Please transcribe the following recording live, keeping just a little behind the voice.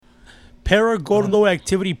Paragordo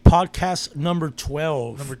Activity Podcast number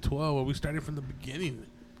 12. Number 12. Well, we started from the beginning.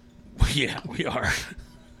 Yeah, we are.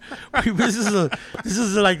 This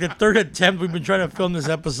is like the third attempt we've been trying to film this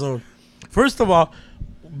episode. First of all,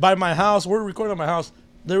 by my house, we're recording at my house.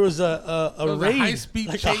 There was a raid, high-speed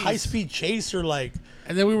like chase. a high-speed chaser, like.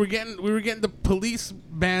 And then we were getting the police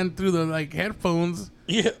band through the like headphones.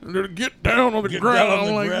 Yeah, And they're get down on the Get ground. down on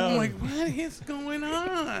the I'm ground. like, what is going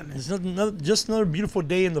on? it's just another beautiful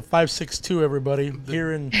day in the 562, everybody.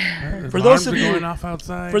 Here in for Alarms those of are you going off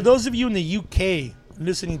outside. for those of you in the UK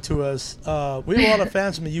listening to us, we have a lot of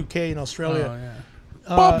fans from the UK and Australia. Oh,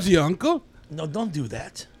 yeah. Bob's your uncle. No, don't do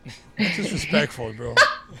that. That's disrespectful, bro.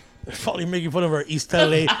 They're probably making fun of our East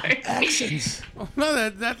LA accents. No,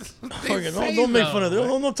 that's what they Fucking say, don't make though. fun of them.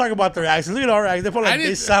 Don't talk about their accents. Look at our accents. They feel like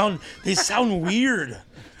didn't- they sound weird.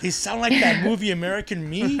 They sound like that movie American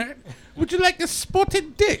Me. Would you like a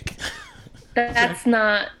spotted dick? That's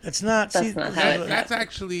not. It's not. That's see, not how it- That's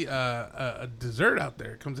actually a dessert out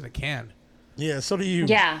there. It comes in a can. yeah. So do you.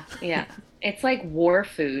 Yeah. It's like war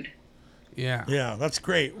food. Yeah. Yeah, that's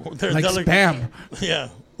great. They're Like spam. Yeah.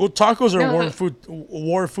 Well, tacos are No,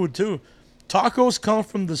 war food too. Tacos come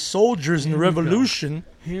from the soldiers in the revolution.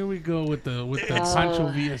 Here we go with the Pancho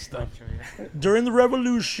Villa stuff. During the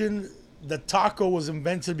revolution, the taco was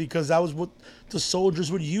invented because that was what the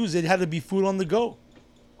soldiers would use. It had to be food on the go.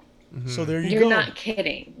 So there you You're go. not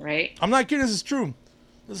kidding, right? I'm not kidding. This is true.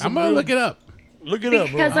 This is I'm a gonna real- look it up. Look it up,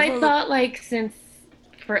 bro. Because I thought, like, since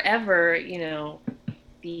forever,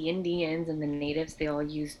 the Indians and the natives, they all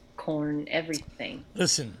used corn, everything.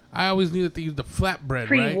 Listen, I always knew that they used the flatbread, right?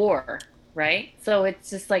 Pre-war, right? So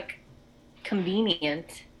it's just, like,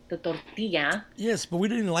 convenient, the tortilla, yes, but we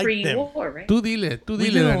didn't like them. pre-war, right? Tú dile, We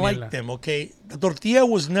didn't Daniela. like them, okay? The tortilla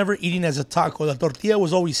was never eaten as a taco. The tortilla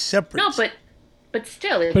was always separate. No, but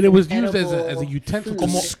still, it's But it was an used as a edible utensil to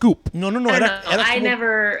food. scoop. No. I don't Era, know. era I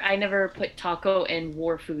como- never put taco and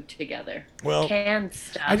war food together. Well, Canned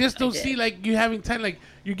stuff. I just don't did. see like you having time, like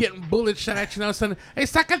you're getting bullet shot at you, and all of a sudden, hey,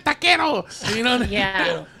 saca el taquero! You know?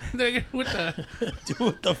 Yeah. They're with the Dude,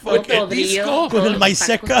 what the Un fuck? podrido, disco. Con el todos maíz tacos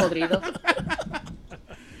seca. podridos.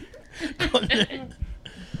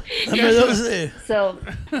 Dame dos de, So,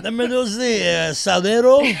 dame dos de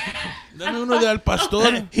sadero. dame uno de al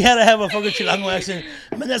pastor, He had to have a fucking chilango accent.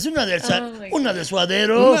 Me das una de, Oh my una de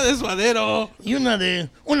suadero una de suadero. y una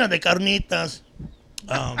de carnitas.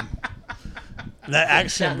 That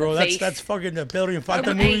accent, bro. That's fucking the Pedro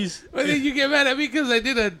Infante movies. But then you get mad at me because I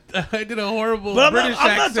did a horrible But British I'm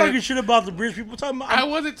not accent. talking shit about the British people. Talking about I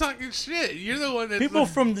wasn't talking shit. You're the one that people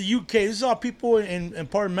from the UK. This is how people in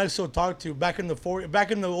part of Mexico talk to back in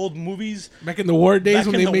the old movies. back in the war days Back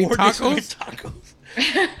when in they the made war days when they tacos.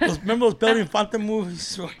 made tacos. Remember those Pedro Infante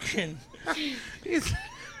movies? Fucking. It's-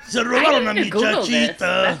 Se I robaron a need mi to Google this. chachita.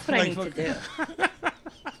 That's what I need to fucking- do.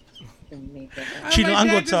 my Chilango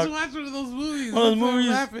dad talk. just watched one of those movies. One of those That's why I'm movies.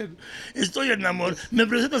 laughing. Estoy enamorado. Me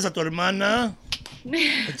presentas a tu hermana.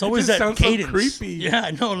 It's always just that sounds so cadence. creepy. Yeah,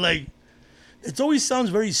 I know. Like, it always sounds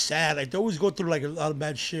very sad. Like they always go through like a lot of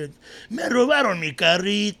bad shit. Me robaron mi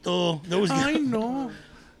carrito. They always I get, know.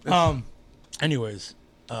 Anyways,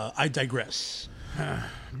 I digress.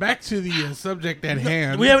 Back to the subject at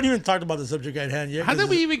hand. We haven't even talked about the subject at hand yet. How did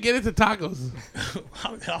we even get into tacos?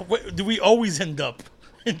 Where do we always end up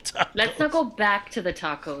in tacos? Let's not go back to the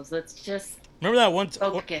tacos. Let's just Remember that one?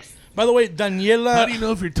 focus. By the way, How Daniela. do you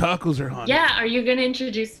know if your tacos are haunted? Yeah, are you gonna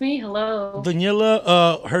introduce me? Hello,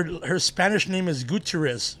 Daniela. Her Spanish name is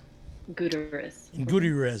Gutierrez. Gutierrez.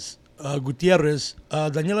 Gutierrez. Gutierrez.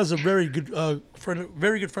 Daniela's a very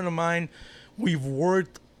good friend of mine. We've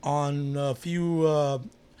worked on a few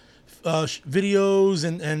videos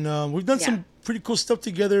and we've done Yeah. some pretty cool stuff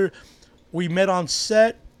together. We met on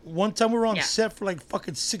set. One time we were on Yeah. set for like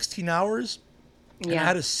fucking 16 hours. And I Yeah,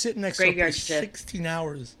 had to sit next to her Graveyard for shift. 16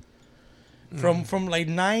 hours. From like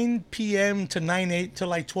 9 p.m. to 9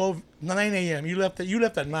 a.m. You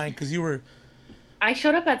left at 9 because you were I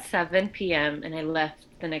showed up at 7 p.m. and I left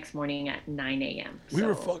the next morning at 9 a.m.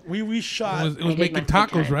 we shot. It was I did making my free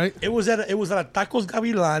tacos, time. right? It was at a Tacos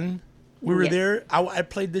Gavilan. We were Yes. there. I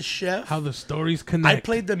played the chef. How the stories connect. I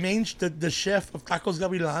played the chef of Tacos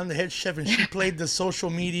Gavilan, the head chef, and she played the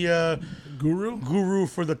social media guru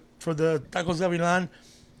for the Tacos Gavilan.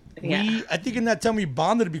 Yeah. I think in that time we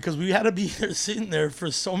bonded because we had to be there sitting there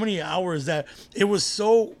for so many hours that it was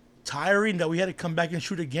so tiring that we had to come back and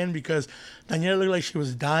shoot again because Daniela looked like she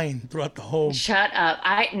was dying throughout the whole. Shut up.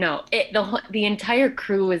 The entire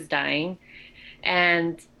crew was dying,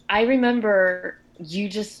 and I remember you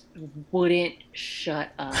just wouldn't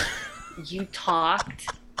shut up. You talked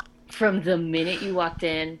from the minute you walked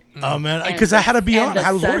in. Oh man, and because I had to be on. the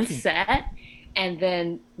I was sun working. set, and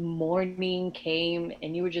then morning came,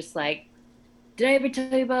 and you were just like, "Did I ever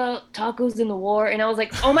tell you about tacos in the war?" And I was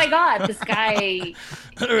like, "Oh my god, this guy I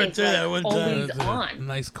never is tell you that like one time. always That's a on.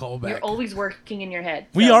 nice callback. You're always working in your head."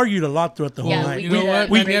 We So, argued a lot throughout the whole Yeah, night. You we know did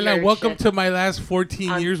what, a Daniela? regular Welcome shift to my last 14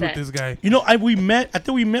 on years with set. this guy. You know, we met. I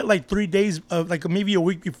think we met like 3 days, like maybe a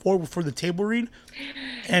week before for the table read,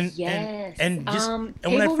 and Yes. and just and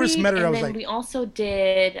when I table first read, met her, I and was then like, we also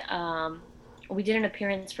did we did an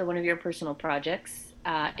appearance for one of your personal projects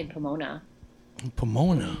in Pomona.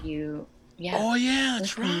 Pomona. You Oh yeah,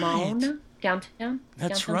 that's right. Pomona downtown.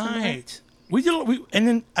 That's downtown Pomona. right. We did. And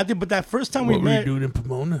then I think, but that first time What we were you met, doing in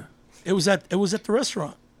Pomona? it was at the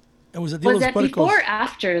restaurant. It was at Was Los that Puercos. before or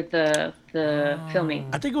after the filming?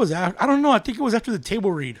 I think it was after. I don't know. I think it was after the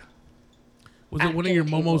table read. Was it one of After your the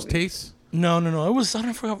table Momo's read. tastes? No. It was. I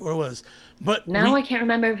don't forget what it was. But Now we, I can't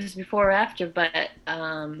remember if it was before or after, but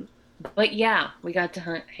yeah, we got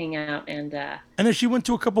to hang out and and then she went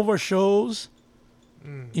to a couple of our shows.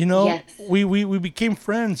 You know, Yes. we became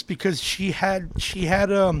friends because she had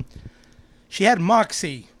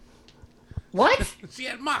moxie. what? She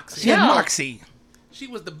had moxie. She had No. moxie. She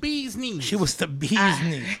was the bee's knees. She was the bee's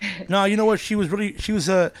knee. No, you know what? She was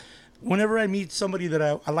whenever I meet somebody that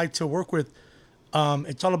I like to work with,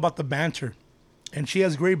 it's all about the banter. And she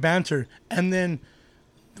has great banter. And then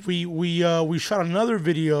we shot another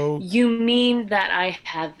video. You mean that I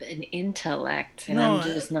have an intellect and No, I'm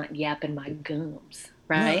just not yapping my gums,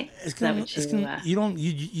 right? It's Is that gonna, what it's you, gonna,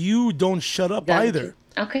 you don't shut up that what either. you-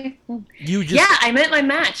 Okay. You just Yeah, I met my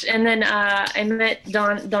match, and then I met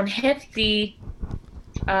Don Hefty.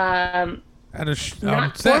 At a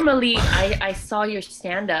Not set. formally. I saw your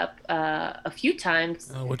stand up a few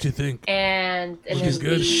times, What you think? and She's then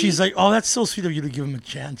good. she's like, oh, that's so sweet of you to give him a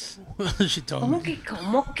chance. She told Como me.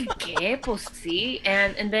 que qué? Pues sí.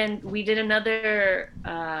 And then we did another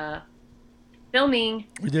filming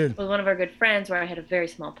We did. with one of our good friends where I had a very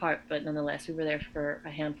small part, but nonetheless, we were there for a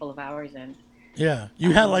handful of hours. And Yeah.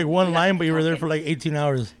 You had like one we got line, but you were there talking. for like 18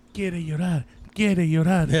 hours. Quiere llorar. Quiere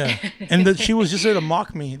llorar. Yeah. And that she was just there to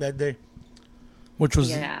mock me that day, which was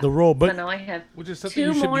yeah, the role. so But now I have Which is something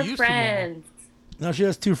two you should more be used to. Mama. friends. now she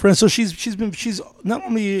has 2 friends. So she's not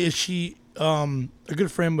only is she a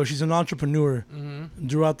good friend, but she's an entrepreneur.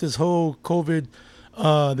 Throughout this whole COVID,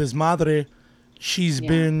 this madre, she's Yeah.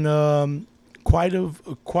 been quite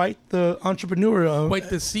the entrepreneur. Quite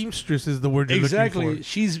the seamstress is the word you're exactly. looking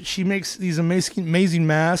for. She makes these amazing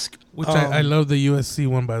masks. Which I love the USC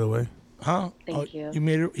one, by the way. Huh? Thank you. You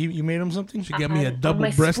made her. You made him something. She got me a On my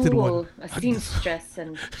double-breasted school, one. A seamstress,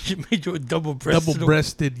 and She made you a double-breasted.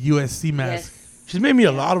 Double-breasted USC mask. yes. She's made me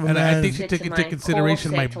a lot of them. And I man. think she took to into my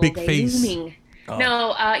consideration my corset big all day face. looming. Oh.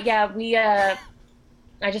 No, yeah, we.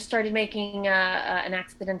 I just started making an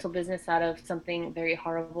accidental business out of something very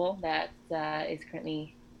horrible that is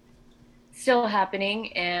currently still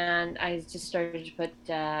happening, and I just started to put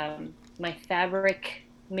my fabric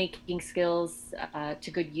making skills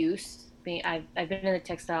to good use. I've been in the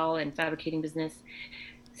textile and fabricating business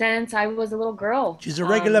since I was a little girl. She's a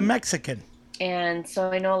regular Mexican. And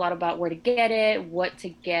so I know a lot about where to get it, what to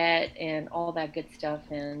get, and all that good stuff.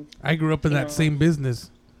 And I grew up in You that know. same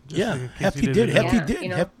business. Just Yeah, in case you Hefty didn't did. know. Hefty Yeah, did. you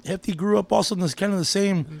know. Hefty grew up also in this kind of the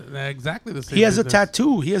same. Exactly the same. He has a business.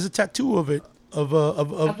 tattoo. He has a tattoo of it of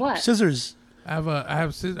what? scissors. I have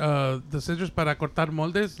the scissors para cortar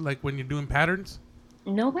moldes, like when you're doing patterns.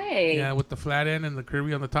 no way. Yeah, with the flat end and the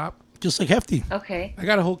curvy on the top. Just like Hefty. Okay. I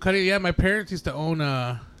got a whole cutting. Yeah, my parents used to own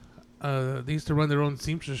they used to run their own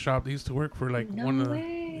seamstress shop. They used to work for like No one of the.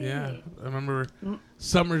 way. Yeah, I remember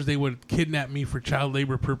summers they would kidnap me for child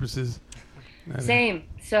labor purposes. Same.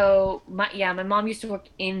 So my mom used to work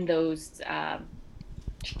in those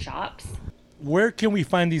shops. Where can we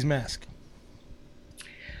find these masks?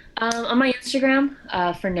 On my Instagram,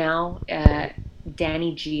 for now,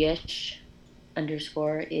 Danny Gish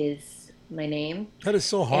 __ is my name. That is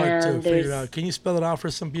so hard to And figure there's- out. Can you spell it out for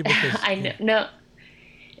some people? 'Cause- I know. No.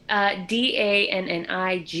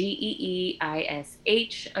 DANNIGEEISH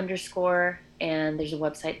 _, and there's a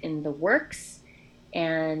website in the works,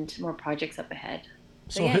 and more projects up ahead.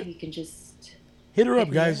 So So yeah, hit- you can just. Hit her up,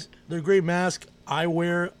 Yeah. guys. They're great masks. I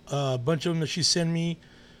wear a bunch of them that she sent me.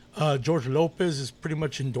 George Lopez is pretty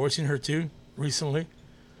much endorsing her too recently.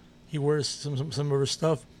 He wears some of her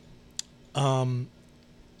stuff.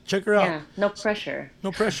 Check her out. Yeah, no pressure.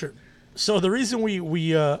 No pressure. So the reason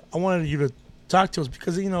I wanted you to talk to us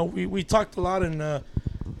because we talked a lot and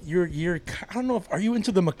you're I don't know if are you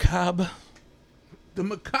into the macabre? The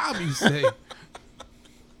macabre, you say?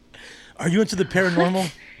 Are you into the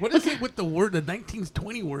paranormal? What is it with the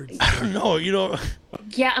 1920 words? I don't know.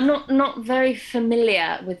 Yeah, I'm not very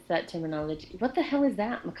familiar with that terminology. What the hell is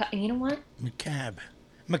that? You know what? Macabre.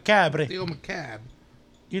 Theo McCab.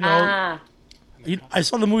 I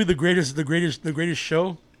saw the movie The Greatest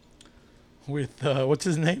Show with what's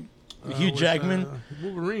his name? Hugh Jackman.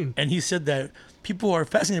 Wolverine. And he said that people are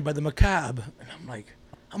fascinated by the macabre. And I'm like,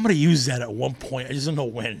 I'm going to use that at one point. I just don't know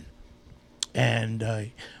when.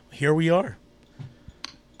 And here we are.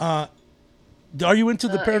 Are you into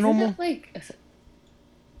the paranormal? Isn't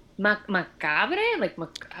that like macabre? Like,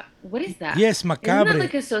 what is that? Yes, macabre. Isn't that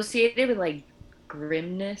like associated with like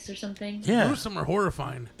grimness or something? Yeah. Gruesome or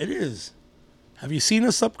horrifying. It is. Have you seen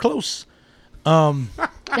us up close? She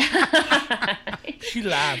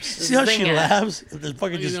laughs. See how she laughs? The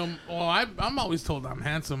fucking I'm always told I'm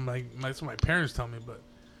handsome. Like that's what my parents tell me, but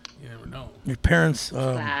you never know. Your parents,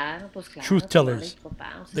 truth tellers.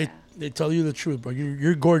 They tell you the truth, bro.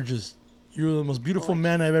 You're gorgeous. You're the most beautiful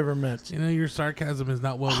man I've ever met. You know your sarcasm is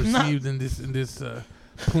not well received in this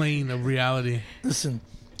plane of reality. Listen,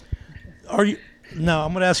 are you? Now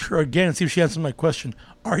I'm gonna ask her again and see if she answers my question.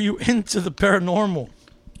 Are you into the paranormal?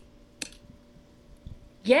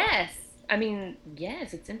 Yes. I mean,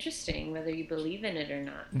 yes, it's interesting whether you believe in it or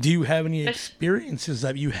not. Do you have any experiences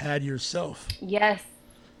that you had yourself? Yes.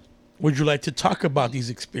 Would you like to talk about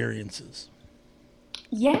these experiences?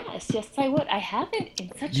 Yes, I would. I haven't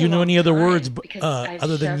in such a Do you know long any other time words because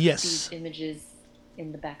other than I've yes? These images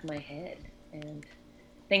in the back of my head, and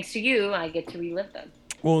thanks to you, I get to relive them.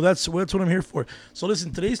 Well, that's what I'm here for. So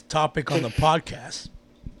listen, today's topic on the podcast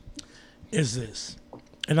is this,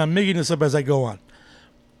 and I'm making this up as I go on.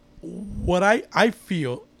 What I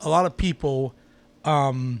feel a lot of people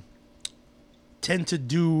tend to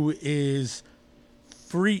do is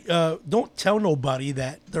don't tell nobody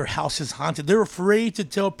that their house is haunted. They're afraid to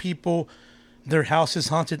tell people their house is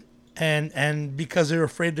haunted, and because they're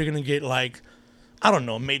afraid they're gonna get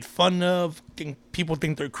made fun of. People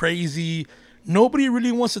think they're crazy. Nobody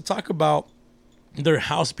really wants to talk about their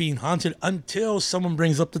house being haunted until someone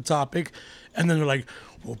brings up the topic, and then they're like,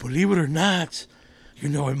 well, believe it or not,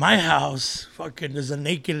 in my house, fucking, there's a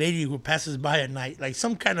naked lady who passes by at night. Like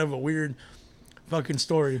some kind of a weird fucking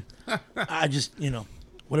story. I just,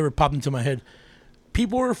 whatever popped into my head.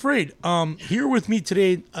 People are afraid. Here with me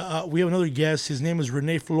today, we have another guest. His name is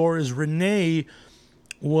Rene Flores. Rene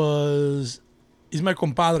he's my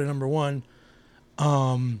compadre, number one.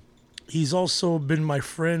 He's also been my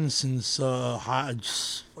friend since junior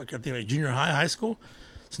high school.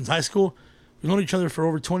 Since high school. We've known each other for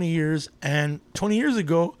over 20 years, and 20 years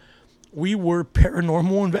ago, we were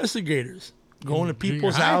paranormal investigators, going to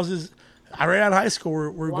people's houses. Right out of high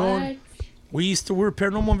school, we're going. We were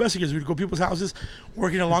paranormal investigators. We'd go to people's houses,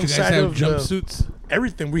 working alongside of jumpsuits.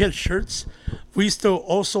 Everything. We had shirts. We used to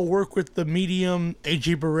also work with the medium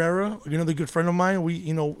AJ Barrera, another good friend of mine.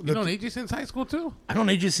 You known AJ since high school too? I known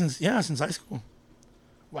AJ since high school.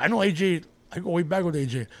 Well, I know AJ. I go way back with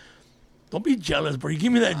AJ. Don't be jealous, bro. You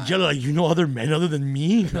give me that jealous, other men other than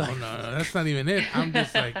me. No, that's not even it. I'm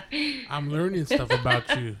just I'm learning stuff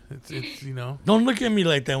about you. It's Don't look at me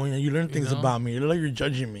like that when you learn things about me. You look like you're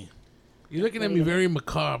judging me. You're looking at me very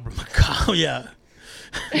macabre. Yeah.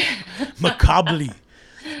 Macabrely.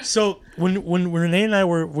 So when Renee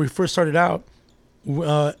and we first started out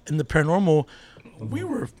in the paranormal,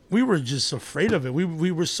 we were just afraid of it.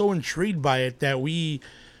 We were so intrigued by it that we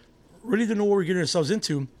really didn't know what we were getting ourselves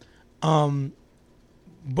into.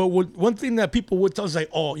 But one thing that people would tell us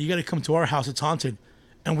oh, you got to come to our house, it's haunted.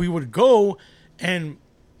 And we would go, and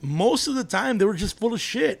most of the time they were just full of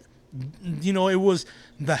shit. It was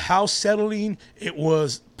the house settling. It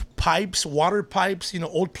was pipes, water pipes,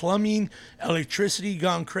 old plumbing, electricity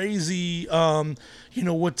gone crazy.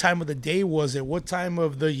 What time of the day was it? What time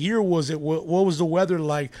of the year was it? What was the weather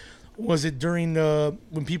like? Was it during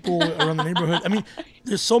when people were around the neighborhood? I mean,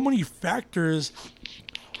 there's so many factors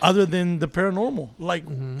other than the paranormal. Like,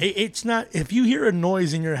 it's not, if you hear a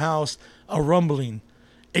noise in your house, a rumbling,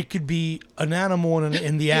 it could be an animal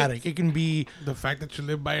in the attic. It can be the fact that you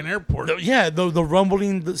live by an airport. The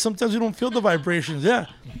rumbling. Sometimes you don't feel the vibrations. Yeah.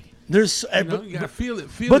 There's, you gotta feel it.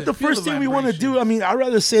 But the first thing we want to do, I'd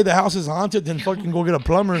rather say the house is haunted than fucking go get a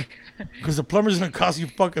plumber. Because the plumber's going to cost you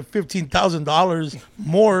fucking $15,000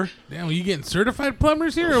 more. Damn, are you getting certified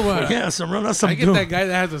plumbers here or what? Yeah, I get that guy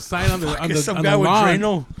that has a sign on the guy with lawn.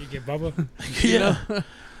 Drano. You get Bubba? Yeah.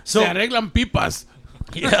 Se arreglan pipas.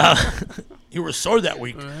 Yeah. You were sore that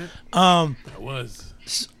week. Right. I was.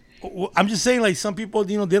 I'm just saying, some people,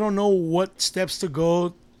 they don't know what steps to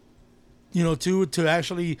go, to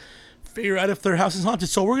actually figure out if their house is haunted.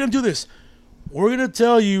 So we're going to do this. We're going to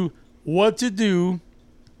tell you what to do,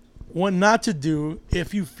 what not to do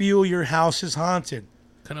if you feel your house is haunted.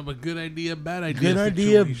 Kind of a good idea, bad idea. Good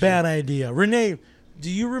idea, situation. bad idea. Renee, do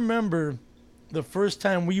you remember the first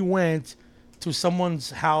time we went to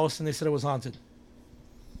someone's house and they said it was haunted?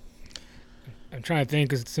 I'm trying to think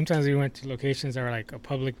because sometimes we went to locations that were like a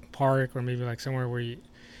public park or maybe like somewhere where you,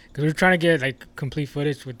 because we were trying to get like complete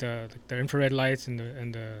footage with the infrared lights and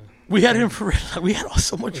the. We had infrared. We had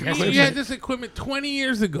so much Yeah, equipment. You had this equipment 20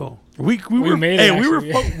 years ago. We were made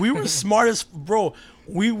it, we were smart as bro.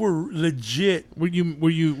 We were legit. Were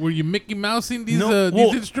you Mickey Mousing these No,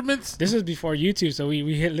 these instruments? This was before YouTube, so we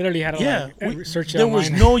literally had to Yeah, like, search there online.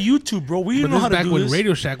 was no YouTube, bro. We But didn't know this how is to back do when this.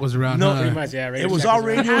 Radio Shack was around. No, huh? Pretty much, yeah. Radio It was Shack all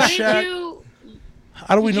around. Radio How Shack. did you?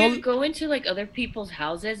 How do we Did know? you go into like other people's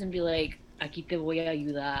houses and be like, "Aquí te voy a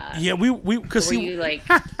ayudar"? Yeah, we because Were you like,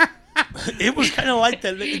 it was kind of like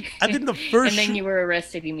that. I think the first and then shoot, you were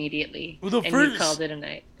arrested immediately, Well, the and first- you called it a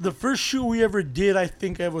night. the first shoot we ever did, I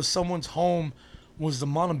think it was someone's home, was the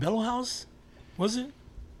Montebello house. Was it?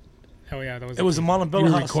 Oh yeah, that was. It was a Montebello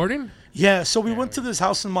You were house. recording? Yeah, so we went to this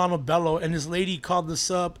house in Montebello, and this lady called us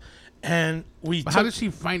up, and we. But how did she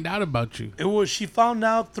find out about you? It was she found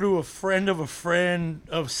out through a friend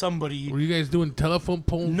of somebody. Were you guys doing telephone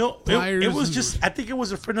pole No, flyers? it was and- just. I think it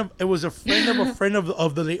was a friend of. It was a friend of a friend of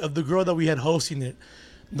the girl that we had hosting it,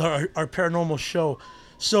 our paranormal show.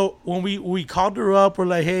 So when we called her up, we're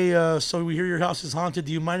like, hey, so we hear your house is haunted.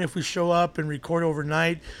 Do you mind if we show up and record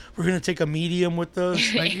overnight? We're gonna take a medium with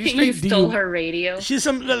us. Like, you You straight- do stole you- her radio. She's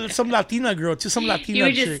some Latina girl, just some Latina You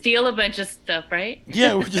would just chick. steal a bunch of stuff, right?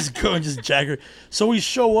 Yeah, we're just going, just jagger. So we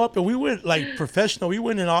show up and we went like professional. We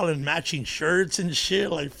went in all in matching shirts and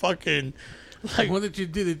shit, like fucking, like What did you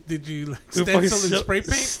do? Did you like we fucking stencil and spray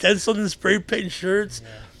paint? stenciled and spray paint shirts.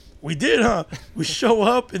 We did, huh? We show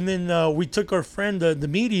up and then we took our friend, the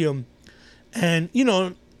medium, and you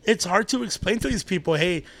know it's hard to explain to these people,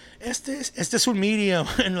 hey, este es un medium,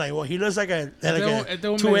 and like, well, he looks like a Este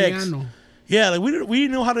un 2X. mediano. Yeah, like we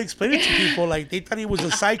didn't know how to explain it to people. Like they thought he was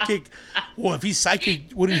a psychic. Well, if he's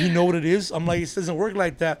psychic, wouldn't he know what it is? I'm like, it doesn't work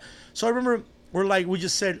like that. So I remember we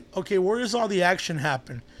just said, okay, where does all the action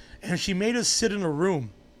happen? And she made us sit in a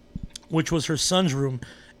room, which was her son's room,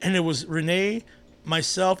 and it was Renee,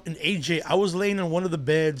 myself, and AJ. I was laying on one of the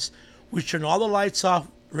beds. We turned all the lights off.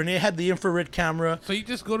 Renee had the infrared camera. So you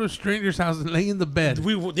just go to a stranger's house and lay in the bed.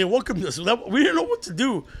 They welcomed us. We didn't know what to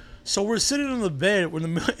do, so we're sitting on the bed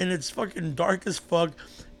and it's fucking dark as fuck,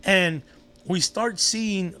 and we start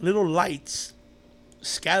seeing little lights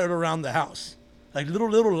scattered around the house, like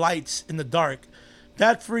little lights in the dark.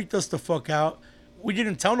 That freaked us the fuck out. We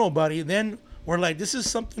didn't tell nobody. Then we're like, this is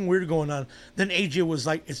something weird going on. Then AJ was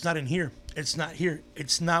like, it's not in here. It's not here.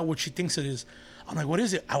 It's not what she thinks it is. I'm like, what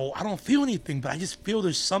is it? I don't feel anything, but I just feel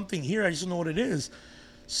there's something here. I just don't know what it is.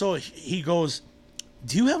 So he goes,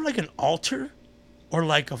 do you have like an altar or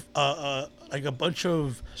like a bunch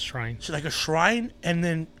of shrine. like a shrine? And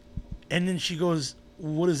then she goes,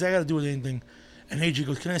 what does that got to do with anything? And AJ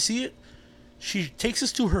goes, can I see it? She takes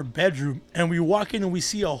us to her bedroom, and we walk in and we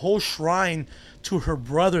see a whole shrine to her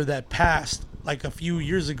brother that passed like a few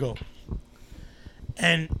years ago.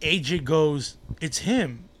 And AJ goes, it's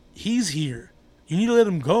him. He's here. You need to let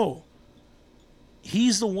him go.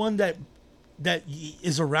 He's the one that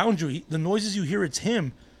is around you. The noises you hear, it's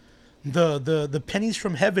him. The pennies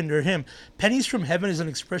from heaven, they're him. Pennies from heaven is an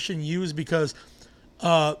expression used because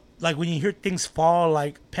like when you hear things fall,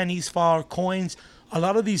 like pennies fall, coins, a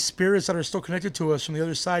lot of these spirits that are still connected to us from the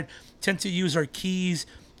other side tend to use our keys.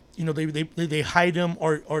 You know, they hide them,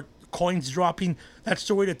 or coins dropping. That's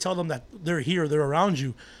the way to tell them that they're here, they're around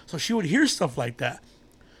you. So she would hear stuff like that.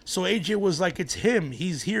 So AJ was like, it's him,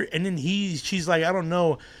 he's here. And then she's like, I don't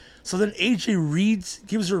know. So then AJ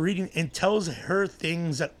gives her a reading and tells her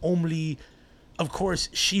things that only, of course,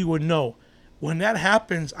 she would know. When that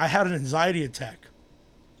happens, I had an anxiety attack.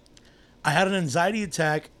 I had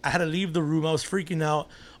to leave the room. I was freaking out.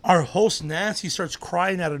 Our host, Nancy, starts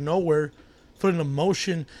crying out of nowhere, put in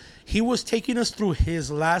emotion. He was taking us through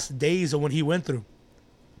his last days of what he went through.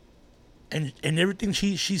 And everything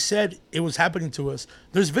she said, it was happening to us.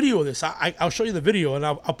 There's video of this. I'll show you the video, and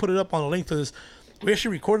I'll put it up on a link to this. We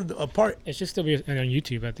actually recorded a part. It should still be on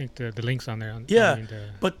YouTube. I think the link's on there. Yeah, I mean,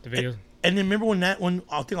 but the video. And then remember when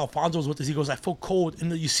I think Alfonso was with us, he goes, I feel cold,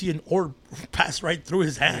 and then you see an orb pass right through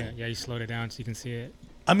his hand. Yeah, you slowed it down so you can see it.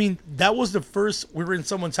 I mean, that was the first, we were in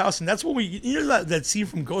someone's house, and that's when you know that scene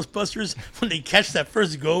from Ghostbusters when they catch that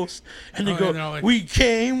first ghost, and they we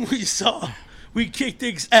came, we saw, we kicked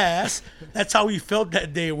its ass. That's how we felt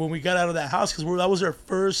that day when we got out of that house, because that was our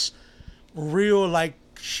first real, like,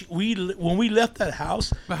 when we left that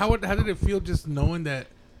house. But how did it feel just knowing that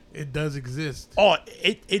It does exist. Oh,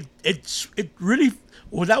 it really.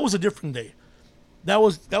 Well, that was a different day. That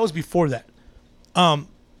was before that.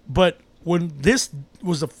 But when this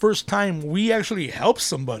was the first time we actually helped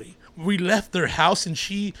somebody, we left their house and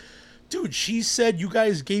she said, "You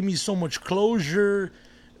guys gave me so much closure.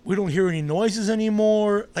 We don't hear any noises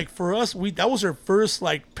anymore." Like for us, that was our first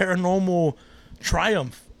like paranormal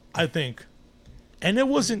triumph, I think. And it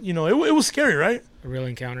wasn't, it was scary, right? A real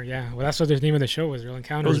encounter, yeah. Well, that's what the name of the show was, Real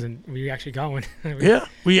Encounters, and we actually got one. That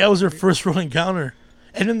was our first real encounter.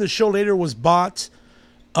 And then the show later was bought,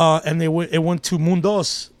 and it went to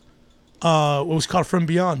Mundos. It was called From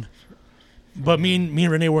Beyond. But me and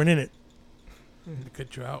Renee weren't in it. They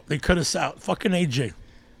cut you out. They cut us out. Fucking AJ.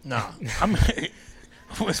 Nah,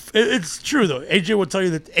 it's true though. AJ will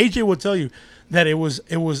tell you that it was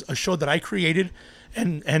a show that I created,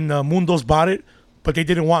 and Mundos bought it, but they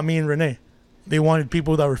didn't want me and Renee. They wanted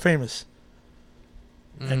people that were famous.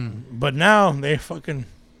 But now they fucking.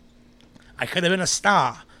 I could have been a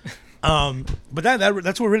star. But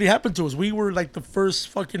that's what really happened to us. We were like the first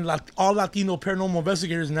fucking all Latino paranormal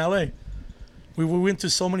investigators in LA. We went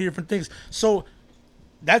to so many different things. So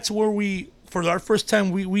that's where for our first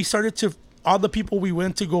time, we started to, all the people we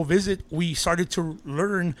went to go visit, we started to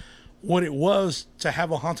learn what it was to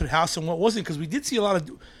have a haunted house and what wasn't. Because we did see a lot of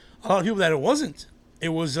people that it wasn't. It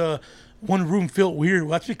was one room felt weird.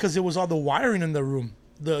 Well, that's because it was all the wiring in the room.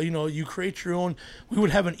 You create your own. We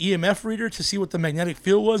would have an EMF reader to see what the magnetic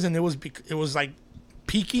field was, and it was like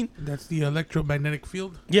peaking. That's the electromagnetic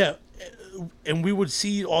field. Yeah, and we would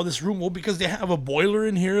see all this room. Well, because they have a boiler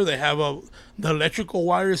in here, they have the electrical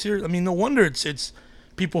wires here. I mean, no wonder it's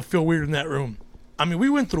people feel weird in that room. I mean, we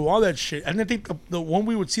went through all that shit, and I think the one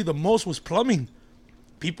we would see the most was plumbing.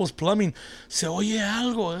 People's plumbing say, "Oh yeah,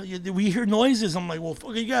 algo. We hear noises." I'm like, "Well,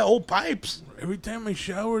 fuck, you got old pipes." Every time I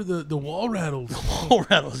shower, the wall rattles. Wall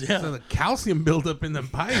rattles, yeah. So the calcium buildup in the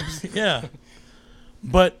pipes. Yeah.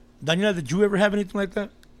 But Daniela, did you ever have anything like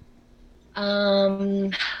that?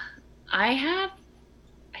 I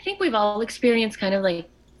think we've all experienced kind of like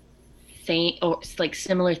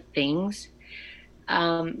similar things.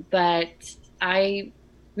 But I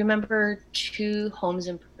remember two homes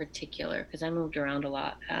in particular because I moved around a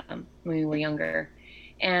lot when we were younger,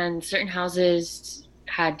 and certain houses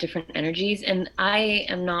had different energies, and I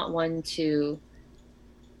am not one to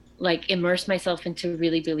like immerse myself into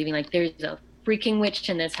really believing like there's a freaking witch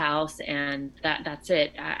in this house and that's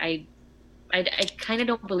it. I kind of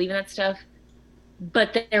don't believe in that stuff,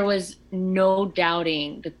 but there was no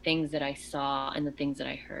doubting the things that I saw and the things that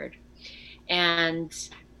I heard. And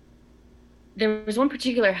there was one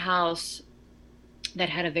particular house that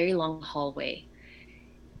had a very long hallway,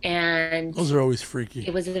 and those are always freaky.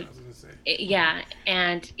 It was yeah,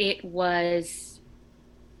 and it was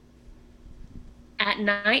at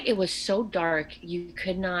night. It was so dark you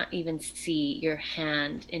could not even see your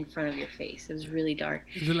hand in front of your face. It was really dark.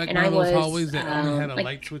 Is it like one of those hallways that only had a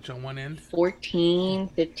light switch on one end? 14,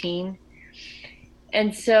 15.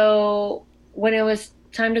 And so when it was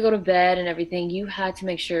time to go to bed and everything, you had to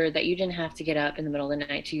make sure that you didn't have to get up in the middle of the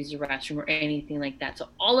night to use the restroom or anything like that. So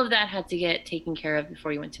all of that had to get taken care of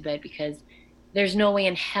before you went to bed, because there's no way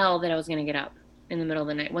in hell that I was going to get up in the middle of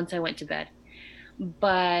the night once I went to bed.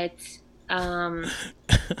 But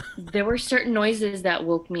there were certain noises that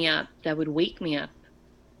woke me up, that would wake me up.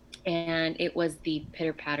 And it was the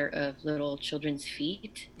pitter patter of little children's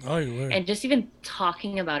feet. Oh, you were. And just even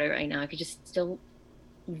talking about it right now, I could just still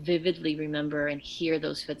vividly remember and hear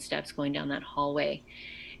those footsteps going down that hallway.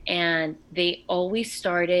 And they always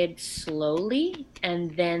started slowly,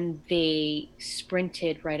 and then they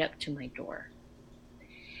sprinted right up to my door.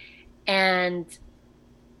 And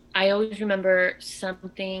I always remember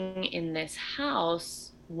something in this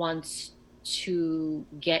house wants to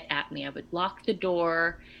get at me. I would lock the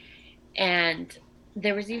door, and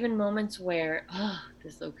there was even moments where,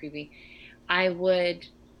 this is so creepy, I would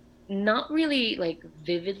not really like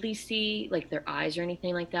vividly see like their eyes or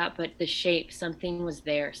anything like that, but the shape, something was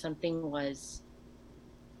there. Something was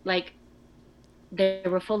like, they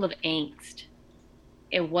were full of angst.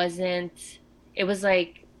 It was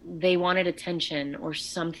like they wanted attention or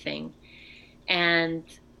something. And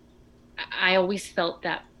I always felt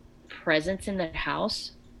that presence in that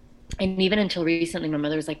house. And even until recently, my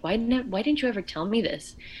mother was like, why didn't you ever tell me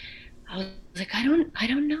this? I was like, I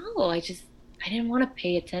don't know. I didn't want to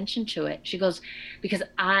pay attention to it. She goes, because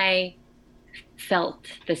I felt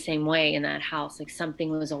the same way in that house. Like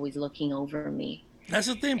something was always looking over me. That's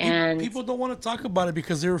the thing. And people don't want to talk about it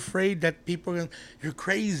because they're afraid that you're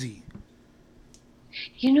crazy.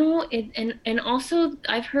 You know, and also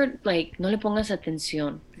I've heard like no le pongas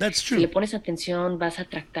atención. That's Si le true. pones atención, vas a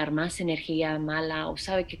atractar más energía mala o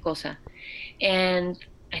sabe qué cosa. And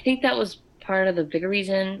I think that was part of the bigger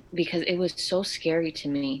reason because it was so scary to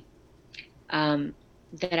me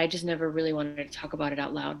that I just never really wanted to talk about it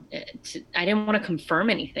out loud. I didn't want to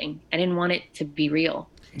confirm anything. I didn't want it to be real.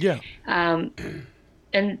 Yeah. Um,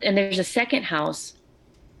 and there's a second house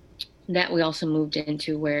that we also moved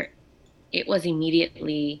into where it was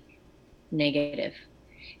immediately negative.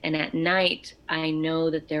 And at night, I know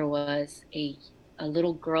that there was a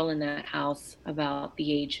little girl in that house about the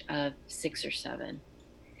age of 6 or 7.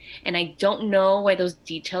 And I don't know why those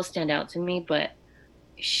details stand out to me, but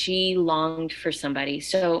she longed for somebody.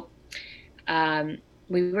 So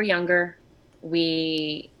we were younger.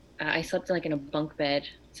 I slept like in a bunk bed.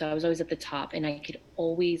 So I was always at the top and I could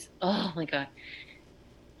always, oh my God.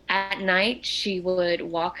 At night, she would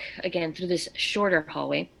walk again through this shorter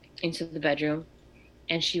hallway into the bedroom,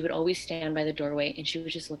 and she would always stand by the doorway and she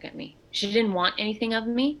would just look at me. She didn't want anything of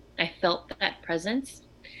me. I felt that presence.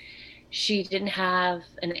 She didn't have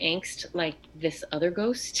an angst like this other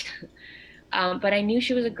ghost, but I knew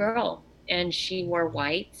she was a girl, and she wore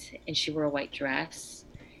white, and she wore a white dress,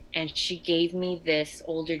 and she gave me this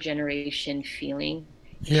older generation feeling.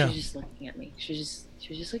 Yeah. She was just looking at me. She was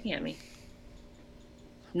just looking at me.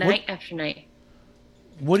 Night after night.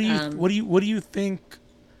 What do you think? What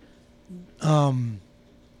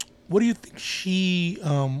do you think she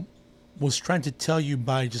was trying to tell you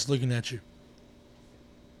by just looking at you?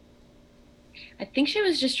 I think she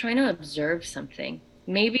was just trying to observe something.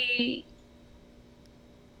 Maybe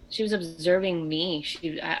she was observing me.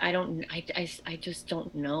 I just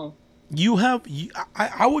don't know.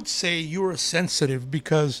 I would say you're sensitive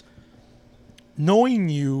because knowing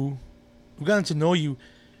you, we've gotten to know you.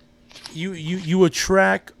 You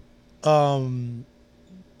attract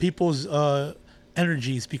people's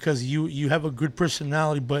energies because you have a good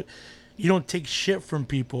personality, but you don't take shit from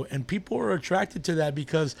people, and people are attracted to that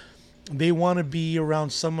because they want to be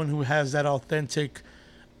around someone who has that authentic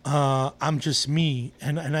I'm just me.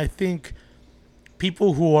 And I think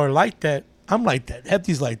people who are like that, I'm like that,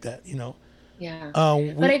 Hefty's like that, you know. Yeah.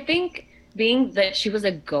 But I think being that she was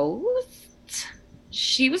a ghost,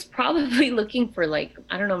 she was probably looking for, like,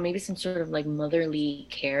 I don't know, maybe some sort of like motherly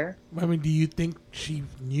care. I mean, do you think she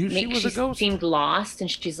knew she Maybe was a ghost? seemed lost, and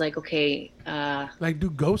she's like, okay, Like, do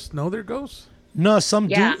ghosts know they're ghosts? No, some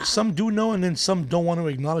Yeah. do know, and then some don't want to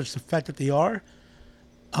acknowledge the fact that they are.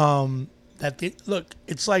 That they look,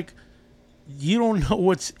 it's like you don't know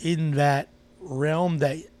what's in that realm,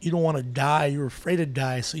 that you don't want to die, you're afraid to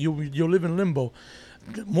die, so you'll live in limbo.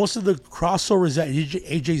 Most of the crossovers that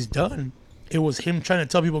AJ's done, it was him trying to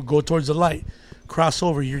tell people go towards the light,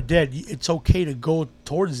 crossover, you're dead, it's okay to go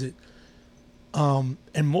towards it. And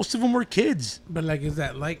most of them were kids. But, like, is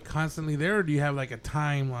that light constantly there, or do you have, like, a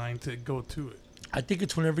timeline to go to it? I think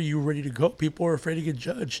it's whenever you're ready to go. People are afraid to get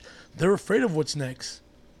judged. They're afraid of what's next.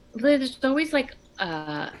 there's always like,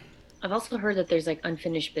 I've also heard that there's like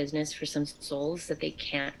unfinished business for some souls that they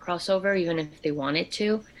can't cross over even if they wanted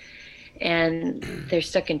to, and they're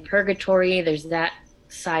stuck in purgatory. There's that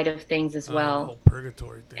side of things as The well. whole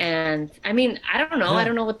purgatory thing. And I mean, I don't know. Yeah. I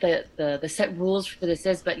don't know what the set rules for this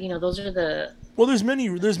is, but you know, those are the Well, there's many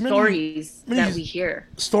stories many that we hear.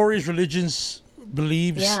 stories, religions,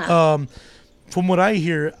 beliefs. Yeah. From what I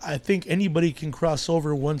hear, I think anybody can cross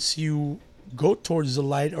over once you go towards the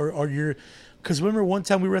light, or you're. Because remember one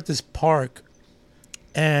time we were at this park,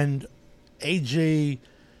 and AJ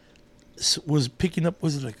was picking up.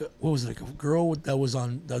 Was it like a girl that was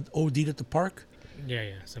on that OD'd at the park? Yeah,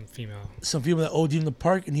 some female. Some people that OD'd in the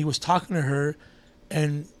park, and he was talking to her,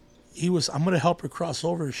 and I'm gonna help her cross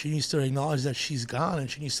over. She needs to acknowledge that she's gone and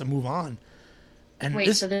she needs to move on. And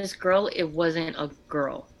Wait, so this girl, it wasn't a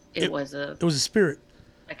girl. It was it was a spirit.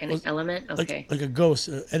 like an element. Okay. Like a ghost,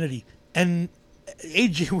 entity. And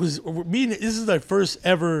AJ was me. This is the first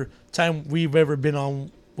ever time we've ever been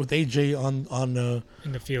on with AJ on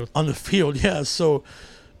In the field. on the field. Yeah. So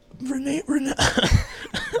Renee,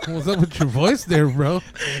 What's up with your voice there, bro?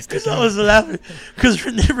 because I was laughing because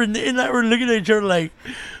Renee and I were looking at each other like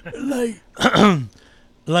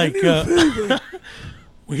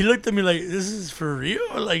he looked at me like, this is for real?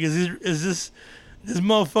 Like, is this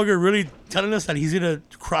motherfucker really telling us that he's gonna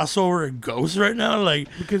cross over a ghost right now? Like,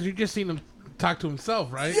 Because you just seen him talk to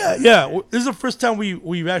himself, right? yeah. This is the first time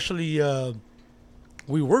we've actually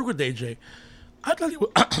we worked with AJ. I thought he was,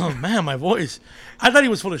 oh man, my voice. I thought he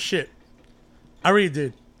was full of shit. I really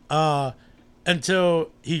did.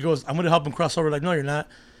 Until he goes, I'm gonna help him cross over. Like, no, you're not.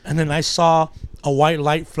 And then I saw a white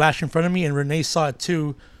light flash in front of me, and Renee saw it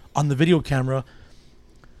too on the video camera.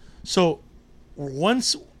 So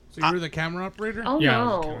once So you were the camera operator? Oh Yeah,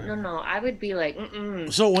 no, okay. no! I would be like,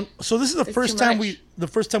 mm-mm. so this is the It's first too time much.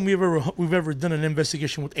 we've ever done an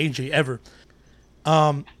investigation with AJ ever.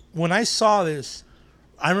 When I saw this,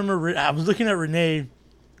 I remember I was looking at Renee.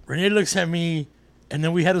 Renee looks at me, and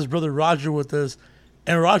then we had his brother Roger with us,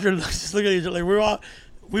 and Roger just look at each other like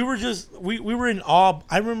we were in awe.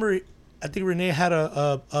 I remember, I think Renee had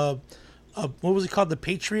a what was it called, the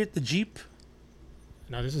Patriot, the Jeep.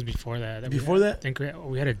 No, this is before that. Before that? I think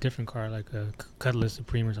we had a different car, like a Cutlass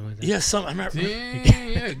Supreme or something like that. Yeah, I remember. Dang,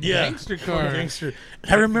 yeah, Yeah. gangster car. Gangster.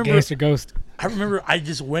 And I remember. Gangster Ghost. I remember I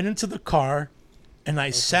just went into the car and I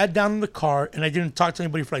sat down in the car and I didn't talk to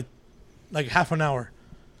anybody for like half an hour.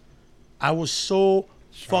 I was so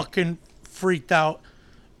fucking freaked out.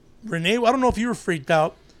 Renee, I don't know if you were freaked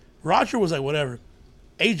out. Roger was like, whatever.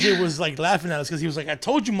 AJ was like laughing at us because he was like, I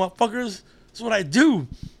told you, motherfuckers, this is what I do.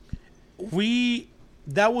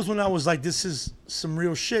 That was when I was like, this is some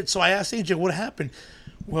real shit. So I asked AJ, what happened?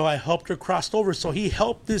 Well, I helped her cross over. So he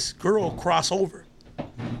helped this girl cross over.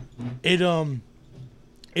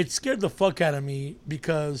 It scared the fuck out of me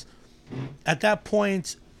because at that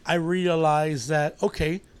point I realized that,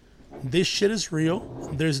 okay, this shit is real.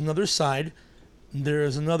 There's another side.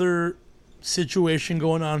 There's another situation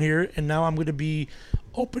going on here, and now I'm going to be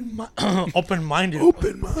open-minded.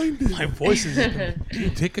 Open-minded. My voice is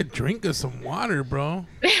Dude, take a drink of some water, bro.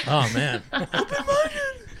 oh man, open-minded.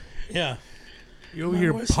 Yeah, You over My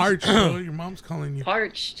here voice is- parched, bro. Your mom's calling you.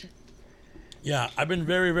 Parched. yeah. I've been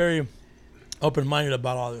very, very open-minded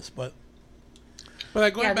about all this, but But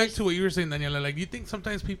like going Yeah, back there's- to what you were saying, Daniela, like you think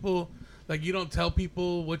sometimes people, like you don't tell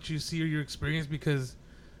people what you see or your experience because,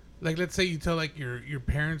 like let's say you tell like your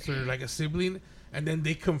parents or like a sibling, and then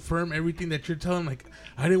they confirm everything that you're telling. Like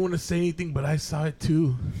I didn't want to say anything, but I saw it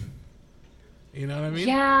too. You know what I mean?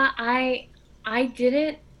 Yeah, I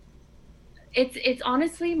didn't. It's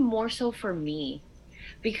honestly more so for me,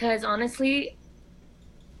 because honestly,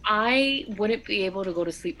 I wouldn't be able to go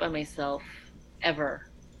to sleep by myself ever.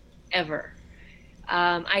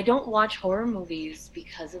 I don't watch horror movies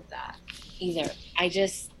because of that either. I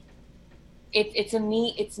just it's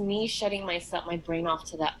me shutting my brain off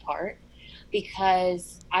to that part,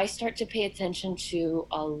 because I start to pay attention to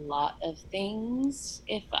a lot of things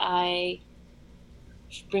if I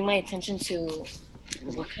bring my attention to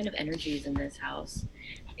what kind of energy is in this house.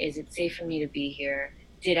 Is it safe for me to be here?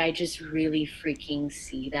 Did I just really freaking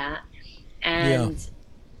see that? And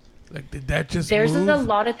Like did that just there's move? a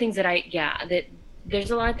lot of things that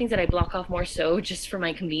there's a lot of things that I block off more so just for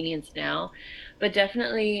my convenience now. But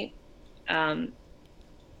definitely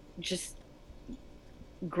just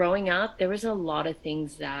growing up, there was a lot of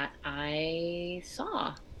things that I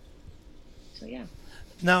saw. So yeah.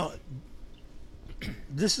 now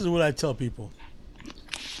this is what I tell people.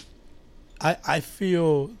 I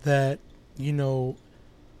feel that,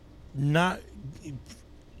 not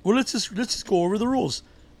well, let's just go over the rules.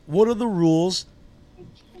 What are the rules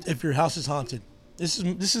if your house is haunted? This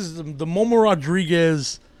is the Momo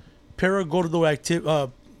Rodriguez Paragordo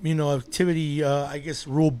activity I guess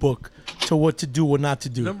rule book to what to do, what not to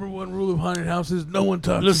do. Number one rule of haunted houses: no one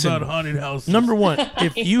talks Listen, about haunted houses. Number one,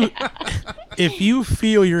 if you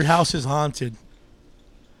feel your house is haunted,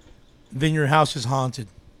 then your house is haunted.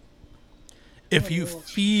 If you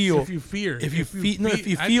feel, if you fear, if you feel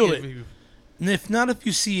I it. And if not, if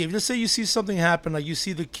you see, let's say you see something happen, like you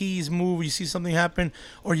see the keys move, you see something happen,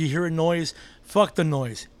 or you hear a noise, fuck the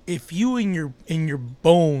noise. If you in your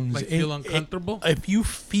bones, Like feel uncomfortable? if you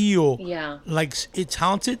feel Yeah. like it's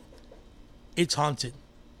haunted, it's haunted.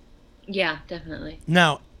 Yeah, definitely.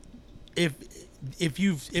 Now, if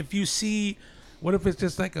you see, What if it's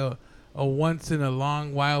just like a once in a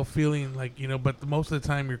long while feeling, like but most of the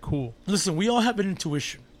time you're cool. listen, we all have an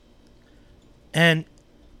intuition, and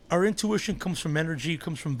our intuition comes from energy,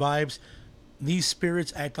 comes from vibes. These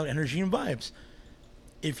spirits act on energy and vibes.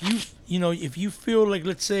 If you feel like,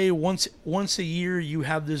 let's say once a year you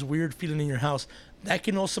have this weird feeling in your house, that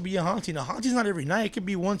can also be a haunting. A haunting's not every night; it could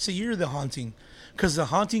be once a year. The haunting, because the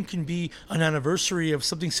haunting can be an anniversary of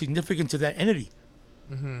something significant to that entity.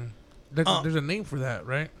 There's a name for that,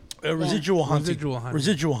 right? Residual haunting. Residual haunting.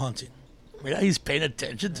 Residual haunting. Yeah, he's paying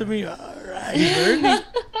attention to me. All right, he's learning.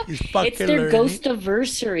 He's fucking It's their learning.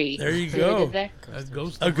 ghost-iversary. There you So go. they did that. A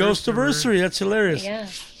ghost. A ghost anniversary. That's hilarious. Yeah.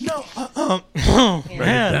 No, Write it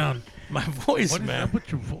man, down. my voice, What is man. up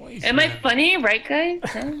with your voice? Am I man? funny, right, guys?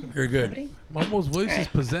 Huh? You're good. Somebody? Momo's voice is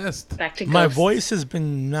Alright. possessed. Back to My ghosts. voice has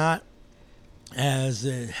been not as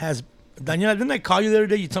it has. Daniela, didn't I call you the other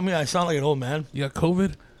day? You told me I sound like an old man. You got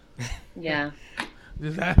COVID? Yeah.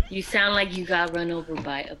 Is that? You sound like you got run over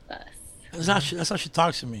by a bus. That's how she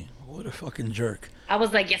talks to me. What a fucking jerk. I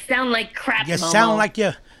was like, you sound like crap, You Momo. sound like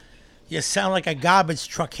you sound like a garbage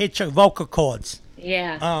truck. Hit your vocal cords.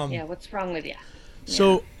 Yeah. Yeah. What's wrong with you?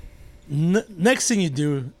 So next thing you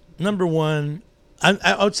do, number one,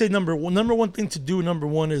 I would say number one thing to do. Number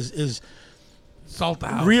one is Salt the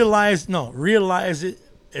house. realize it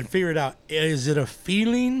and figure it out. Is it a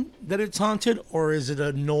feeling that it's haunted, or is it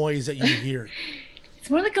a noise that you hear? It's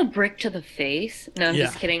more like a brick to the face. No, I'm Yeah.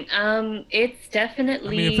 just kidding. It's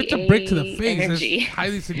definitely. I mean, if it's a brick to the face, energy. I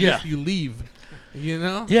highly suggest Yeah. you leave. You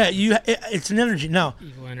know? Yeah, it's an energy. Now,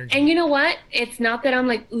 Evil energy. And you know what? It's not that I'm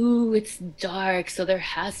like, ooh, it's dark, so there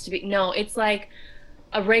has to be. No, it's like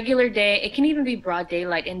a regular day. It can even be broad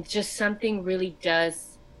daylight, and just something really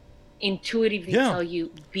does intuitively Yeah. tell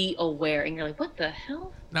you, be aware. And you're like, what the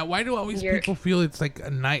hell? Now, why do always You're- people feel it's like a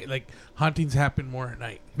night, like hauntings happen more at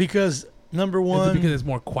night? because number Is it one, because it's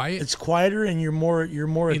more quiet? it's quieter and you're more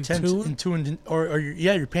In attentive, tune? in tune, or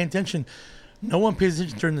you're paying attention. No one pays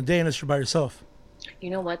attention during the day unless you're by yourself. You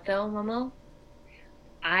know what though, Momo?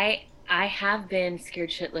 I have been scared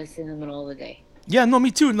shitless in the middle of the day. Yeah, no,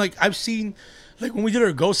 me too. And like I've seen, like when we did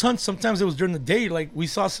our ghost hunt, sometimes it was during the day. Like we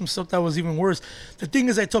saw some stuff that was even worse. The thing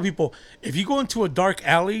is, I tell people, if you go into a dark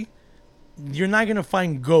alley, you're not gonna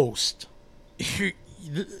find ghosts.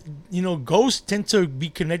 Ghosts tend to be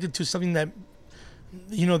connected to something that,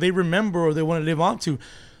 they remember or they want to live on to.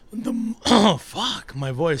 Fuck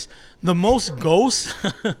my voice. The most ghosts,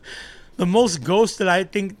 the most ghosts that I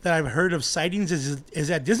think that I've heard of sightings is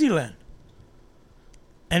at Disneyland.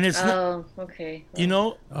 And it's not, Oh, okay.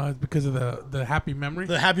 It's because of the happy memory.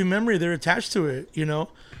 the happy memory they're attached to it.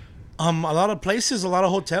 A lot of places, a lot of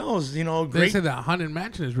hotels. They Great. say that haunted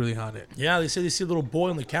mansion is really haunted. Yeah, they say they see a little boy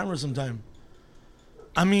on the camera sometime.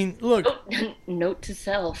 I mean, look. Note to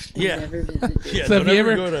self. Yeah. Never visited. Yeah, So don't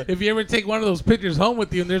ever go to- if you ever take one of those pictures home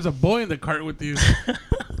with you and there's a boy in the cart with you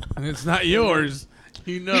and it's not yours,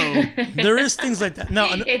 there is things like that. Now,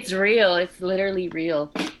 It's real. It's literally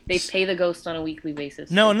real. They pay the ghost on a weekly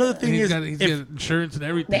basis. now another and thing he's is, got insurance and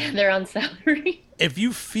everything. They're on salary. if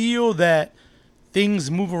you feel that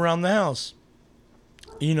things move around the house,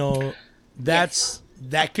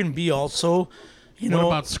 that can be also, What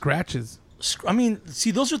about scratches? I mean, see,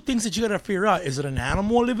 those are things that you gotta figure out. Is it an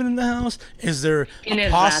animal living in the house? Is there a ¿Tienes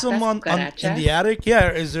possum ratas, in the cucarachas? attic?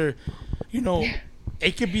 Yeah. Is there,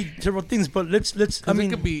 it could be several things. But let's. I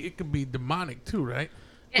mean, it could be demonic too, right?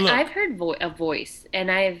 And Look. I've heard a voice, and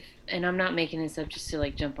I'm not making this up just to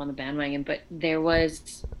like jump on the bandwagon, but there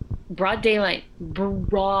was broad daylight.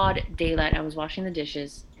 I was washing the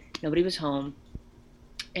dishes. Nobody was home,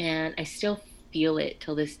 and I still feel it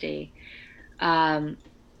till this day.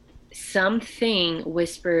 Something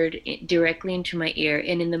whispered directly into my ear,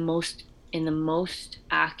 and in the most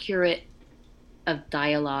accurate of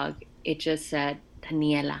dialogue, it just said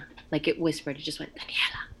Daniela. Like it whispered, it just went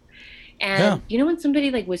Daniela. And you know when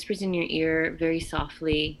somebody like whispers in your ear very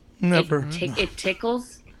softly, never. it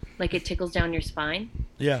tickles, like it tickles down your spine.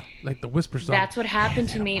 Yeah. Like the whisper song. That's what happened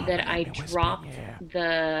to me. That I dropped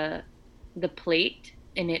the plate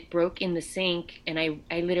and it broke in the sink, and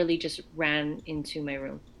I literally just ran into my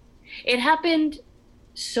room. It happened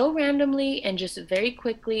so randomly and just very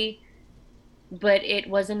quickly, but it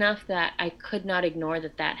was enough that I could not ignore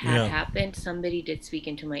that had happened. Somebody did speak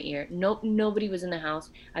into my ear. Nobody was in the house.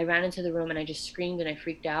 I ran into the room and I just screamed and I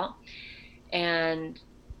freaked out. And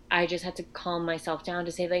I just had to calm myself down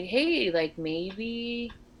to say like, hey, like maybe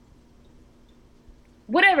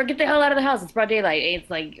whatever, get the hell out of the house. It's broad daylight. It's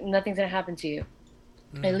like nothing's going to happen to you.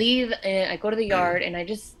 I leave and I go to the yard and I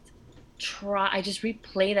just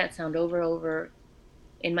replay that sound over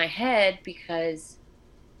in my head, because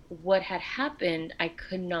what had happened, I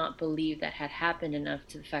could not believe that had happened enough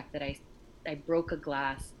to the fact that I broke a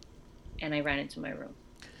glass and I ran into my room.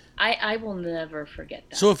 I will never forget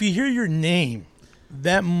that. So if you hear your name,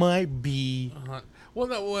 that might be. Well,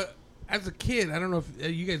 no, as a kid, I don't know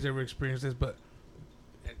if you guys ever experienced this, but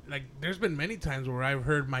like there's been many times where I've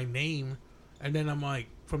heard my name and then I'm like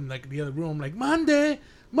from like the other room, I'm like Monday,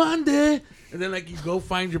 and then like you go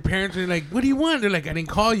find your parents and you're like, what do you want? They're like, I didn't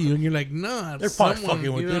call you, and you're like, nah, They're probably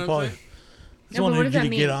fucking with you. They're probably. Just no, but what wanted does you that to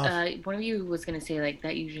mean? get off. One of you was gonna say like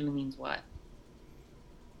that usually means what?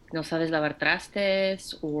 No sabes lavar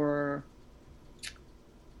trastes, or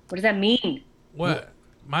what does that mean? What?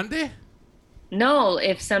 Monday? No,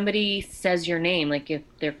 if somebody says your name, like if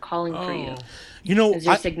they're calling for you, is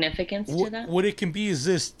there significance to that? What it can be is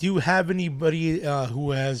this: do you have anybody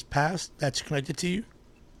who has passed that's connected to you?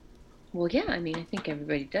 Well, yeah, I mean, I think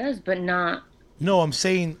everybody does, but not No, I'm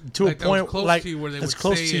saying to Like a that was point close like to you where they that's would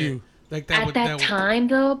close say to it. you. Like that at would, that time,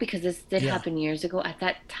 though, because this did Yeah. happen years ago. At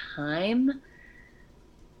that time,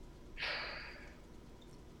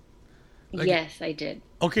 Like- Yes, I did.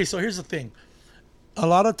 Okay, so here's the thing. A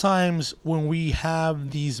lot of times when we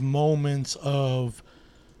have these moments of,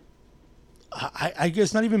 I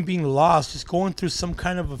guess not even being lost, just going through some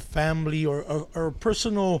kind of a family or a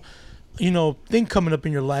personal, thing coming up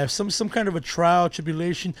in your life, some kind of a trial,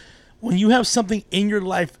 tribulation. When you have something in your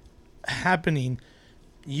life happening,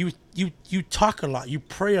 you talk a lot, you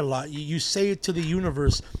pray a lot, you say it to the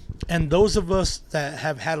universe, and those of us that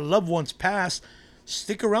have had loved ones pass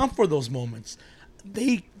stick around for those moments.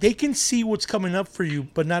 They can see what's coming up for you,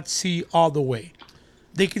 but not see all the way.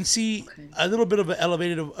 They can see a little bit of an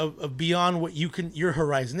elevated of beyond what your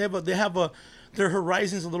horizon. Their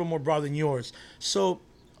horizon's a little more broad than yours. So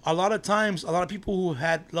a lot of times, a lot of people who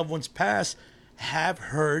had loved ones pass have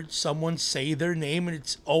heard someone say their name, and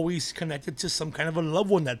it's always connected to some kind of a loved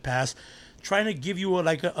one that passed, trying to give you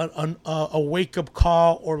a wake up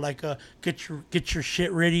call, or like a get your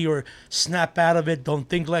shit ready, or snap out of it. Don't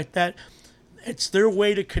think like that. It's their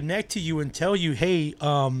way to connect to you and tell you, hey,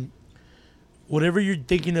 whatever you're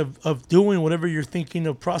thinking of doing, whatever you're thinking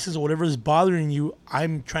of process, whatever is bothering you,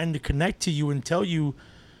 I'm trying to connect to you and tell you,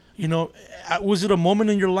 was it a moment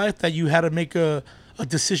in your life that you had to make a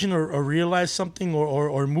decision or realize something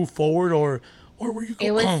or move forward, or were you?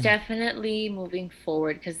 It was definitely moving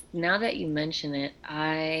forward, because now that you mention it,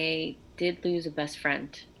 I did lose a best friend.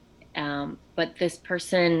 But this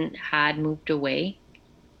person had moved away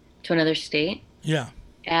to another state. Yeah.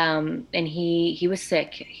 And he was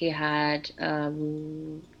sick. He had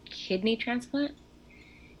kidney transplant,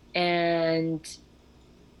 and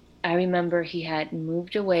I remember he had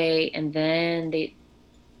moved away, and then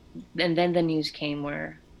the news came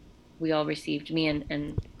where we all received, me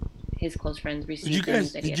and his close friends received the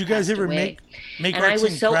news that he had passed ever away. make And I arts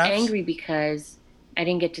was and so crafts? angry because I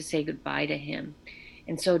didn't get to say goodbye to him.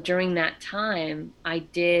 And so during that time, I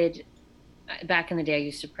did, back in the day, I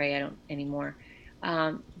used to pray, I don't anymore,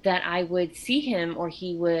 that I would see him, or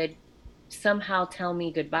he would somehow tell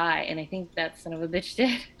me goodbye. And I think that son of a bitch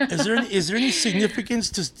did. Is there any significance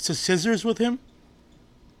to scissors with him?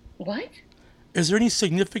 What? Is there any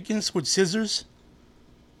significance with scissors?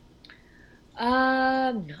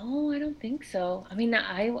 No, I don't think so. I mean,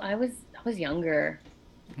 I was younger.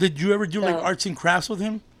 Did you ever do like So- arts and crafts with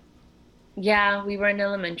him? Yeah, we were in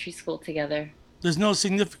elementary school together. There's no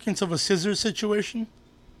significance of a scissors situation?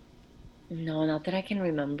 No, not that I can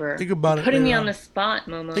remember. Think about You're it putting me later on on. the spot,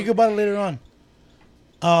 Momo. Think about it later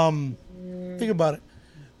on. Think about it.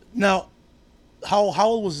 Now, how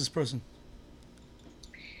old was this person?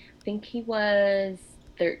 I think he was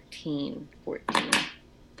 13, 14.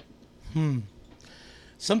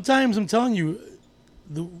 Sometimes I'm telling you,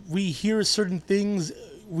 we hear certain things.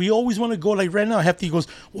 We always want to go like right now. Hefty goes,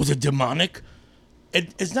 "Was it demonic?"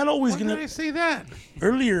 It's not always When did I gonna. say that?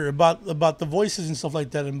 Earlier about the voices and stuff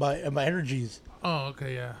like that, and by energies. Oh,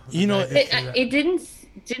 okay, yeah. You know, I did say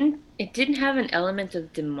that. It didn't have an element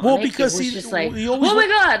of demonic. Well, because it was he- just like, we oh always my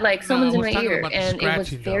god, like someone's I in was my talking ear, about the and it was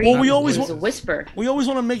scratching, though. very. Well, we always it was want- a whisper. We always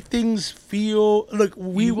want to make things feel like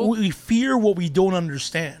we fear what we don't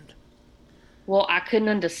understand. Well, I couldn't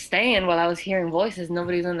understand while I was hearing voices.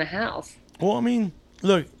 Nobody's in the house. Well, I mean,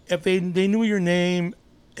 look, if they knew your name,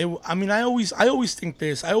 I always think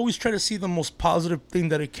this. I always try to see the most positive thing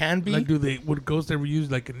that it can be. Like, would ghosts ever use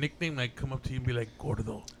like a nickname, like come up to you and be like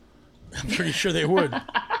Gordo? I'm pretty sure they would.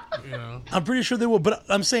 You know? I'm pretty sure they would. But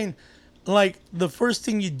I'm saying, like, the first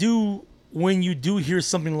thing you do when you do hear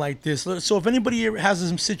something like this. So if anybody ever has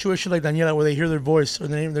some situation like Daniela where they hear their voice or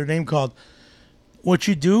their name called, what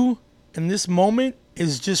you do in this moment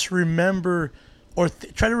is just remember, or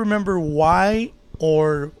try to remember why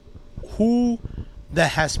or who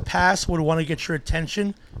that has passed would want to get your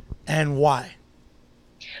attention and why.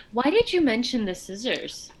 Why did you mention the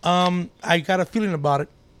scissors? I got a feeling about it.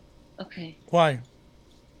 Okay. Why?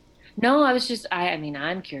 No, I was just. I mean,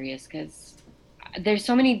 I'm curious because there's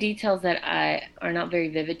so many details that are not very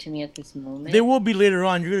vivid to me at this moment. They will be later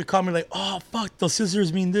on. You're gonna call me like, "Oh fuck, the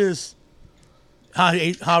scissors mean this." How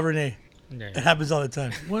Renee? It happens all the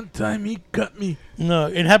time. One time he cut me. No,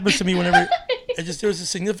 it happens to me whenever. There's a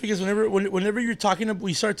significance whenever you're talking.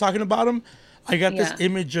 We start talking about him. I got this Yeah.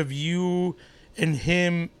 image of you and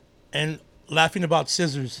him and laughing about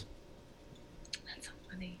scissors. That's so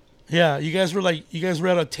funny. Yeah, you guys were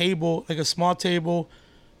at a table, like a small table,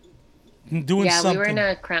 doing Yeah, something. we were in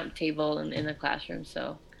a cramped table in the classroom,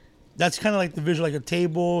 so That's kind of like the visual, like a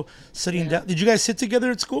table sitting Yeah. down. Did you guys sit together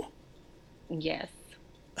at school? yes.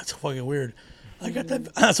 That's fucking weird. I got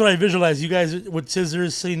that. That's what I visualized. You guys with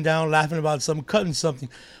scissors, sitting down, laughing about something, cutting something,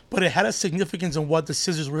 but it had a significance on what the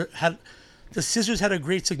scissors had. The scissors had a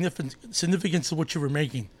great significance to what you were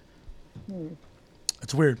making.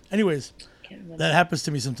 It's weird. Anyways, Can't remember. that happens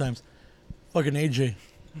to me sometimes. Fucking AJ.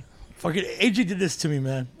 Fucking AJ did this to me,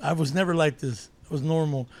 man. I was never like this. It was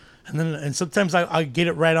normal. And sometimes I get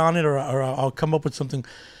it right on it, or I'll come up with something.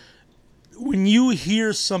 When you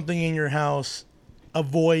hear something in your house, a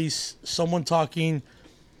voice, someone talking,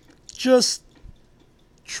 just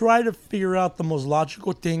try to figure out the most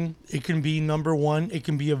logical thing. It can be number one. It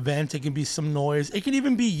can be a vent. It can be some noise. It can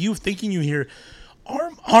even be you thinking you hear.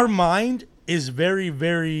 Our mind is very,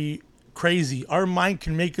 very crazy. Our mind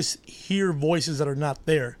can make us hear voices that are not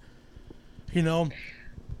there. You know,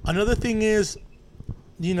 another thing is,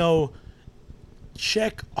 you know,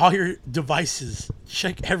 check all your devices.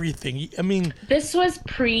 Check everything. I mean, This was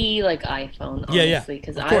pre like iPhone, Yeah, yeah, honestly,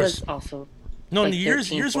 because of I course. was also no, like yours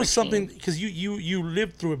 13, was 14. something because you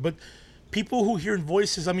lived through it. But people who hear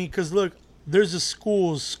voices, I mean, because look, there's the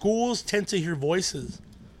schools. Schools tend to hear voices.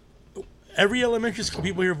 Every elementary school,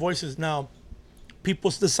 people hear voices. Now,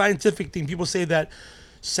 the scientific thing, people say that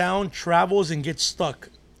sound travels and gets stuck.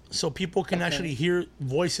 So people can Okay. actually hear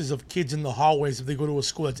voices of kids in the hallways if they go to a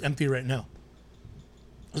school that's empty right now.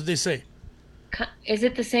 That's what they say. Is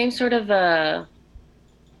it the same sort of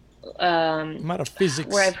Amount of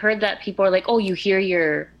physics. where I've heard that people are like, oh, you hear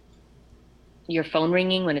your phone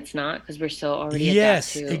ringing when it's not, because we're so already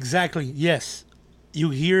Yes, adapt to, exactly. Yes.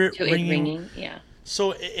 You hear it to it ringing. Yeah.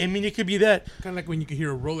 So, I mean, it could be that. Kind of like when you can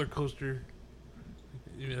hear a roller coaster,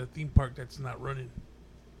 a theme park that's not running.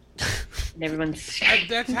 And everyone's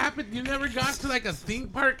That's happened. You never gone to like a theme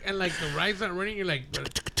park and like the ride's not running. You're like,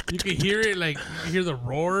 but you can hear it. Like you can hear the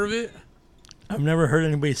roar of it. I've never heard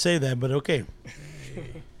anybody say that, but okay.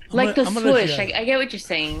 like the I'm gonna let you swoosh. have it. I get what you're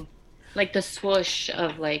saying. Like the swoosh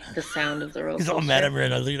of like the sound of the roller He's all coaster. mad at me right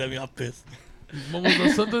now. Looking at me all pissed.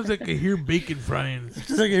 Momo, sometimes I can hear bacon frying.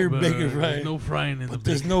 Just like I hear But, bacon there's frying. no frying in the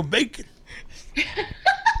There's bacon. no bacon.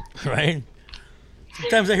 Right?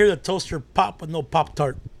 Sometimes I hear the toaster pop with no Pop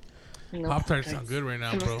Tart. No, Pop Tarts sound good right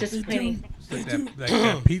now, The most bro. disappointing. It's like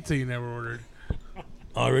that pizza you never ordered.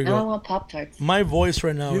 Oh, there we Now I go. want Pop Tarts. My voice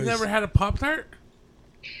right now You've is. never had a Pop Tart?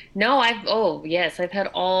 No, yes, I've had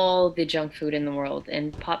all the junk food in the world,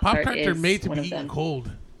 and Pop Pop Tart Tarts is are made to one be of them. eaten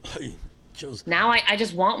cold. Just- Now I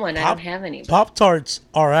just want one. I Pop- don't have any. Pop Tarts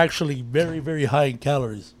are actually very, very high in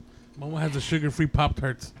calories. Momo has the sugar-free Pop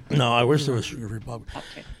Tarts. No, I wish there was sugar-free Pop. Pop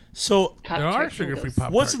Tart. So, Pop There are Tart sugar-free noodles. Pop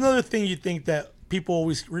Tarts. what's another thing you think that people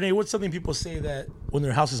always, Renee? What's something people say that when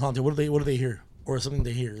their house is haunted? What do they hear, or something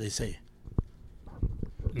they hear? They say.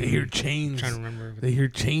 They hear chains. trying to remember. They hear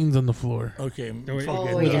chains on the floor. Okay. No, fuck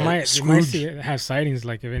Oh, it. You yeah. might, you Scrooge. might see it have sightings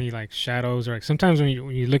like of any like shadows or like sometimes when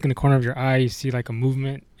you look in the corner of your eye you see like a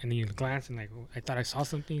movement and then you glance and like oh, I thought I saw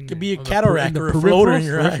something. Could be a Oh, the cataract per- or a the floater in peripherals?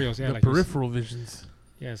 your eye. Peripherals, yeah, the like you see- peripheral visions.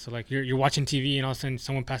 yeah, so like you're watching TV and all of a sudden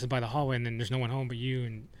someone passes by the hallway and then there's no one home but you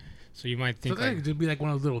and so you might So think that like could just be like one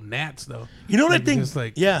of those little gnats, though. You know what Like, I think? just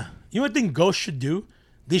like- Yeah. You know what I think ghosts should do?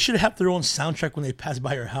 They should have their own soundtrack when they pass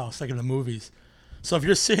by your house, like in the movies. So if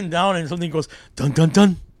you're sitting down and something goes dun dun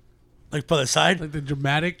dun, like by the side, Like the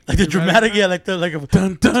dramatic. like the dramatic, yeah, like a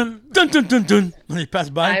Dun dun. dun dun dun dun when they pass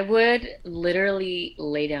by. I would literally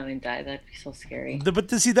lay down and die. That'd be so scary. But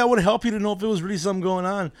to see that would help you to know if it was really something going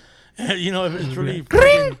on. You know, if it's really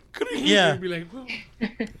fucking- yeah. You'd be like, well,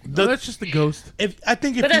 The- that's just a ghost. If I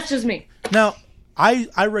think if But you- that's just me. now, I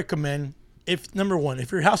recommend if number one,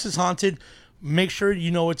 if your house is haunted, make sure you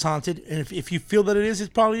know it's haunted, and if you feel that it is,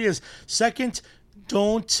 it probably is. Second,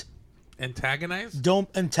 don't Antagonize?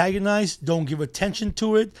 antagonize. Don't give attention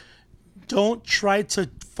to it. Don't try to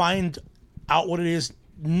find out what it is.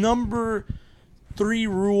 Number 3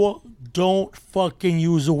 rule: don't fucking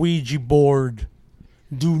use a Ouija board.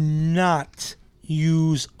 Do not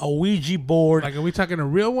use a Ouija board. Like, are we talking a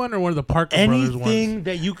real one or one of the Parker Brothers ones? Anything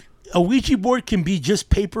that a Ouija board can be just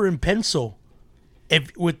paper and pencil,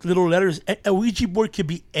 if with little letters. A Ouija board can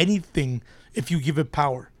be anything if you give it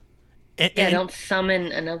power. Yeah, And- don't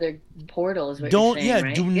summon another portal is what Don't- you're saying, yeah,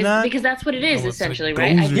 right? do It's- not- because that's what it is Oh, it's like essentially,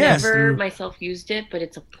 right? I've goes Yes. never through- myself used it, but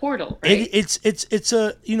it's a portal, right? it's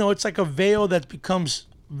a it's like a veil that becomes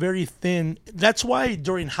very thin. That's why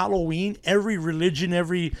during Halloween, every religion,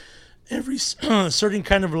 every certain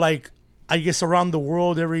kind of like, I guess around the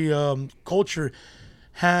world, every culture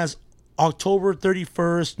has October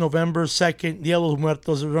 31st, November 2nd, Dia de los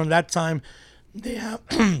Muertos. Around that time, they have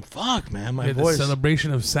fuck man, my Yeah, the voice.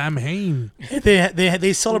 celebration of Sam Hain.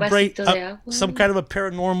 They celebrate vasito de agua. some kind of a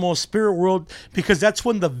paranormal spirit world, because that's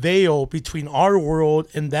when the veil between our world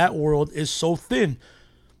and that world is so thin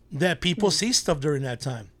that people see stuff during that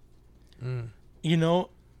time. You know,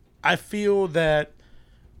 I feel that,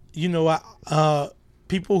 you know,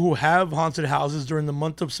 people who have haunted houses during the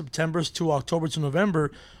month of September to October to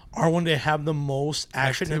November are when they have the most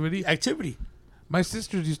activity. My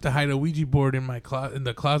sisters used to hide a Ouija board in my in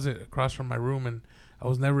the closet across from my room, and I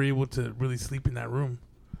was never able to really sleep in that room.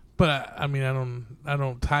 But I mean, I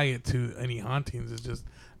don't tie it to any hauntings. It's just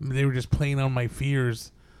they were just playing on my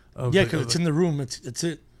fears. Because it's in the room. It's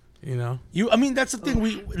it. You know. I mean, that's the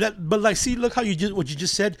thing. But like, see, look how what you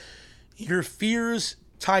just said. Your fears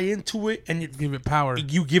tie into it, and you give it power.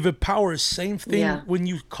 You give it power. Same thing when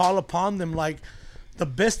you call upon them. Like, the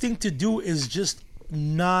best thing to do is just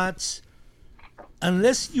not.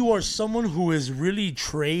 Unless you are someone who is really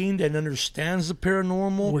trained and understands the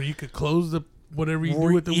paranormal, where you could close the whatever you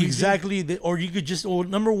do with the Ouija. Exactly, or you could just. Well,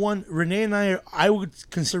 number one, Renee and I would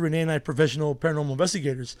consider Renee and I professional paranormal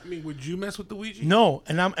investigators. I mean, would you mess with the Ouija? No,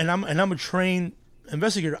 and I'm a trained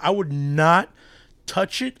investigator. I would not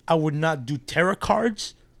touch it. I would not do tarot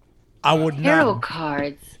cards. I would not tarot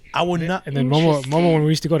cards. I would not. And then Momo, when we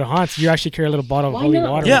used to go to haunts, you actually carry a little bottle of holy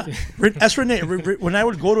water. Yeah, that's Renee. When I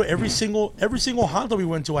would go to every single haunt that we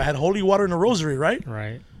went to, I had holy water and a rosary, right?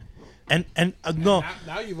 Right. And no.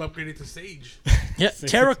 Now you've upgraded to sage. Yeah,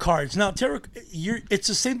 tarot cards. Now it's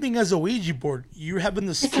the same thing as a Ouija board. You're having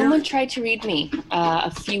the spirit. Someone tried to read me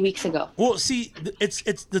a few weeks ago. Well, see,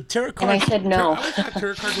 it's the tarot card. And I said no.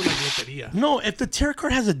 Tarot cards were like loteria. No, if the tarot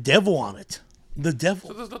card has a devil on it, the devil.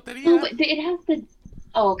 So there's loteria. No, but it has the.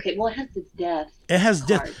 Oh, okay. Well, it has the death. It has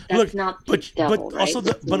death. That's Look, not the devil, but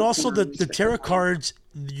right? also the tarot cards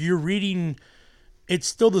you're reading. It's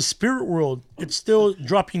still the spirit world. It's still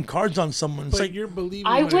dropping cards on someone. It's But like you're believing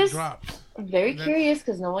I when it was drops. very curious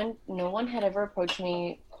because no one had ever approached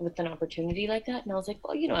me with an opportunity like that, and I was like,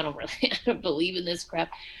 well, I don't believe in this crap.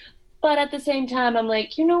 But at the same time, I'm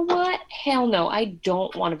like, you know what? Hell no, I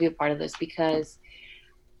don't want to be a part of this because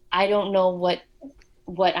I don't know what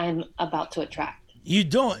I'm about to attract. You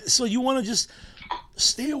don't. So you want to just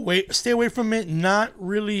stay away from it. Not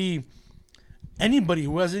really. Anybody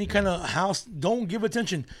who has any kind of house, don't give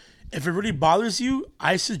attention. If it really bothers you,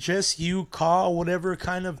 I suggest you call whatever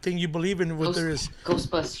kind of thing you believe in.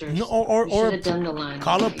 Ghostbusters. No, or done the line.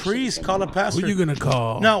 call a priest, call a pastor. Who you gonna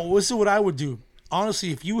call? Now, this is what I would do. Honestly,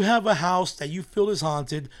 if you have a house that you feel is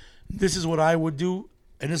haunted, this is what I would do,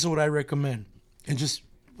 and this is what I recommend. And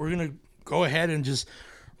we're gonna go ahead and just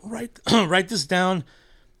write this down.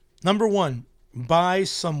 Number one, buy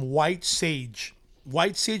some white sage.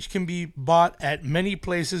 White sage can be bought at many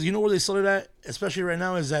places. You know where they sell it at, especially right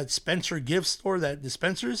now, is that Spencer gift store, that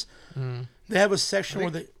dispensers. They have a section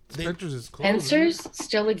where they Spencer's is closed. Spencer's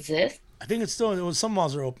still exist. I think it's still, some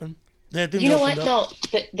malls are open. You know what? No,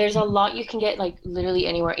 there's a lot you can get like literally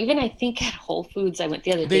anywhere. Even I think at Whole Foods, I went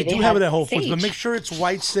the other day. They do have it at Whole Foods, but make sure it's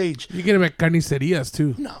white sage. You get them at carnicerias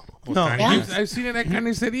too. No. I've seen it at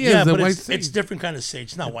carnicerias. Yeah, but white sage. it's different kind of sage.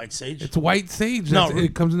 It's not white sage. It's white sage. No,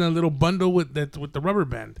 it comes in a little bundle with the rubber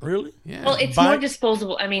band. Really? Yeah. Well, it's more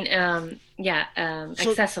disposable. I mean,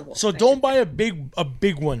 accessible. So don't buy a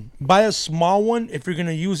big one. Buy a small one if you're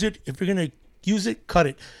gonna use it. If you're gonna use it, cut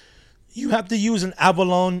it. You have to use an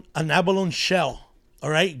abalone shell. All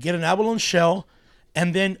right, get an abalone shell,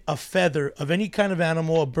 and then a feather of any kind of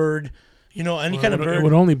animal, a bird. Any kind of bird. It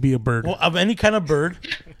would only be a bird. Well, of any kind of bird.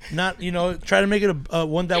 Not, try to make it a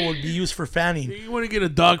one that would be used for fanning. You want to get a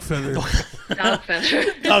dog feather. Dog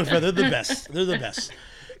feather. Dog feather, they're the best. They're the best.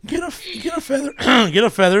 Get a feather. Get a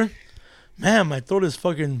feather. Man, my throat is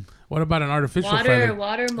fucking. What about an artificial feather?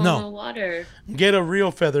 Water, No. water. Get a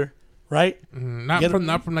real feather, right?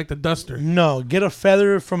 Not from like the duster. No, get a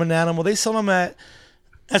feather from an animal. They sell them at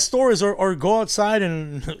stores or go outside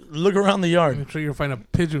and look around the yard. I'm sure you'll find a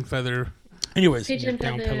pigeon feather. Anyways, Pigeon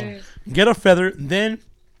feathers. Get a feather. Then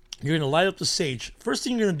you're gonna light up the sage. First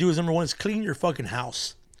thing you're gonna do is number one is clean your fucking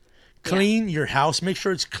house. Clean your house. Make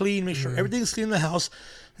sure it's clean. Make sure everything's clean in the house.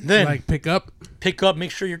 Then Like pick up.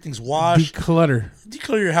 Make sure everything's washed. Declutter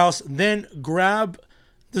your house. Then grab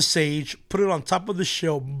the sage, put it on top of the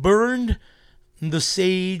shell, burn the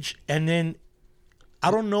sage, and then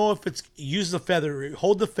I don't know if it's use the feather.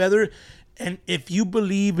 Hold the feather, and if you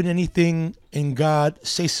believe in anything in God,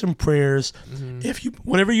 say some prayers. If you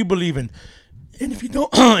whatever you believe in, and if you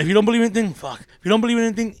don't believe in anything, fuck. If you don't believe in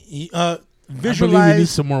anything, I believe we need visualize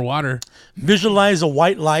some more water. a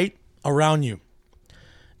white light around you,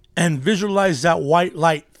 and visualize that white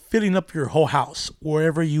light filling up your whole house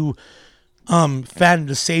wherever you fan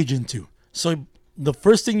the sage into. So the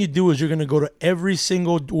first thing you do is you're gonna go to every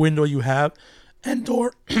single window you have, and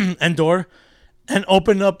door, and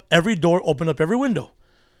open up every door, open up every window.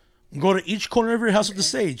 Go to each corner of your house with the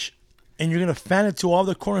sage, and you're gonna fan it to all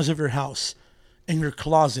the corners of your house, in your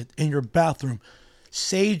closet, in your bathroom.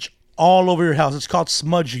 Sage all over your house. It's called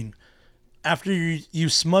smudging. After you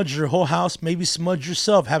smudge your whole house, maybe smudge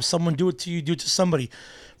yourself. Have someone do it to you, do it to somebody.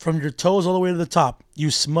 From your toes all the way to the top. You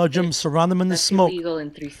smudge them, surround them in the That's smoke. illegal in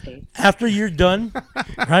 3 states. After you're done,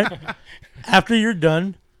 right? After you're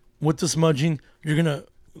done with the smudging, you're going to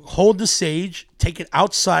hold the sage, take it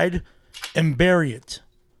outside, and bury it.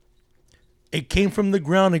 It came from the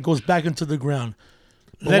ground. It goes back into the ground.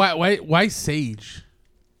 Why sage?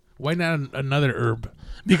 Why not another herb?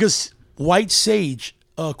 Because white sage,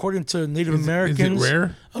 according to Native Americans, is it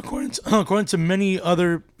rare? According to many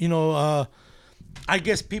other, I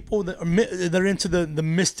guess people that are into the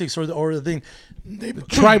mystics or the thing, the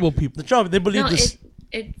tribal people. The tribal, they believe No, this.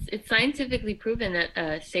 it's scientifically proven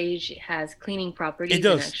that sage has cleaning properties. It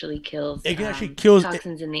does. And actually kills. It can actually kills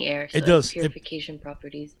toxins in the air. So it does. Purification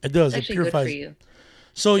properties. It does. It's It actually purifies. good for you.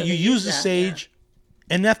 So So you they use use the that, sage,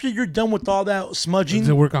 and after you're done with all that smudging, Does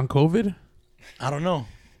it work on COVID? I don't know,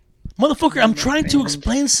 motherfucker. I'm trying to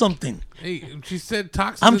explain something. Hey, she said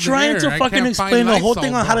toxins. I'm in the trying air. to I fucking can't explain find the whole Lysol,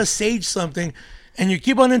 thing on how bro. to sage something, and you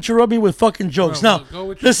keep on interrupting me with fucking jokes. Bro, Now, go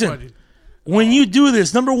with your listen. smudging. When you do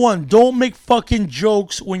this, number one, don't make fucking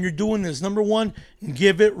jokes when you're doing this. Number one,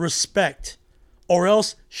 give it respect, or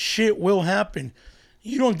else shit will happen.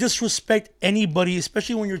 You don't disrespect anybody,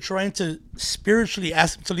 especially when you're trying to spiritually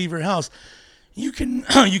ask them to leave your house. You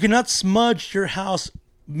cannot smudge your house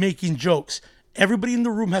making jokes. Everybody in the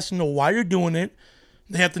room has to know why you're doing it.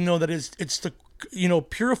 They have to know that it's to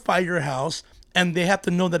purify your house, and they have to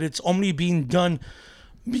know that it's only being done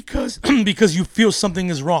because because you feel something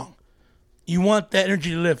is wrong. You want that energy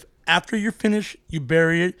to live. After you're finished, you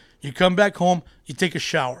bury it. You come back home. You take a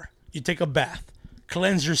shower. You take a bath.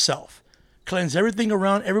 Cleanse yourself. Cleanse everything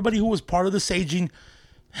around. Everybody who was part of the saging,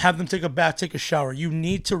 have them take a bath, take a shower. You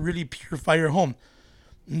need to really purify your home.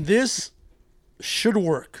 This should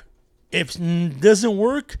work. If it doesn't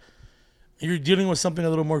work, you're dealing with something a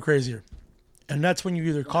little more crazier. And that's when you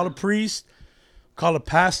either call a priest, call a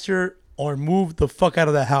pastor, or move the fuck out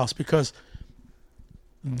of that house, because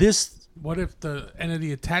this... What if the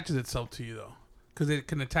entity attaches itself to you though? Because it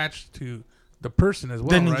can attach to the person as well.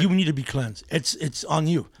 Then right? you need to be cleansed. It's on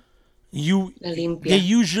you. Limpia. They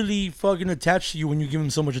usually fucking attach to you when you give them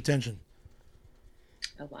so much attention.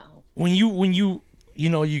 Oh wow. When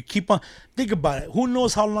you keep on, think about it. Who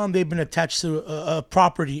knows how long they've been attached to a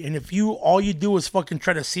property? And if all you do is fucking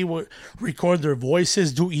try to record their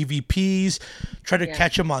voices, do EVPs, try to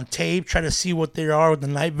catch them on tape, try to see what they are with the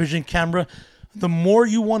night vision camera. The more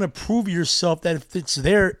you want to prove yourself that if it's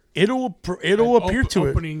there, it'll appear to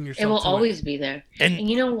it. It will always be there. And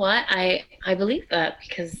you know what? I believe that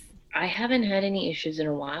because I haven't had any issues in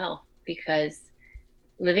a while, because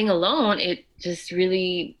living alone, it just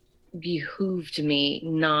really behooved me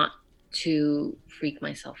not to freak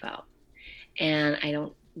myself out. And I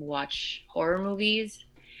don't watch horror movies,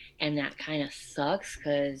 and that kind of sucks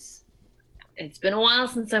because it's been a while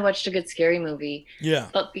since I watched a good scary movie. Yeah.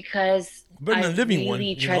 But because I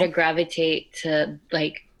really try to gravitate to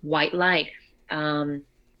like white light. Anytime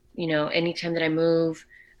that I move,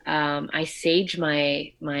 I sage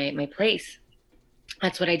my place.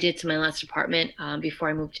 That's what I did to my last apartment before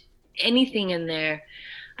I moved anything in there.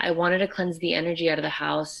 I wanted to cleanse the energy out of the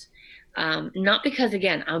house. Not because,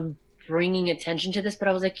 again, I'm bringing attention to this, but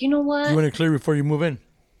I was like, you know what? You want to clear before you move in?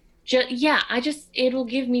 It'll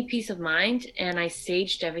give me peace of mind. And I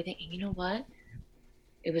saged everything. And you know what?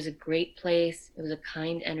 It was a great place. It was a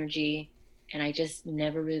kind energy. And I just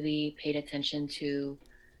never really paid attention to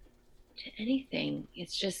anything.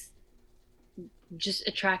 It's just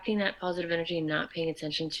attracting that positive energy and not paying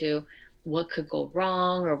attention to what could go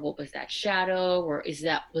wrong, or what was that shadow, or was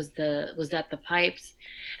that the pipes.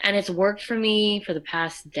 And it's worked for me for the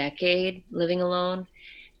past decade living alone.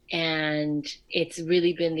 And it's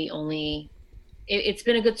really been it's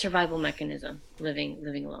been a good survival mechanism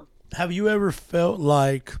living alone. Have you ever felt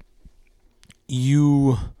like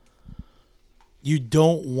you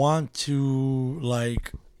don't want to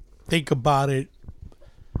like think about it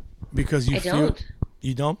because you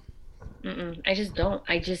you don't? I just don't.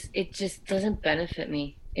 It just doesn't benefit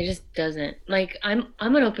me. It just doesn't. Like I'm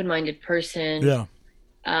an open-minded person. Yeah.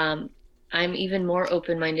 I'm even more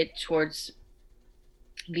open-minded towards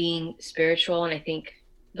being spiritual, and I think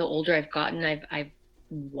the older I've gotten, I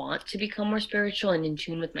want to become more spiritual and in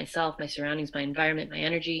tune with myself, my surroundings, my environment, my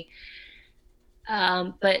energy.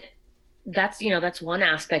 But that's one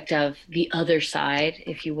aspect of the other side,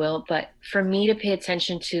 if you will. But for me to pay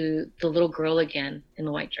attention to the little girl again in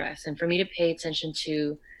the white dress, and for me to pay attention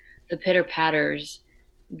to the pitter patters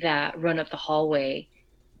that run up the hallway,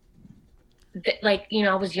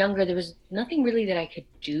 I was younger, there was nothing really that I could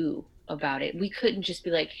do about it. We couldn't just be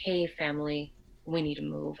like, hey, family, we need to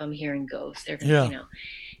move. I'm hearing ghosts. They're gonna, Yeah. you know.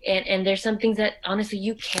 And there's some things that honestly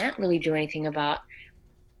you can't really do anything about,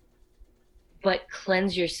 but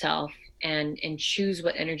cleanse yourself and choose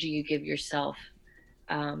what energy you give yourself.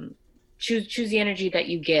 Choose the energy that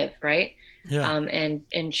you give, right? Yeah.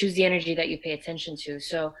 And choose the energy that you pay attention to.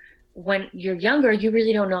 So when you're younger, you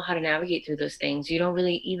really don't know how to navigate through those things. You don't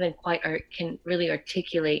really even can really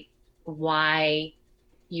articulate why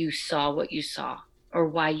you saw what you saw, or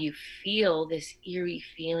why you feel this eerie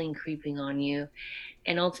feeling creeping on you.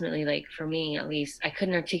 And ultimately, like for me at least, I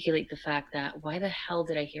couldn't articulate the fact that why the hell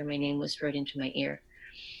did I hear my name whispered into my ear?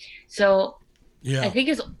 So Yeah. I think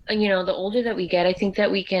as you know, the older that we get, I think that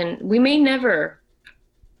we may never,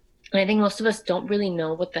 and I think most of us don't really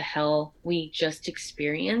know what the hell we just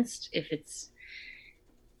experienced, if it's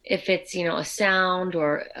you know, a sound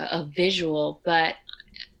or a visual. But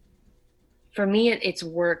for me, it's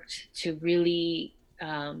worked to really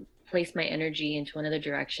place my energy into another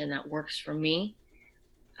direction that works for me.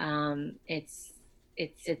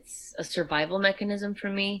 It's a survival mechanism for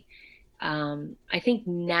me. I think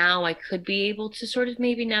now I could be able to sort of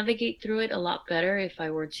maybe navigate through it a lot better if I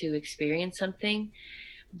were to experience something.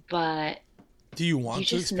 But Do you want to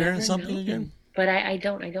just experience never something know. again? But I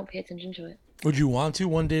don't pay attention to it. Would you want to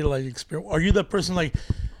one day to like experience? Are you that person like,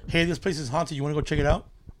 hey, this place is haunted. You want to go check it out?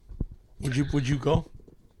 Would you go?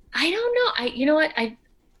 I don't know. You know what?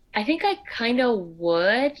 I think I kind of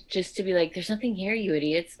would, just to be like, there's nothing here, you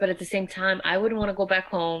idiots. But at the same time, I wouldn't want to go back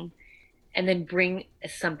home and then bring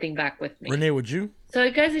something back with me. Renee, would you? So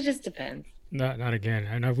guys, it just depends. Not again.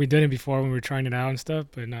 I know we did it before when we were trying it out and stuff,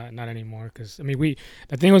 but not anymore. Because I mean,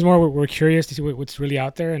 the thing was more we're curious to see what's really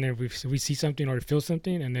out there, and then we see something or feel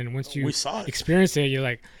something, and then once you We saw it. experience it, you're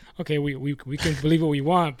like, okay, we can believe what we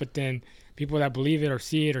want, but then people that believe it or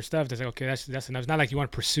see it or stuff, they're like, okay, that's enough. It's not like you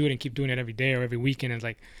want to pursue it and keep doing it every day or every weekend. And it's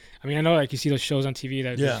like, I mean, I know like you see those shows on TV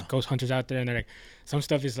that there's ghost hunters out there, and they're like, some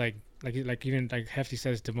stuff is like even like Hefty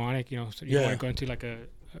says demonic, you know. So you don't want to go into like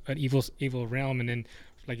an evil realm, and then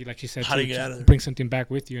like she said, How do you get out of there? bring something back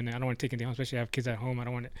with you. And I don't want to take anything home, especially I have kids at home. I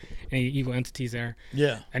don't want any evil entities there.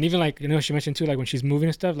 Yeah. And even like, you know, she mentioned too, like when she's moving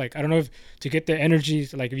and stuff, like I don't know if to get the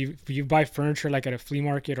energies, like if you buy furniture like at a flea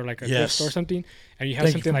market or like a gift store or something, and you have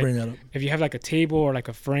Thank you something for like bringing that up. if you have like a table or like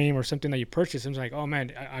a frame or something that you purchase, I'm like, oh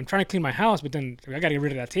man, I'm trying to clean my house, but then I got to get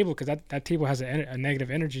rid of that table because that table has a negative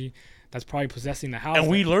energy that's probably possessing the house. And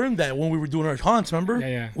we learned that when we were doing our haunts, remember?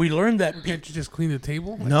 Yeah. We learned that. Can't you just clean the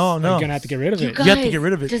table? No. You're gonna have to get rid of You it. guys, You have to get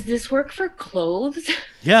rid of it. Does this work for clothes?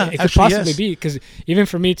 Yeah, It could actually, possibly yes. be because even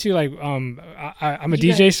for me too, like I'm a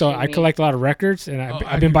You DJ, guys so should I be. collect a lot of records, and I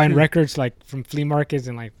I've been do buying too. records like from flea markets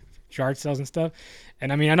and like yard sales and stuff.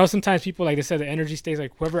 And I mean, I know sometimes people, like they said, the energy stays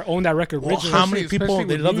like whoever owned that record Well, originally how many Especially people they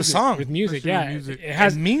with love the music. song? with music. Especially Yeah, with music. it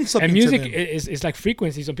has It means something and music to them. is like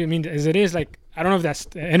frequency. So I mean, as it is like I don't know if that's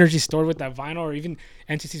energy stored with that vinyl, or even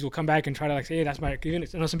entities will come back and try to like say, hey, that's my. Even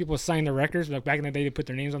I know some people sign their records. Like back in the day, they put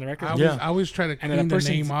their names on the records. I always try to And clean then the the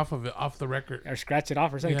person's- name off the record. Or scratch it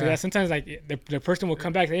off or something. Yeah. Because sometimes like the person will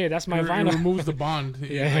come back, hey, that's my It vinyl. removes the bond.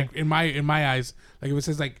 Yeah. Like in my eyes, like if it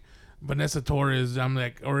says like Vanessa Torres, I'm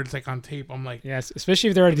like, or it's like on tape, I'm like, Yes, especially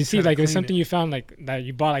if they're already deceased. Try to Like it's clean something you found like that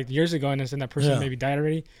you bought like years ago, and then that person Yeah. maybe died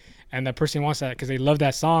already, and that person wants that because they love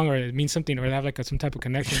that song or it means something or they have like some type of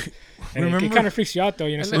connection. And it Remember- kind of freaks you out though,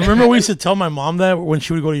 you know. So, Remember we used to tell my mom that when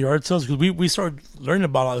she would go to yard sales because we started learning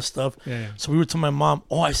about all this stuff. yeah. So we would tell my mom,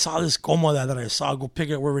 "Oh, I saw this coma that I saw. Go pick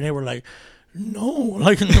it." Where Renee were like, "No,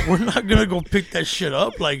 like we're not gonna go pick that shit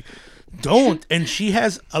up. Like, don't." And she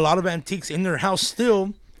has a lot of antiques in their house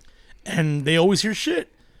still, and they always hear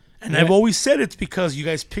shit. And I've Yeah. always said it's because you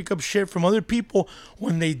guys pick up shit from other people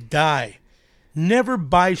when they die. Never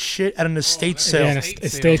buy shit at an estate sale. Yeah, and Estate it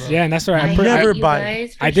sale, stays. bro. Yeah, and that's why I I, hate never you buy.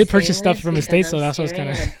 guys for I did purchase saying stuff this from because Estates, so I'm that's what's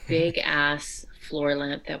staring kinda- at a big ass floor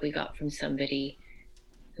lamp that we got from somebody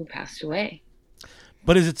who passed away.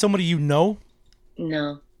 But is it somebody you know?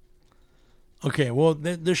 No. Okay, well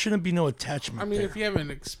there shouldn't be no attachment. I mean, there. if you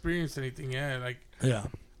haven't experienced anything, yeah, Yeah.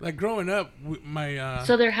 like growing up, my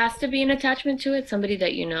So there has to be an attachment to it, somebody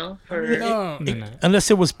that you know. For no, No.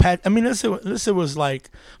 Unless it was Pat. I mean, unless it was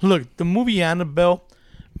like, look, the movie Annabelle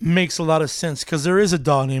makes a lot of sense because there is a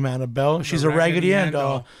doll named Annabelle. She's a Raggedy Ann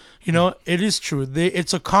doll. You know, it is true.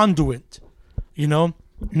 It's a conduit. You know,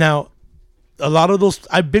 now a lot of those.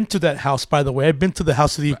 I've been to that house, by the way. I've been to the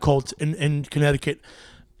House of the Occult in Connecticut.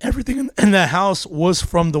 Everything in that house was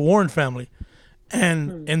from the Warren family,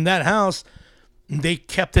 and in that house, they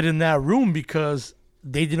kept it in that room because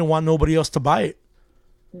they didn't want nobody else to buy it.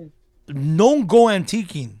 Don't go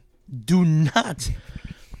antiquing. Do not.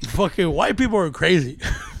 Fucking white people are crazy.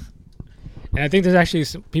 And I think there's actually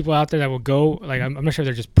some people out there that will go, like, I'm not sure if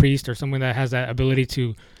they're just priests or someone that has that ability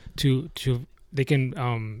to they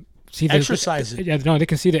can see the Exercise it. Yeah, no, they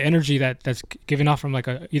can see the energy that's given off from like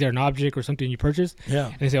either an object or something you purchased. Yeah.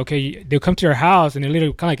 And they say, okay, they'll come to your house and they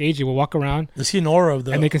literally kind of like AJ will walk around. They see an aura of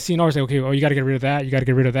the. And they can see an aura, say, okay, oh, you got to get rid of that. You got to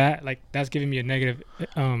get rid of that. Like, that's giving me a negative.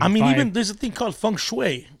 I mean, vibe. even there's a thing called feng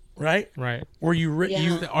shui, right? Right. Where you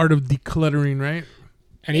Yeah. The art of decluttering, right?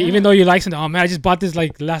 And even though you like something, oh man, I just bought this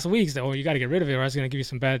like last week. So, oh, you got to get rid of it, or it's gonna give you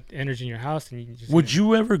some bad energy in your house. And you just Would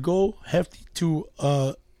you ever go hefty to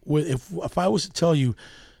if I was to tell you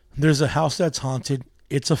there's a house that's haunted,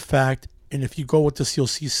 it's a fact, and if you go with this, you'll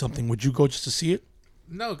see something. Would you go just to see it?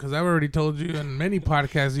 No, because I've already told you in many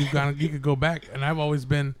podcasts you could go back, and I've always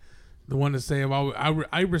been the one to say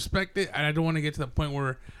I respect it, and I don't want to get to the point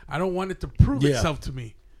where I don't want it to prove Yeah. itself to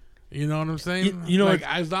me. You know what I'm saying? You know, like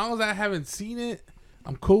as long as I haven't seen it,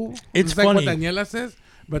 I'm cool. It's like funny. what Daniela says.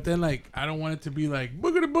 But then, like, I don't want it to be like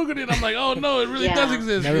boogity boogity, and I'm like, oh no, it really Yeah. does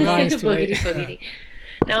exist. Never mind. It's too late. Boogity, boogity.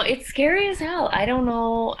 No, it's scary as hell. I don't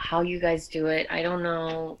know how you guys do it. I don't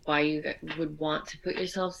know why you would want to put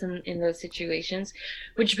yourselves in those situations.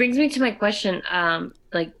 Which brings me to my question,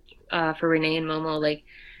 for Renee and Momo, like,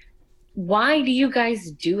 why do you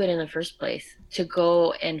guys do it in the first place? To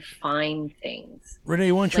go and find things?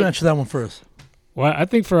 Renee, why don't you answer that one first? Well, I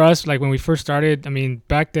think for us, like when we first started, I mean,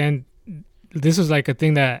 back then, this was like a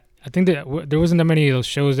thing that I think that there wasn't that many of those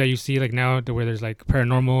shows that you see like now where there's like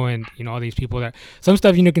paranormal and, you know, all these people that some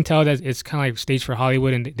stuff, you know, can tell that it's kind of like staged for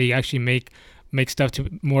Hollywood, and they actually make stuff to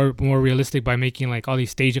more realistic by making like all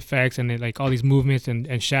these stage effects and like all these movements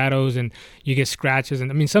and shadows, and you get scratches.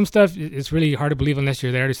 And I mean, some stuff it's really hard to believe unless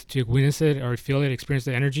you're there to witness it or feel it, experience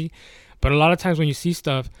the energy. But a lot of times when you see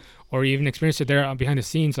stuff or even experience it there behind the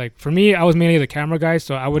scenes, like for me, I was mainly the camera guy,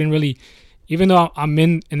 so I wouldn't really, even though I'm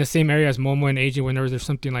in the same area as Momo and AJ, when there's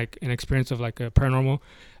something like an experience of like a paranormal,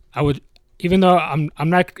 I would, even though I'm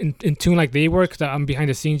not in tune like they were, because I'm behind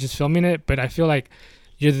the scenes just filming it, but I feel like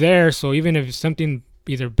you're there, so even if something,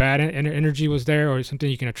 either bad energy was there or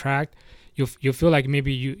something you can attract, you'll feel like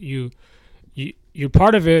maybe you're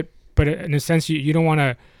part of it, but in a sense you don't want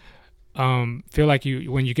to feel like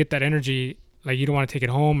when you get that energy, like you don't want to take it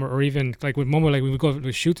home, or even like with Momo, like we would go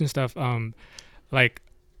with shoots and stuff, like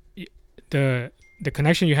the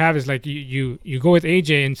connection you have is like you go with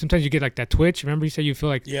AJ, and sometimes you get like that twitch. Remember you said you feel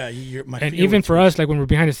like, yeah, you're my and even for us, like when we're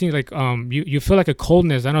behind the scenes, like you feel like a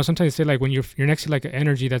coldness. I know sometimes they say like when you're next to like an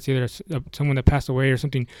energy that's either someone that passed away or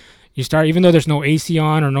something, you start, even though there's no AC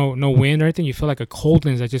on or no wind or anything, you feel like a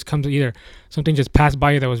coldness that just comes, either something just passed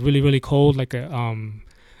by you that was really really cold, like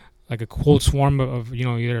a cold swarm of you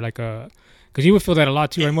know, either like a, because you would feel that a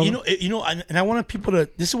lot too, right, Momo? You know, and I want people to.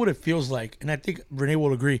 This is what it feels like, and I think Renee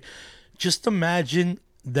will agree. Just imagine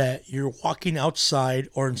that you're walking outside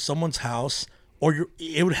or in someone's house, or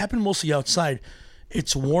it would happen mostly outside.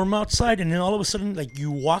 It's warm outside, and then all of a sudden, like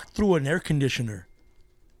you walk through an air conditioner.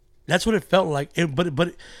 That's what it felt like. But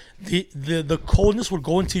the coldness would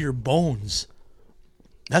go into your bones.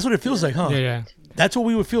 That's what it feels like, huh? Yeah. That's what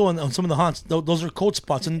we would feel on some of the haunts. Those are cold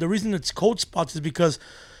spots, and the reason it's cold spots is because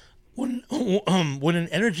when an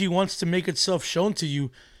energy wants to make itself shown to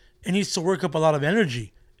you, it needs to work up a lot of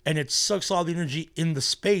energy, and it sucks all the energy in the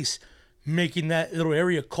space, making that little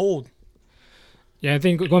area cold. Yeah, I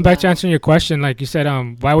think going back to answering your question, like you said,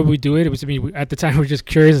 why would we do it? It was, I mean, at the time we were just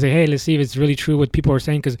curious to say, hey, let's see if it's really true what people were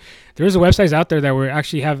saying, because there's websites out there that were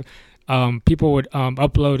actually have people would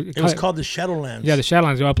upload. It was called the Shadowlands. Yeah, the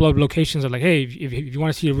Shadowlands. They upload locations of like, hey, if you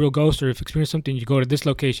want to see a real ghost or if you experience something, you go to this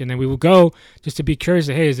location. And we would go just to be curious.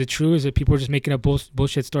 Hey, is it true? Is it people are just making up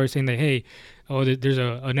bullshit stories saying that, hey, there's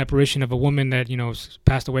an apparition of a woman that, you know,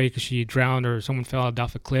 passed away because she drowned or someone fell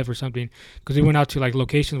off a cliff or something. Because we went out to like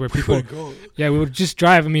locations where people, we would just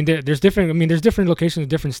drive. I mean, there's different locations in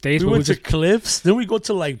different states. We went to cliffs. Then we go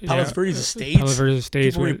to like Palos Verdes Estates. Palos Verdes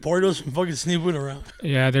Estates. People report us from fucking sneaking around.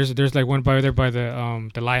 Yeah, there's like one by there by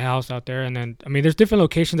the lighthouse out there, and then I mean, there's different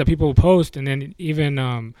locations that people will post, and then even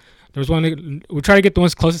there was one we try to get the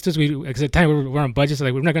ones closest to us. Because at the time we're on budget, so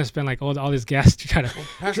like we're not gonna spend like all this gas to try to. Well,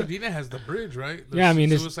 Pasadena has the bridge, right? The yeah, I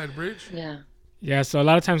mean, Suicide Bridge. Yeah. Yeah, so a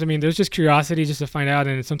lot of times, I mean, there's just curiosity just to find out,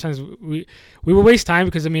 and sometimes we will waste time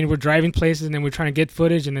because I mean we're driving places and then we're trying to get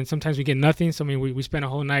footage, and then sometimes we get nothing. So I mean we spend a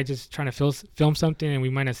whole night just trying to film something, and we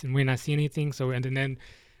might not see anything. So and then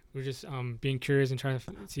we're just being curious and trying to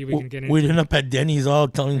see if we can get in. We'd end up at Denny's all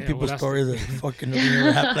telling people stories that fucking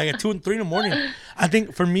never happened. Like at 2 and 3 in the morning. I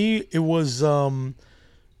think for me it was I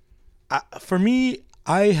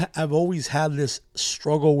have always had this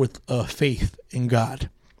struggle with faith in God,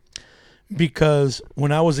 because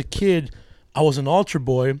when I was a kid I was an altar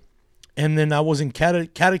boy, and then I was in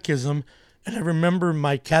catechism, And I remember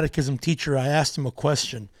my catechism teacher, I asked him a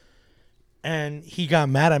question, and he got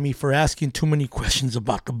mad at me for asking too many questions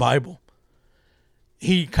about the Bible.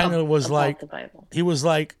 He kind of was About like, the Bible. he was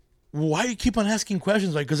like, why you keep on asking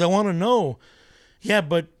questions? Like, because I want to know. Yeah,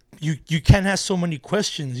 but you can't ask so many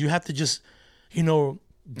questions. You have to just,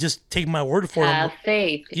 just take my word for it. Have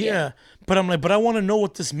faith. Yeah. But I'm like, but I want to know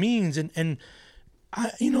what this means. And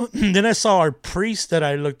I, then I saw our priest that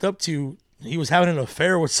I looked up to. He was having an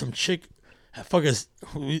affair with some chick.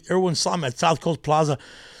 Everyone saw him at South Coast Plaza.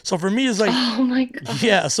 So for me, it's like, Oh my God.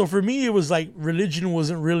 yeah. So for me, it was like religion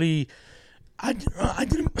wasn't really. I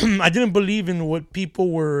didn't believe in what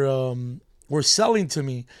people were selling to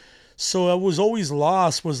me. So I was always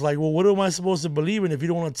lost. Was like, well, what am I supposed to believe in if you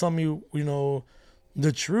don't want to tell me,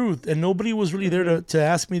 the truth? And nobody was really there to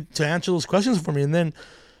ask me to answer those questions for me. And then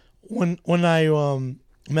when I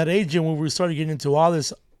met AJ, when we started getting into all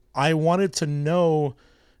this, I wanted to know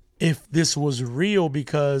if this was real,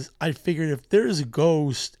 because I figured if there's a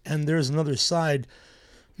ghost and there's another side,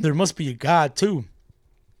 there must be a God too.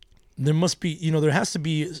 There must be, there has to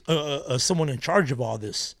be someone in charge of all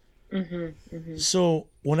this. So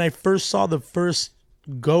when I first saw the first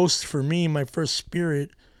ghost for me, my first spirit,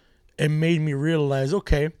 it made me realize,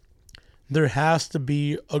 okay, there has to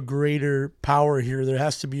be a greater power here. There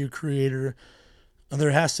has to be a creator. And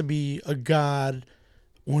there has to be a God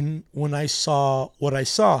when I saw what I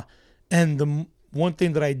saw. And the one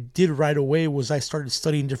thing that I did right away was I started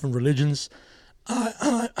studying different religions.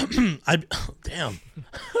 Damn.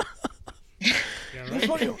 Yeah,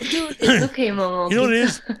 right? Dude, It's okay, Momo. you know what it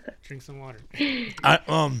is? Drink some water.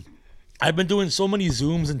 I've been doing so many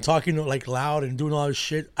Zooms and talking like loud and doing all this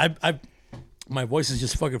shit. My voice is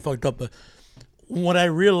just fucking fucked up. But what I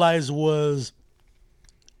realized was,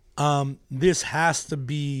 this has to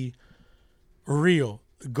be real.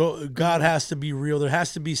 God has to be real. There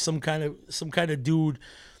has to be some kind of dude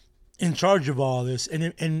in charge of all this,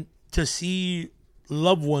 and to see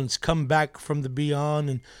loved ones come back from the beyond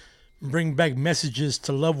and bring back messages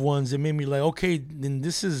to loved ones, it made me like, okay, then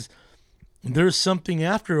there's something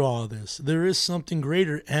after all this. There is something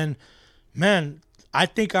greater. And man, I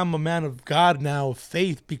think I'm a man of God now, of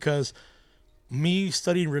faith, because me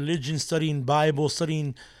studying religion, studying Bible,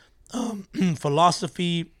 studying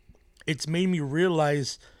philosophy, it's made me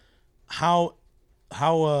realize how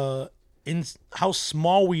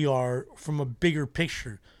small we are from a bigger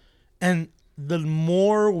picture. And the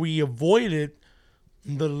more we avoid it,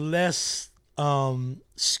 the less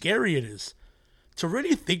scary it is. To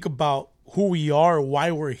really think about who we are, why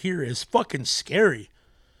we're here, is fucking scary.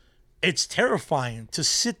 It's terrifying to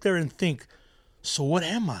sit there and think, so what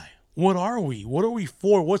am I? What are we? What are we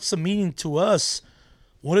for? What's the meaning to us?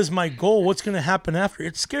 What is my goal? What's going to happen after?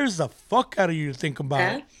 It scares the fuck out of you to think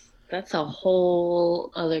about it. That's a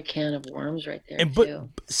whole other can of worms right there, too.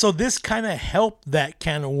 So this kind of helped that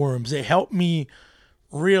can of worms. It helped me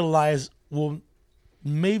realize, well,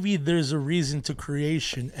 maybe there's a reason to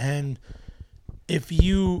creation. And if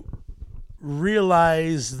you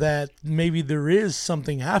realize that maybe there is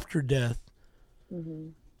something after death,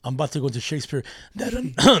 I'm about to go to Shakespeare.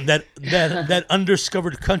 That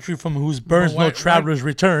undiscovered country from whose burns no travelers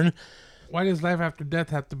return. Why does life after death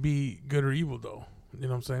have to be good or evil, though? You know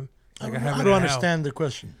what I'm saying? Like I don't understand the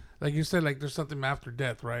question. Like you said, like there's something after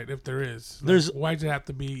death, right? If there is, why does it have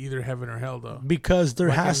to be either heaven or hell, though? Because there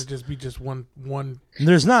why has can't it just be just one.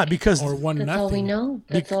 There's not, because or one That's nothing. all we know.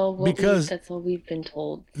 That's all we've been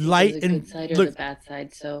told. Light the and good side or the bad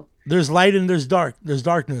side. So there's light and there's dark. There's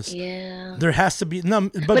darkness. yeah. There has to be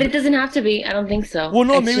But it doesn't have to be. I don't think so. Well,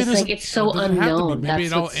 no, it's maybe just there's- like it's so It doesn't have to be. unknown. Maybe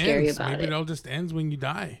That's it all what's scary ends. about Maybe it. it all just ends when you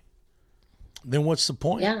die. Then what's the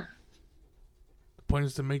point? Yeah. The point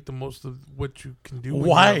is to make the most of what you can do when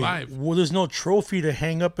Why? you're alive. Well, there's no trophy to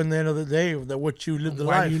hang up in the end of the day that what you lived the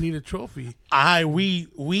Why life. do you need a trophy?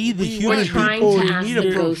 We the human We're trying people, to we ask need the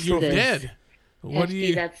a ghost trophy. You're this. dead. What do FD,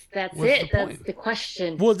 you? that's what's it. the That's point? the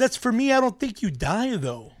question. Well, that's for me. I don't think you die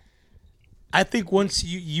though. I think once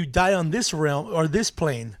you die on this realm or this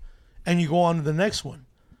plane, and you go on to the next one.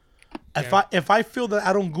 If I feel that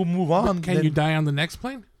I don't go move on, Can then you die on the next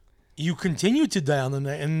plane? you continue to die on the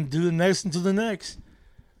next and do the next and to the next.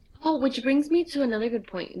 Oh, which brings me to another good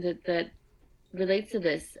point that relates to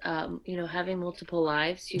this. Having multiple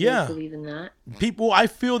lives. You Yeah. guys believe in that? People, I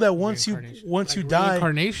feel that once you Like die,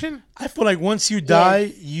 reincarnation? I feel like once you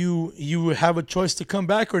die, you have a choice to come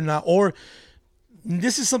back or not. Or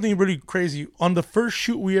this is something really crazy. On the first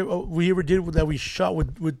shoot we ever did that we shot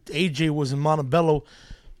with AJ was in Montebello.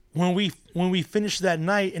 When we finished that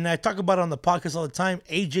night, and I talk about it on the podcast all the time,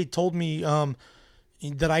 AJ told me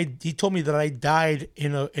that I died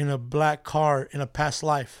in a black car in a past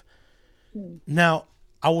life. Now,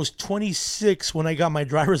 I was 26 when I got my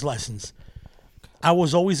driver's license. I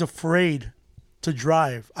was always afraid to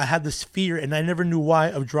drive. I had this fear, and I never knew why,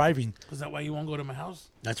 of driving. Is that why you won't go to my house?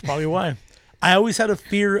 That's probably why. I always had a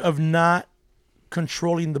fear of not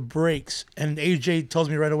controlling the brakes. And AJ tells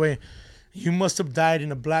me right away, you must have died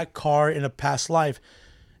in a black car in a past life.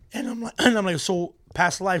 And I'm like, so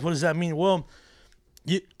past life, what does that mean? Well,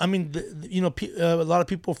 a lot of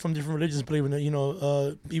people from different religions believe in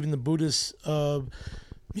it. Even the Buddhists,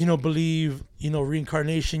 believe,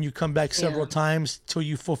 reincarnation. You come back several times till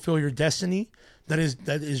you fulfill your destiny. That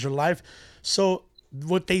is your life. So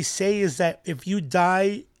what they say is that if you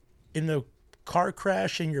die in a car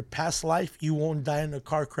crash in your past life, you won't die in a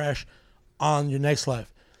car crash on your next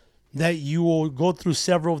life. That you will go through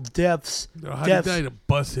several deaths. How did you die? To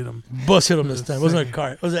bus hit him. Bus hit him this time. It wasn't a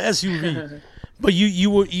car. It was an SUV. But you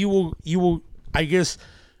will. I guess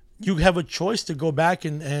you have a choice to go back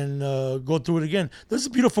and go through it again. There's a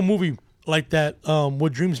beautiful movie like that.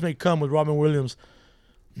 What Dreams May Come with Robin Williams.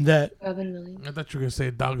 Robin Williams. I thought you were gonna say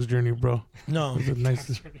A Dog's Journey, bro. No,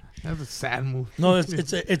 That's a sad movie. no,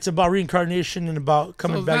 it's about reincarnation and about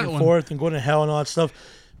coming back and forth and going to hell and all that stuff.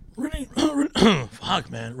 Really,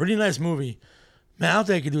 fuck, man, really nice movie. Man, I don't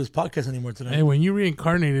think I could do this podcast anymore today. Hey, when you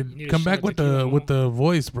reincarnated, come back with the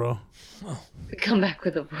voice, bro. Come back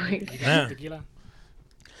with a voice. Man.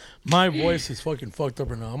 My voice is fucking fucked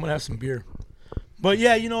up right now. I'm gonna have some beer. But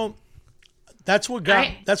yeah, that's what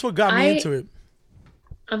got me into it.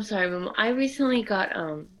 I'm sorry, Mom. I recently got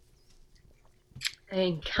I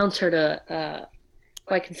encountered a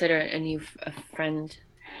who I consider a new friend.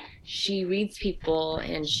 She reads people,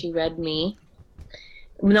 and she read me.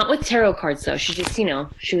 Not with tarot cards though. She just,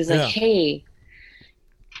 she was like, "Hey,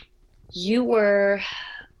 you were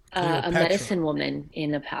a medicine woman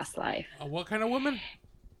in a past life." What kind of woman?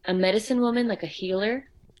 A medicine woman, like a healer.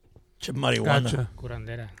 Marijuana.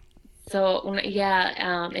 Curandera. So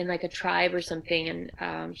in like a tribe or something,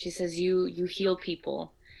 and she says you heal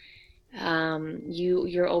people.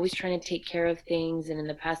 You're always trying to take care of things, and in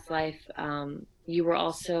the past life, you were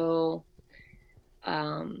also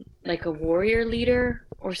like a warrior leader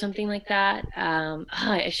or something like that.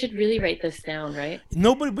 I should really write this down, right?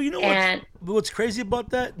 Nobody, but you know what's crazy about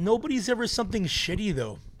that? Nobody's ever something shitty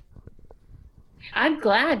though. I'm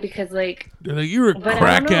glad because you're a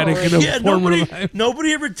crack addict in a former life.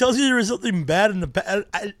 Nobody ever tells you there was something bad in the past.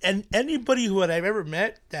 And anybody who I've ever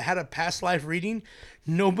met that had a past life reading,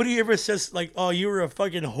 nobody ever says like, "Oh, you were a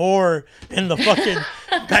fucking whore in the fucking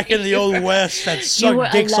back in the old west that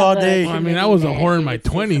sucked dicks all day." I mean, I was a whore in my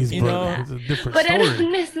 20s, but it's a different story. I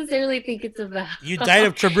don't necessarily think it's about. You died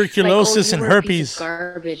of tuberculosis and herpes.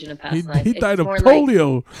 Garbage in a past life. He died of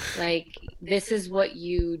polio. Like this is what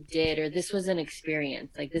you did, or this was an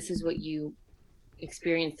experience. Like this is what you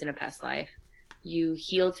experienced in a past life. You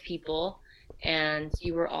healed people. And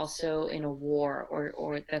you were also in a war,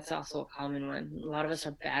 or that's also a common one. A lot of us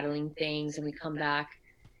are battling things, and we come back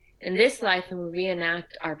in this life and we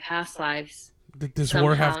reenact our past lives. Did this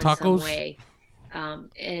war have tacos? In some way.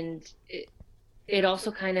 And it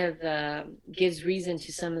also kind of gives reason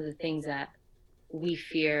to some of the things that we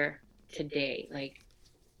fear today. Like,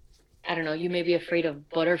 I don't know, you may be afraid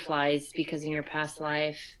of butterflies because in your past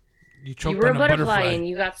life, you were a butterfly and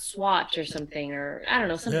you got swatched or something, or I don't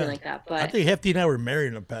know, something like that. But I think Hefty and I were married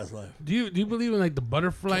in a past life. Do you believe in like the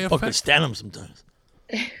butterfly effect? Fucking stand them sometimes.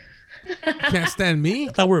 You can't stand me?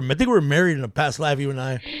 I think we're married in a past life, you and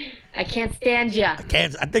I. I can't stand you. I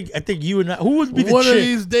can't. I think you and I. Who would be the One chick? of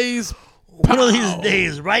these days. One of these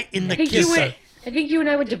days, right in the kisser. I think you and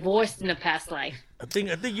I were divorced in a past life. I think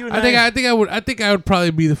you and I think I would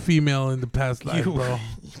probably be the female in the past life, bro.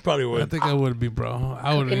 You probably would. I think I would be, bro.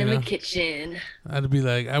 I would. Cooking in the kitchen. I'd be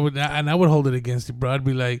like, I would hold it against you, bro. I'd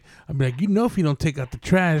be like, if you don't take out the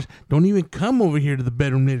trash, don't even come over here to the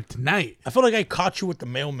bedroom later tonight. I feel like I caught you with the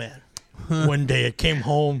mailman one day. I came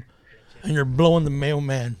home, and you're blowing the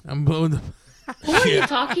mailman. I'm blowing the. Who are you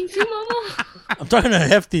talking to, Momo? I'm talking to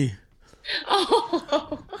Hefty.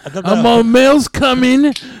 Oh. Mail's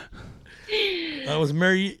coming. I was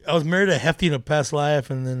married to Hefty in a past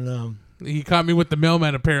life, and then he caught me with the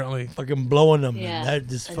mailman apparently. Fucking blowing him. Yeah,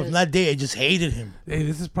 from that day, I just hated him. Hey,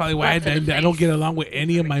 this is probably why I don't get along with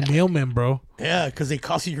any of my mailmen, bro. Yeah, because they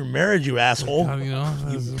cost you your marriage, you asshole.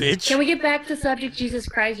 You bitch. Can we get back to subject Jesus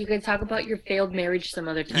Christ? You can talk about your failed marriage some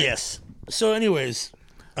other time. Yes. So, anyways.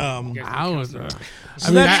 I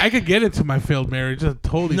could get into my failed marriage. It's a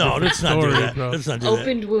totally different story, not do that. bro. Let's not do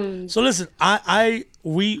Opened that. wounds. So listen,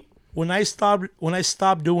 when I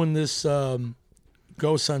stopped doing this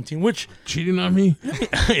ghost hunting, which cheating on me.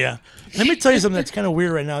 Yeah. Let me tell you something that's kind of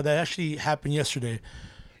weird right now that actually happened yesterday.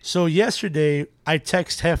 So yesterday I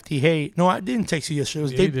text Hefty, hey, no, I didn't text you yesterday. It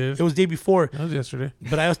was Yeah, day, you did. it was day before, That was yesterday.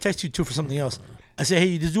 but I was texting you too for something else. I said,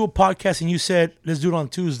 hey, let's do a podcast, and you said let's do it on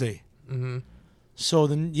Tuesday. Mm-hmm. So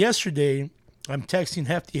then yesterday I'm texting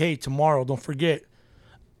Hefty, hey, tomorrow, don't forget.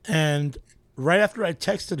 And right after I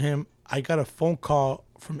texted him, I got a phone call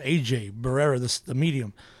from AJ Barrera, the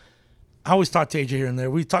medium. I always talk to AJ here and there.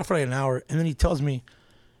 We talked for like an hour, and then he tells me,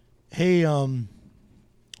 hey,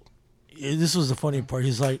 this was the funny part.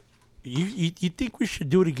 He's like, you think we should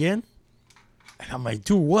do it again? And I'm like,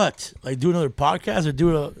 do what? Like do another podcast or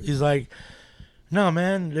do a? He's like, no,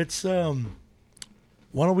 man, let's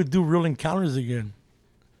why don't we do Real Encounters again?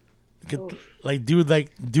 Do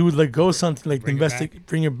the ghost hunting, like Bring it investigate,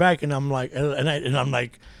 bring it back. And I'm like, and I'm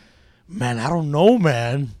like, man, I don't know,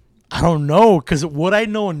 man. I don't know, because what I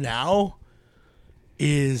know now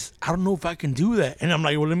is I don't know if I can do that. And I'm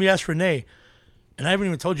like, well, let me ask Renee. And I haven't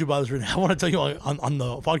even told you about this, Renee. I want to tell you on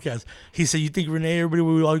the podcast. He said, you think Renee, everybody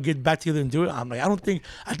will all get back together and do it? I'm like,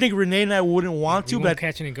 I think Renee and I wouldn't want to, We but won't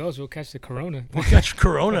catch any ghosts. We'll catch the corona. we'll catch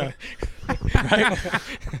Corona. Right?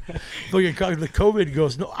 Look at the COVID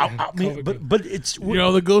goes. No, I mean, but it's, You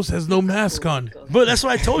know, the ghost has no mask on. but that's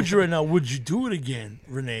what I told you right now. Would you do it again,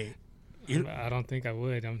 Renee? I don't think I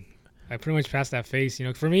would. I pretty much passed that phase. You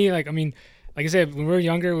know, for me, like, I mean, like I said, when we were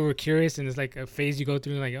younger, we were curious, and it's like a phase you go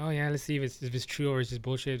through, like, oh yeah, let's see if it's true or it's just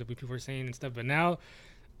bullshit that people are saying and stuff. But now,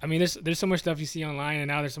 I mean, there's so much stuff you see online, and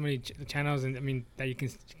now there's so many channels, and I mean that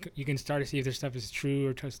you can start to see if their stuff is true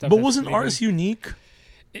or stuff. But that's wasn't maybe- ours unique?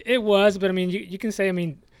 It was, but I mean, you can say, I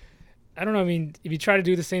mean, I don't know. I mean, if you try to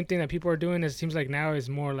do the same thing that people are doing, it seems like now is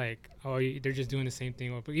more like, oh, they're just doing the same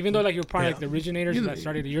thing. Or, even though like you're probably Yeah. like the originators You know- that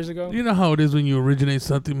started years ago. You know how it is when you originate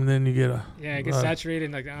something and then you get a. Yeah, it gets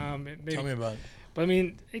saturated. Like, maybe. Tell me about it. But I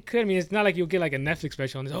mean, it could. I mean, it's not like you'll get like a Netflix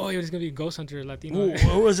special and it's, oh, you're just gonna be a Ghost Hunter Latino. Ooh,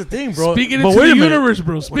 what was the thing, bro? Speaking But into wait the a minute. universe,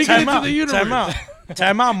 bro. Speaking Time into out. the universe. Time out.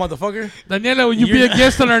 Time out, motherfucker. Daniela, will you be a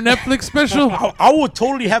guest on our Netflix special? I would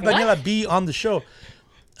totally have Daniela be on the show.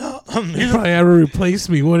 You probably ever replace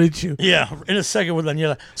me, wouldn't you? Yeah, in a second with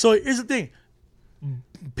Daniela. So here's the thing.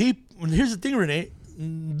 Here's the thing, Renee.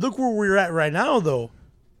 Look where we're at right now, though.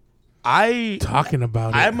 Talking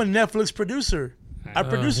about it. I'm a Netflix producer. I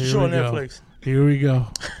produce a here show we on go. Netflix. Here we go.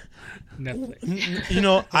 Netflix. You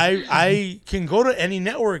know, I can go to any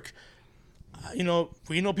network. You know,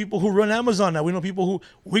 we know people who run Amazon now. We know people who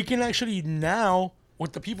we can actually now,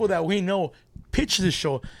 with the people that we know, pitch this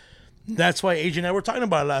show. That's why AJ and I were talking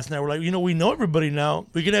about it last night. We're like, you know, we know everybody now.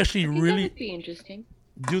 We can actually I think that really would be interesting.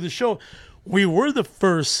 do the show. We were the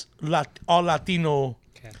first all Latino,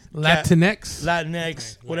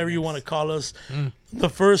 Latinx, whatever you want to call us, the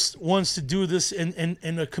first ones to do this in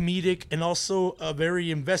a comedic and also a very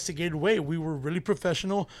investigated way. We were really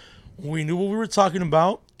professional. We knew what we were talking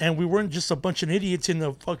about, and we weren't just a bunch of idiots in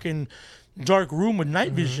a fucking dark room with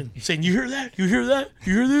night vision saying, you hear that? You hear that?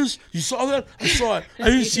 You hear this? You saw that? I saw it. I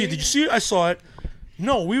didn't see it. Did you see it? I saw it.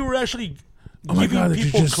 No, we were actually Oh my giving God, did you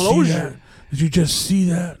people just see closure. that? Did you just see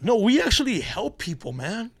that? No, we actually help people,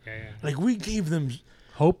 man. Yeah. Like, we gave them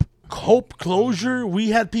Hope? hope, closure. We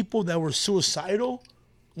had people that were suicidal.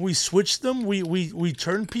 We switched them. We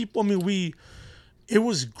turned people. I mean, it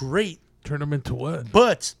was great. Turn them into what?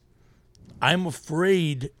 But I'm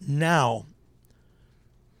afraid now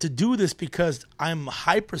to do this because I'm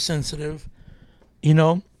hypersensitive. You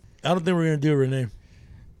know, I don't think we're gonna do it, Renee.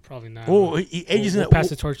 Probably not. Oh, we'll pass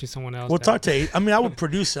the torch to someone else. We'll talk to. I mean, I would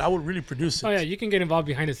produce it. I would really produce it. Oh yeah, you can get involved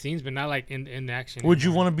behind the scenes, but not like in the action. Would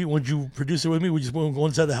you want to be? Would you produce it with me? Would you want to go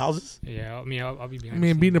inside the houses? Yeah, I mean, I'll be behind. I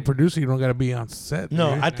mean, the being a scenes, producer, you don't got to be on set.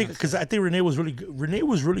 No, dude. I think because I think Renee was really good. Renee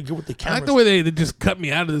was really good with the I cameras. like the way they just cut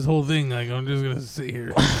me out of this whole thing. Like, I'm just going to sit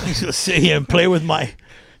here. Sit here and play with my.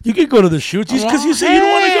 You can go to the shoots because you say you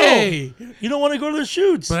don't want to go. You don't want to go to the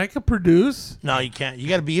shoots. But I could produce. No, you can't. You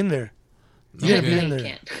got to be in there. You gotta be in You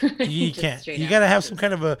there. can't. You Just can't. straight You out. gotta have some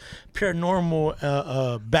kind of a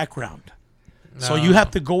paranormal background. So you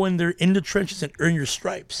have to go in there in the trenches and earn your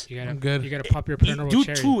stripes. You gotta, I'm good. You gotta pop your paranormal Do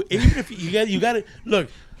cherry. too. Even if you got to look.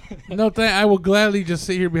 No, I will gladly just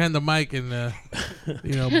sit here behind the mic and,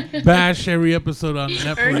 bash every episode on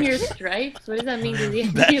Netflix. Earn your stripes? What does that mean? Does he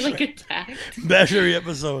have to be like attacked Bash every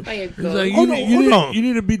episode. by a It's ghost? like, Oh, no, you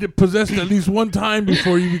need to be possessed at least one time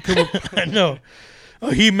before you become a... I know.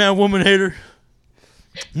 A He-Man woman hater.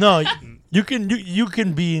 No, you can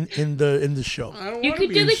be in the show. I don't You wanna could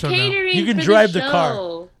be do in the show now. catering. You can for drive the, the car.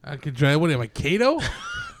 show. I could drive. What am I, Kato?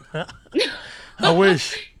 I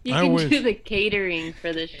wish. You I can wish. do the catering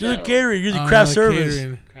for the show. Do the catering. You're the Oh, craft no, service.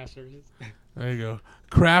 catering. Craft services. There you go.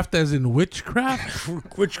 Craft as in witchcraft?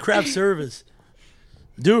 Which craft service?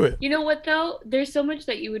 Do it. You know what though? There's so much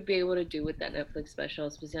that you would be able to do with that Netflix special,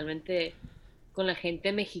 especialmente con la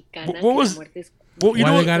gente mexicana. What que was- la muerte es Well, you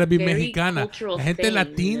Why know, they gotta be very Mexicana? cultural La gente thing,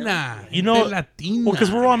 Latina. You know- Gente Latina.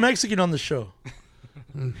 because we're all Mexican on the show.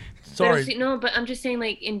 Pero Sorry. see, no, but I'm just saying,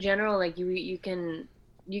 like in general, like you can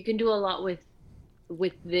do a lot with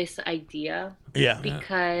this idea Yeah.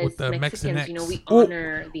 because With the Mexicans, Mexinex. we Well,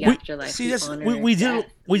 honor the we- afterlife. See, that's honor we did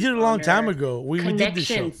death, we did it a long time honor ago. We did this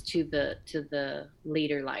show. Connections to the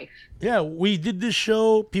later life. Yeah, we did this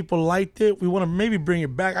show. People liked it. We want to maybe bring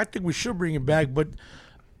it back. I think we should bring it back, but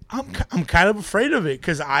I'm kind of afraid of it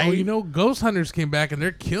because Oh, you know, Ghost Hunters came back and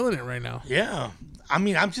they're killing it right now. Yeah, I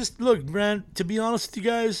mean, I'm just look, man. To be honest with you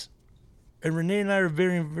guys, and Renee and I are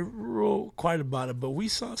very real quiet about it, but we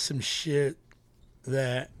saw some shit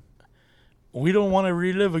that we don't want to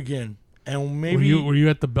relive again. And maybe Were you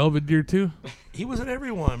at the Belvedere too? he was at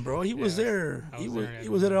everyone, bro. He was there. I He was was there he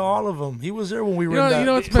was at all of them. He was there when we were know- in that you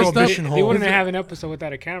know what's messed up? prohibition They hole. wouldn't have an episode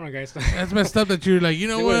without a camera, guys. That's messed up. That you're like, you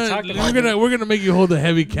know They would've what? talked about We're gonna make you hold a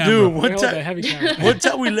heavy camera. Dude, They one hold that time, heavy camera. one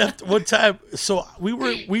time we left. One time, so we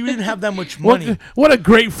didn't have that much money. What a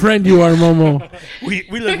great friend you are, Momo. We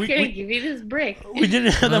I'm gonna give you this brick. we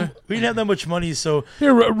didn't have that much money. So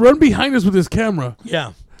Here, run behind us with this camera.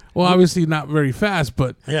 yeah, Well, obviously not very fast,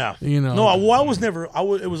 but yeah. you know. No, well, I was never.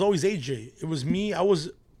 It was always AJ. It was me. I was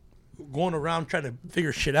going around trying to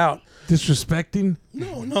figure shit out. disrespecting,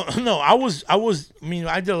 No. I was. I mean,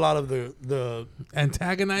 I did a lot of the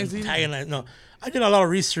antagonizing. No, I did a lot of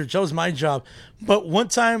research. That was my job. But one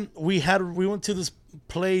time we went to this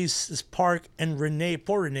place, this park, and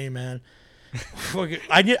poor Renee, man. We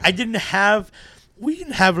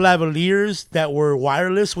didn't have lavaliers that were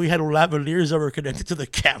wireless. We had lavaliers that were connected to the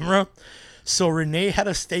camera. So Renee had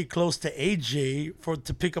to stay close to AJ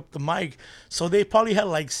to pick up the mic. So they probably had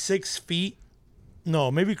like 6 feet.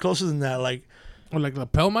 No, maybe closer than that. Like Or like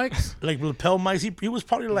lapel mics. lapel mics. He was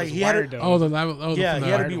probably like was he had wired, to, though. Oh, the level. yeah, from he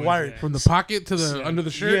the, had to be ones, wired. yeah. from the pocket to the under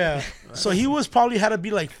the shirt. Yeah. So he was probably had to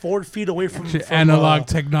be like 4 feet away from Analog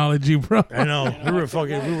technology, bro. I know. We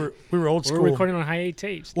were old We're school. recording on high 8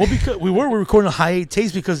 tapes. Well, because we were recording a high 8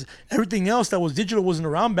 tapes because everything else that was digital wasn't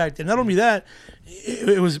around back then. Not only that,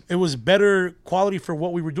 it was better quality for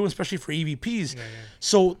what we were doing, especially for EVPs.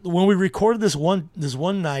 So when we recorded this one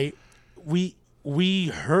night, we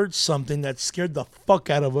heard something that scared the fuck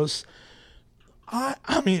out of us.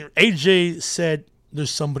 I mean, AJ said, "There's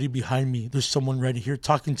somebody behind me. There's someone right here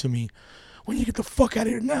talking to me. We need to get the fuck out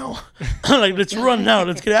of here now. Like, let's run now.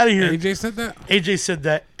 Let's get out of here." AJ said that. AJ said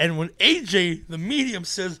that, and when AJ, the medium,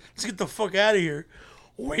 says, "Let's get the fuck out of here,"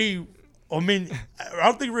 I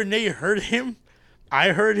don't think Renee heard him. I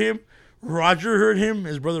heard him. Roger heard him.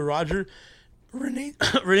 His brother Roger. Renee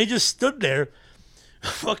just stood there.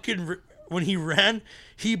 When he ran,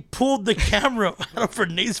 he pulled the camera out of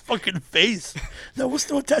Renee's fucking face that was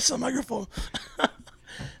still attached to the microphone.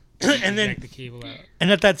 And then, Jack the cable out.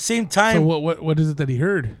 and at that same time, So what is it that he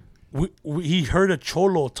heard? he heard a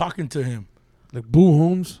cholo talking to him. Like Boo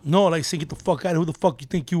Holmes. No, like saying, "Get the fuck out of here. Who the fuck you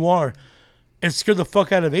think you are?" And scared the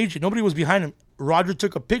fuck out of AJ. Nobody was behind him. Roger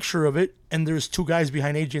took a picture of it, and there's 2 guys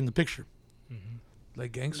behind AJ in the picture.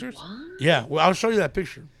 Like gangsters? Yeah, well, I'll show you that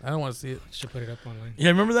picture. I don't want to see it. Should put it up online. Yeah,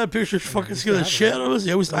 remember that picture? Fucking scared the shit out of us.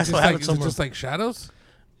 Yeah, I still have it Is it somewhere. just like shadows?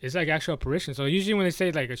 It's like actual apparition. So usually when they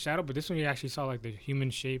say like a shadow, but this one you actually saw like the human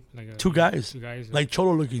shape, like 2 guys, 2 guys. like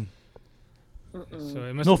cholo looking. so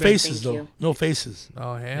it must No have been- faces Thank though. you. No faces.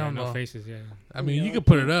 Oh hell Yeah, no! no faces. Yeah. I mean, you could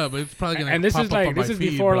put it up, but it's probably gonna. And this pop is up on like my this is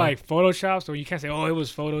feed, before bro. like Photoshop, so you can't say, "Oh, it was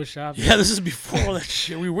Photoshop." Yeah, this is before all that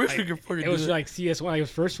shit. We wish we could fucking It do was that. like CS1, like it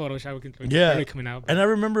was first Photoshop. Yeah. Barely coming out. And I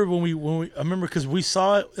remember I remember because we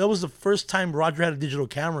saw it. That was the first time Roger had a digital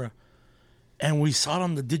camera, and we saw it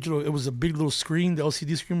on the digital. It was a big little screen, the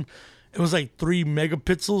LCD screen. It was like 3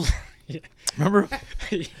 megapixels. Remember?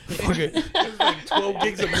 Okay. 12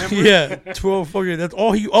 gigs of memory. Yeah, 12 fucking. That's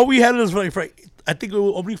all we had was like I think it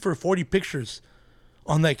was only for 40 pictures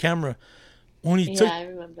on that camera. When he Yeah, I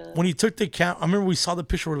remember that. when he took the I remember we saw the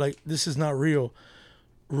picture. We're like, this is not real.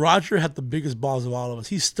 Roger had the biggest balls of all of us.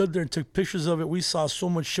 He stood there and took pictures of it. We saw so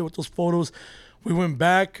much shit with those photos. We went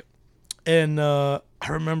back, and I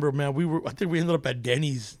remember, man, I think we ended up at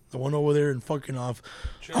Denny's, the one over there and fucking off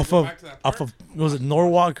of was it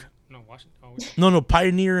Norwalk? No, Washington. No,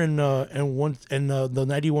 Pioneer and the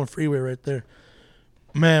 91 freeway right there.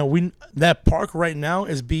 Man, that park right now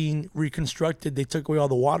is being reconstructed. They took away all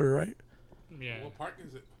the water, right? Yeah. What park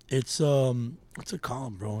is it? It's what's it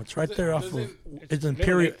called, bro? It's right there off of. It's Little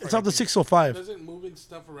Imperial. Lake It's off the Park. 605. Doesn't moving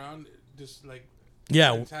stuff around just like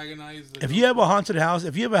Yeah. antagonize. If you have a haunted house,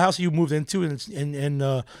 if you have a house you moved into and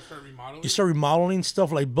start remodeling. you start remodeling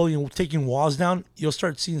stuff like building, taking walls down, you'll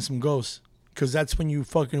start seeing some ghosts because that's when you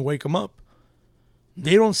fucking wake them up.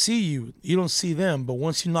 They don't see you, you don't see them, but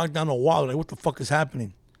once you knock down a wall, like what the fuck is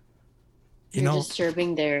happening? You You're know?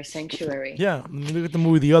 disturbing their sanctuary. Yeah. I mean, look at the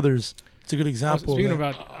movie The Others. It's a good example. Speaking of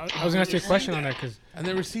that. about, I was gonna ask you a question on that because I've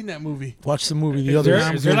never seen that movie. Watch the movie The Is there-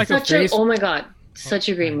 Others. is there like a Such a, face? oh my god, such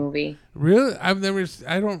a great movie. Really? I've never.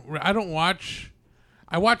 I don't watch.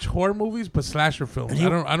 I watch horror movies, but slasher films. he-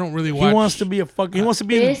 I don't really watch. He wants to be a fucking. He wants to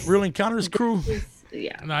be in This- Real Encounters crew.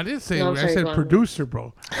 Yeah. No, I didn't say. No, I'm I sorry, said go on. producer,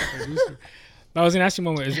 bro. I was gonna ask you,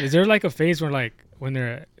 Momo, is there like a phase where like when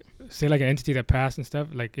they're say like an entity that passed and stuff,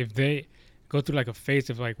 like if they go through like a phase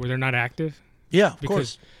of like where they're not active? Yeah, of Because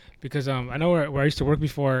course. because I know where I used to work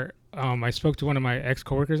before. I spoke to one of my ex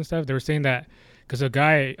coworkers and stuff. They were saying that because a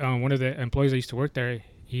guy, one of the employees that used to work there,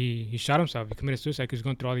 he shot himself. He committed suicide because he was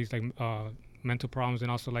going through all these like mental problems and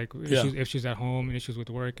also like issues at home and issues with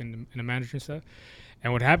work and the manager and stuff.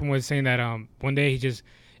 And what happened was saying that one day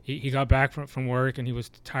he got back from work and he was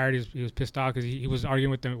tired. He was pissed off because he was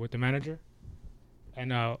arguing with the manager.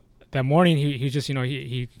 And that morning he just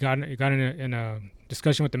he got in a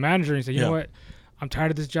discussion with the manager and he said, you know what, I'm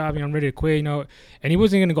tired of this job. I'm ready to quit. And he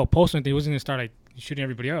wasn't gonna go post anything. He wasn't gonna start like shooting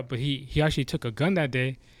everybody up. But he actually took a gun that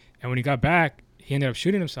day, and when he got back, he ended up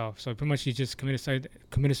shooting himself. So pretty much he just committed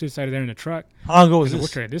suicide there in the truck. How long ago was In the this?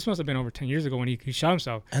 work trade. This must have been over 10 years ago when he shot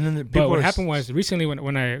himself. And then the But people what are- happened was recently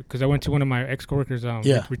because I went to one of my ex coworkers'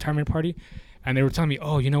 retirement party, and they were telling me,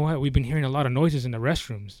 oh, you know what? We've been hearing a lot of noises in the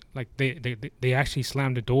restrooms. Like they actually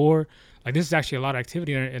slammed the door. Like this is actually a lot of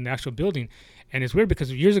activity in the actual building, and it's weird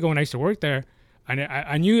because years ago when I used to work there,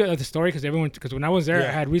 I knew the story because when I was there,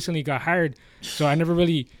 I had recently got hired, so I never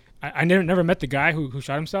really. I never met the guy who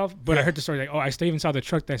shot himself, but I heard the story like, oh, I still even saw the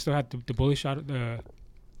truck that still had the bullet shot, the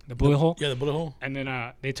bullet hole. Yeah, the bullet hole. And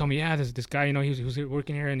then they told me, yeah, this guy, he was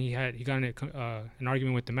working here, and he got in an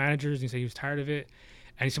argument with the managers. And he said he was tired of it,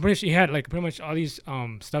 and he said pretty much he had like pretty much all these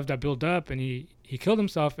stuff that built up, and he killed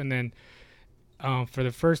himself. And then for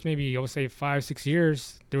the first maybe I would say 5-6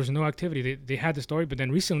 years, there was no activity. They had the story, but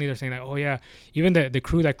then recently they're saying like, oh yeah, even the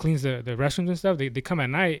crew that cleans the restrooms and stuff, they come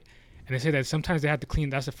at night. And they say that sometimes they have to clean.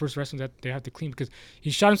 That's the first restroom that they have to clean because he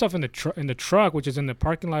shot himself in the truck, which is in the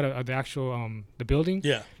parking lot of the actual the building.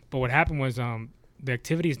 Yeah. But what happened was the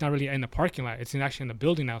activity is not really in the parking lot. It's actually in the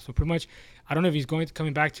building now. So pretty much, I don't know if he's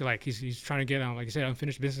coming back to like he's trying to get like I said,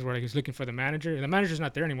 unfinished business where like he's looking for the manager. And the manager's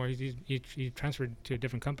not there anymore. He transferred to a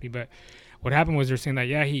different company. But what happened was they're saying that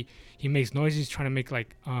he makes noises. He's trying to make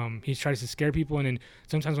like he tries to scare people. And then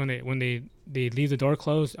sometimes when they leave the door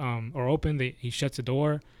closed or open, he shuts the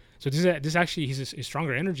door. So this actually he's a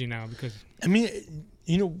stronger energy now because I mean,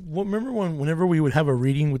 remember whenever we would have a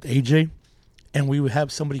reading with AJ, and we would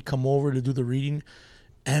have somebody come over to do the reading,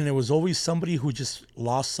 and there was always somebody who just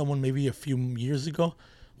lost someone maybe a few years ago.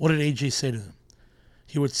 What did AJ say to them?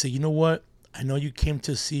 He would say, you know what? I know you came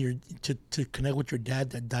to see to connect with your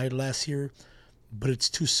dad that died last year, but it's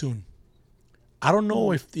too soon. I don't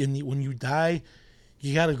know if when you die,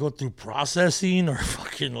 you got to go through processing or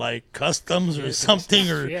fucking like customs or something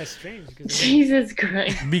or yeah, it's strange because Jesus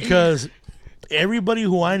Christ. because everybody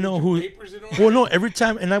who I know who Papers in order. well no every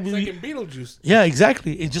time and I It's like in Beetlejuice. yeah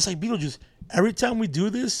exactly it's just like Beetlejuice. Every time we do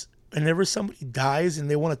this, whenever somebody dies and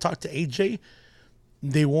they want to talk to AJ,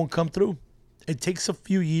 they won't come through. It takes a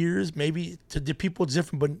few years, maybe to the people it's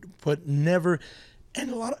different, but never. And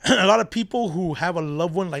a lot of people who have a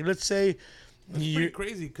loved one, like let's say. It's pretty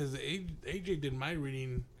crazy because AJ did my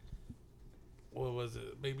reading. What was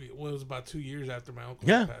it? Maybe it was about 2 years after my uncle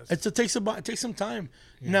passed. It takes some time.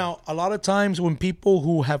 Yeah. Now, a lot of times when people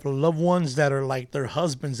who have loved ones that are like their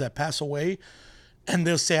husbands that pass away, and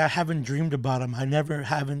they'll say, "I haven't dreamed about him. I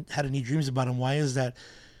haven't had any dreams about him." Why is that?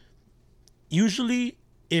 Usually,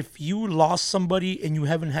 if you lost somebody and you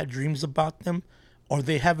haven't had dreams about them, or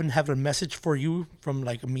they haven't had a message for you from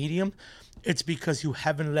like a medium, it's because you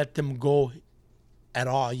haven't let them go at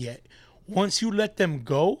all yet. Once you let them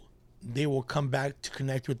go, they will come back to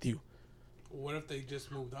connect with you. What if they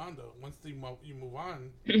just moved on though? Once you move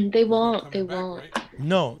on, They won't. They coming back, won't.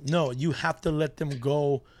 right? No, you have to let them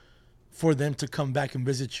go for them to come back and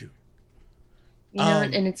visit you. You know,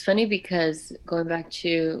 and it's funny because going back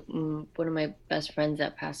to one of my best friends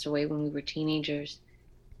that passed away when we were teenagers,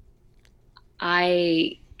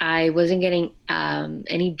 I wasn't getting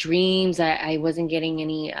any dreams. I wasn't getting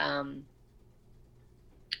any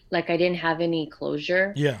like I didn't have any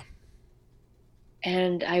closure. Yeah.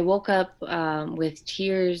 And I woke up with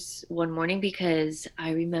tears one morning because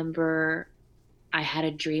I remember I had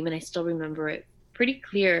a dream, and I still remember it pretty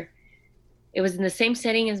clear. it was in the same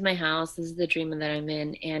setting as my house. This is the dream that I'm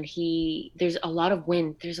in. And there's a lot of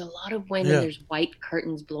wind. There's a lot of wind Yeah. and there's white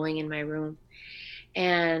curtains blowing in my room.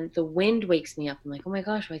 And the wind wakes me up. I'm like, oh my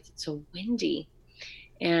gosh, why is it so windy?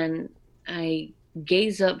 And I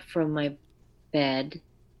gaze up from my bed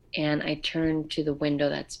and I turn to the window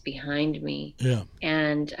that's behind me. Yeah.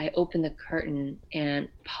 And I open the curtain and,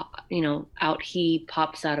 out he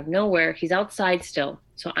pops out of nowhere. He's outside still.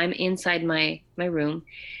 So I'm inside my room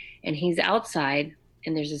and he's outside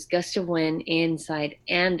and there's this gust of wind inside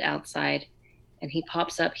and outside. And he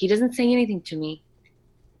pops up. He doesn't say anything to me,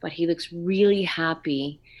 but he looks really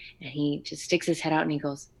happy and he just sticks his head out and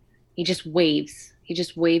he just waves. He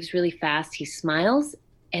just waves really fast. He smiles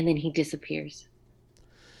and then he disappears.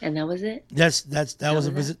 And that was it. That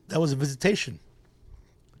was a visitation.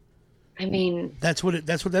 I mean, That's what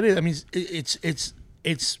that is. I mean, it's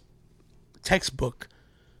textbook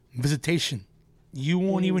visitation. You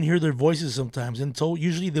won't even hear their voices sometimes, and so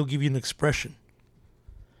usually they'll give you an expression.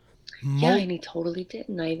 yeah, and he totally did.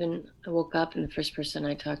 And I woke up and the first person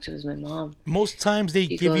I talked to was my mom. Most times they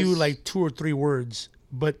give you goes- like 2 or 3 words,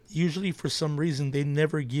 but usually for some reason they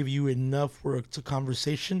never give you enough for it's a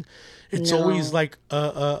conversation. It's always No. like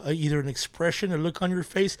either an expression, a look on your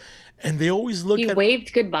face, and they always look He at.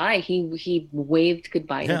 waved goodbye. He waved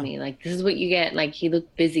goodbye Yeah. to me. Like, this is what you get. Like, he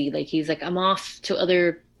looked busy. Like, he's like, I'm off to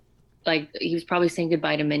other, like, he was probably saying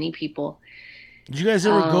goodbye to many people. Did you guys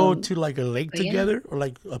ever go Um, to like a lake but yeah. together or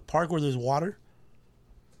like a park where there's water?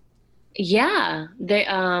 Yeah.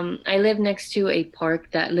 I live next to a park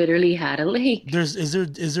that literally had a lake. Is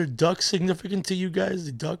there ducks significant to you guys?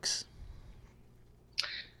 The ducks?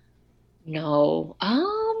 No.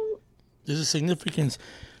 There's a significance.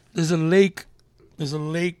 There's a lake,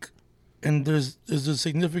 and there's a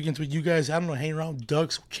significance with you guys. I don't know, hanging around with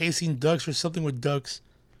ducks, chasing ducks, or something with ducks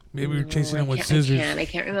Maybe you're chasing I them with can't- scissors. I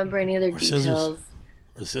can't remember any other Or scissors. details.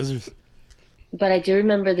 or scissors. But I do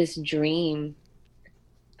remember this dream.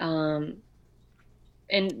 And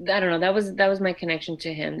I don't know, that was my connection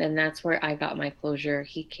to him. And that's where I got my closure.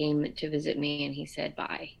 He came to visit me and he said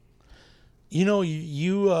bye. You know,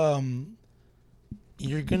 you're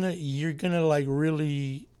gonna like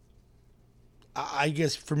really. I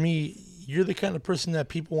guess for me, you're the kind of person that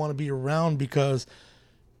people want to be around because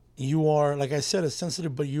you are, like I said, a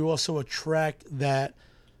sensitive, but you also attract that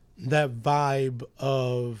vibe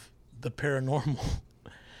of the paranormal.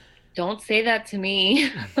 Don't say that to me.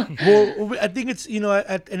 Well, I think it's, and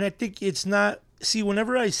I think it's not. See,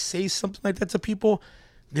 whenever I say something like that to people,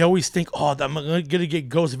 they always think, "Oh, I'm gonna get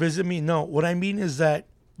ghosts visit me." No, what I mean is that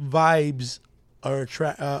vibes are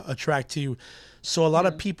attract to you. So a lot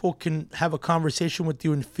of people can have a conversation with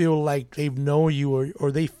you and feel like they know you,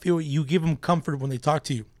 or they feel you give them comfort when they talk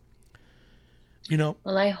to you. You know,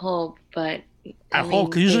 Well, I hope, but I mean, hope,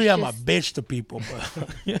 because usually it's I'm a just- bitch to people,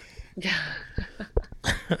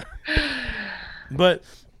 but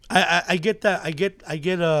I get that. I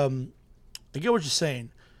get what you're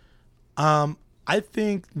saying. I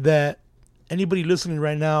think that anybody listening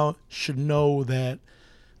right now should know that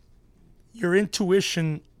your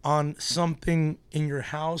intuition on something in your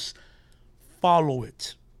house, follow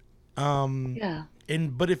it. Yeah.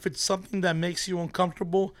 But if it's something that makes you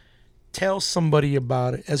uncomfortable, tell somebody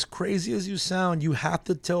about it. As crazy as you sound, you have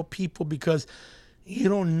to tell people because you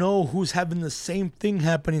don't know who's having the same thing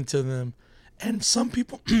happening to them. And some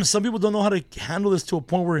people don't know how to handle this to a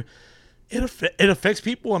point where it affects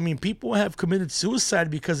people. I mean, people have committed suicide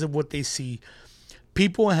because of what they see.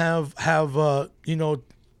 People have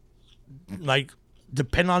like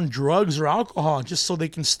depend on drugs or alcohol just so they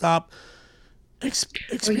can stop Well, you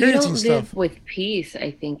experiencing don't stuff. live with peace,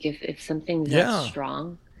 I think, if something's Yeah. that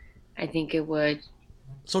strong. I think it would.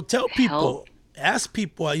 So tell people, help. ask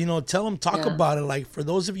people, tell them, talk Yeah. about it. Like for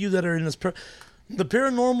those of you that are in this, the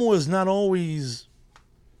paranormal is not always,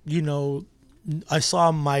 I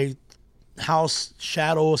saw my house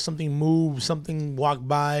shadow, something move, something walk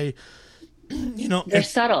by. They're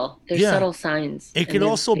subtle. They're yeah. subtle signs. It and could they're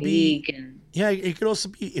also be- big and- Yeah, it could also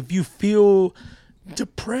be if you feel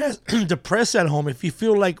depressed at home. If you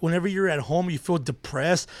feel like whenever you're at home you feel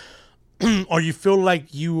depressed, or you feel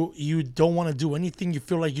like you don't want to do anything, you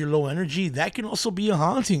feel like you're low energy, that can also be a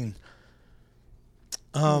haunting.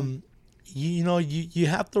 You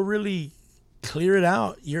have to really clear it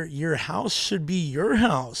out. Your house should be your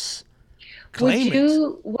house. Claim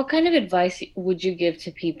it. What kind of advice would you give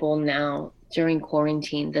to people now during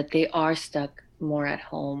quarantine that they are stuck more at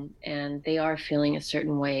home and they are feeling a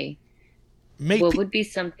certain way? Make What pe- would be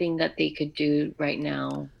something that they could do right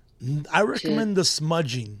now? I recommend the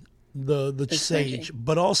smudging, the sage,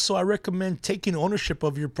 but also I recommend taking ownership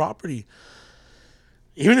of your property.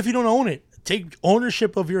 Even if you don't own it, take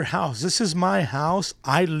ownership of your house. This is my house.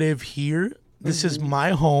 I live here. This is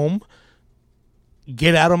my home.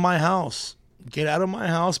 Get out of my house. Get out of my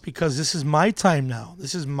house because this is my time now.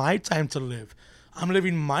 This is my time to live. I'm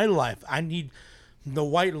living my life. I need the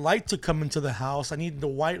white light to come into the house. I need the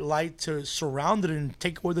white light to surround it and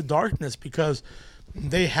take away the darkness because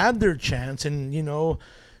they had their chance and, you know.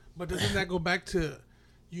 But doesn't that go back to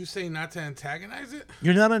you saying not to antagonize it?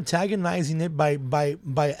 You're not antagonizing it by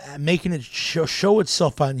making it show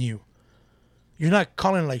itself on you. You're not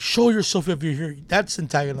calling like, show yourself if you're here. That's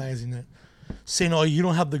antagonizing it. Saying, oh, you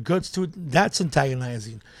don't have the guts to it. That's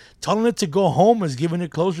antagonizing. Telling it to go home is giving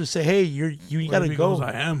it closure. Say, hey, you got to go.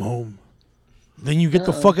 I am home. Then you get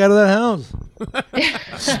the fuck out of that house.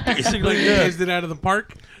 Basically like that. Is it out of the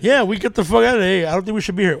park? Yeah, we get the fuck out of here. Hey, I don't think we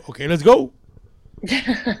should be here. Okay, let's go.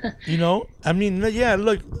 You know? I mean, yeah,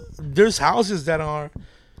 look, there's houses that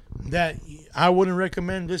I wouldn't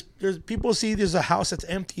recommend. There's people see there's a house that's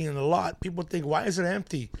empty in a lot. People think, why is it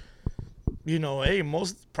empty? You know, hey,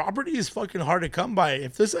 most property is fucking hard to come by.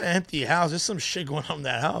 If there's an empty house, there's some shit going on in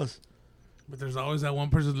that house. But there's always that one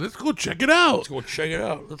person, let's go check it out. Let's go check it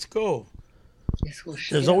out. Let's go.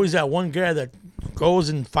 There's always that one guy that goes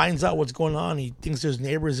and finds out what's going on. He thinks there's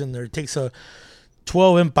neighbors in there. Takes 12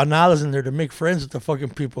 empanadas in there to make friends with the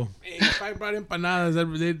fucking people. Hey, if I brought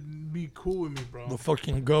empanadas, they'd be cool with me, bro. The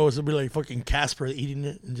fucking goes. It'll be like fucking Casper eating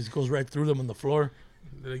it and just goes right through them on the floor.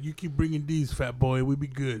 They're like, you keep bringing these, fat boy. We'd be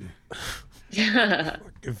good.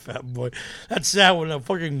 Fucking fat boy. That's sad when a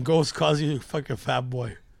fucking ghost calls you a fucking fat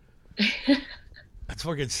boy. That's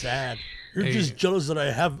fucking sad. You're just jealous that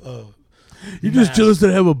I have a... You're just jealous that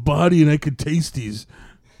I have a body and I could taste these.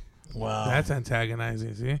 Wow. That's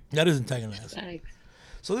antagonizing, see? That is antagonizing.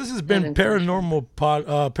 So this has been Paranormal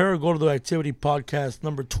Paragordo Activity Podcast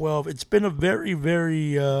number 12. It's been a very,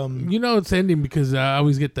 very... You know it's ending because I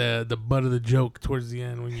always get the butt of the joke towards the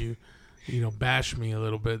end when you bash me a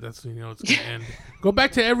little bit. That's when you know it's going to end. Go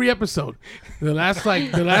back to every episode. The last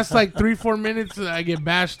 3-4 minutes I get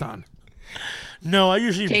bashed on. No, I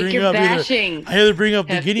usually bring up I either bring up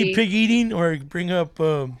the guinea pig eating or bring up...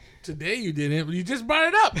 Today you didn't. You just brought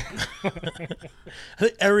it up. I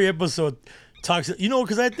think every episode talks... You know,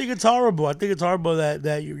 because I think it's horrible. I think it's horrible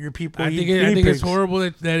that your people eat guinea pigs. It's horrible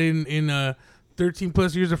that in 13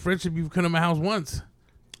 plus years of friendship you've come to my house once.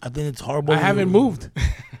 I think it's horrible. I haven't moved.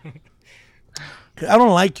 I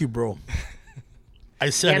don't like you, bro. I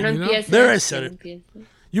said it. You know? There I said it.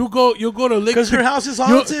 You'll go to Lake... Because your house is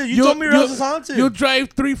haunted. You told me your house is haunted. You'll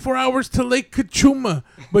drive 3-4 hours to Lake Kachuma,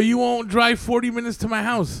 but you won't drive 40 minutes to my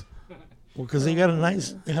house. Well, because they got a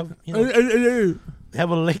nice... They have, they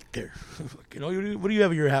have a lake there. What do you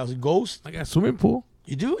have at your house? A ghost? I got a swimming pool.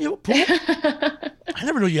 You do? You have a pool? I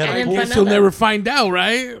never knew you had a pool. You'll never find out,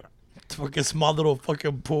 right? It's a fucking small little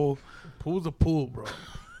fucking pool. Pool's a pool, bro.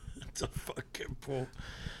 It's a fucking pool.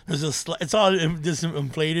 There's it's all just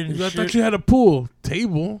inflated and shit. I thought you had a pool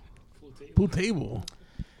table. Pool table.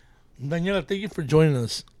 Daniela, thank you for joining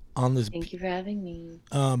us on this. Thank you for having me.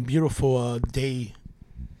 Beautiful day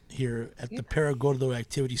here at the Paragordo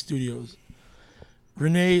Activity Studios.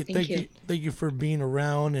 Renee, thank you for being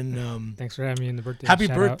around and thanks for having me in the birthday. Happy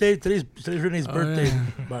birthday! Today's Renee's birthday,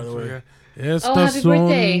 by the way. Happy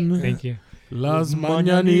birthday! Thank you. Las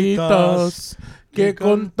mañanitas que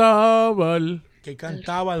cantaba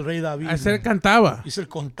el rey David. I said cantaba. You said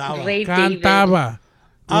contaba. Cantaba.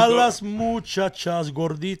 A las muchachas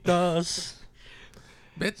gorditas.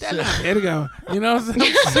 Vete a la verga. You know, I'm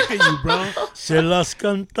sick of you, bro. Se las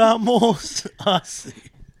cantamos así.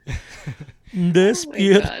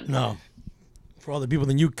 Despierta. No. For all the people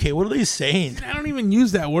in the UK, what are they saying? I don't even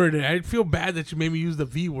use that word. I feel bad that you made me use the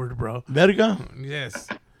V word, bro. Verga? Yes.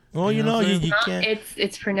 Well, you know you can't.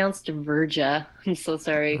 It's pronounced Verja. I'm so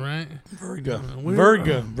sorry. Right? Virgo.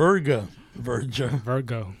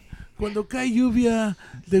 Cuando cae lluvia,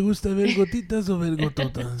 ¿te gusta ver gotitas o ver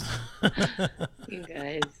gototas? You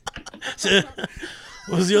guys.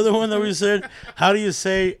 What was the other one that we said? How do you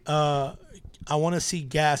say, I want to see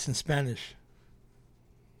gas in Spanish?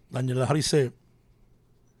 Daniela, how do you say it?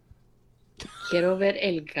 Quiero ver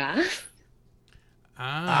el gas.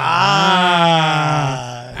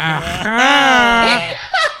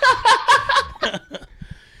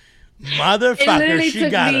 Motherfucker, she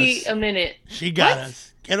got us. A minute. She got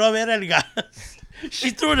us. Quiero ver el gas. She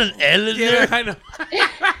threw an L in there. I know.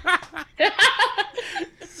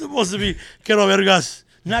 It's supposed to be quiero ver gas.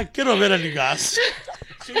 Not quiero ver el gas.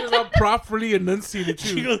 She was all properly enunciated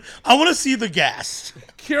too. She goes, I want to see the gas.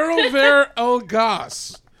 Quiero ver el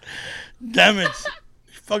gas. Damn it.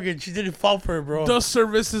 Fucking, she didn't fall for it, bro. Dos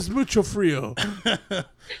cervezas mucho frío.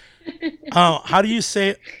 How do you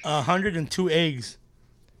say 102 eggs?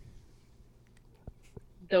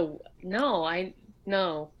 No,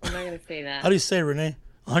 I'm not gonna say that. How do you say, Renee?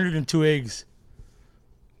 102 eggs.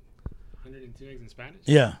 102 eggs in Spanish?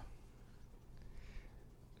 Yeah.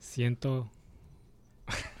 Ciento.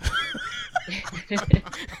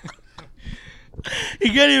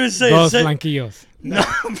 You can't even say Dos it. blanquillos. No,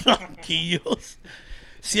 blanquillos.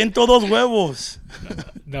 102 huevos.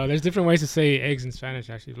 No, there's different ways to say eggs in Spanish,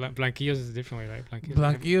 actually. Blanquillos is a different way, right?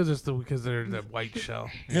 Blanquillos just because they're the white shell.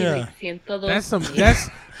 Yeah.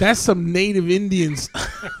 That's some native Indians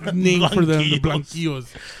name for them, the Blanquillos.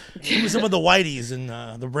 blanquillos. Give me some of the whiteys and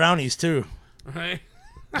the brownies, too. Right?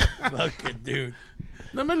 Fuck it, dude.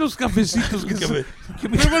 Dame los cafecitos que Give it.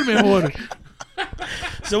 prueba mejor.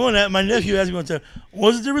 My nephew asked me one time,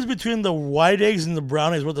 what's the difference between the white eggs and the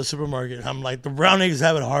brown eggs at the supermarket? I'm like, the brown eggs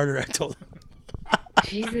have it harder, I told him.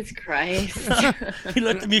 Jesus Christ. He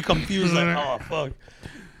looked at me confused, like, oh, fuck.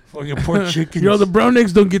 Fucking poor chickens. Yo, the brown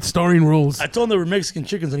eggs don't get starring roles. I told him they were Mexican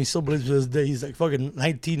chickens, and he still believes to this day. He's like fucking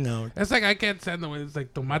 19 now. That's like I can't stand the way it's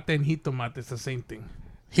like tomate and jitomate. It's the same thing.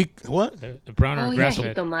 What? The brown or Oh, yeah, grass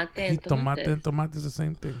fed. jitomate and Jitomate and tomate. tomate is the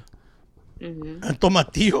same thing. And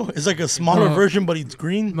tomatillo? It's like a smaller No. version, but it's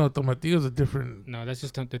green. No, tomatillo is a different. No, that's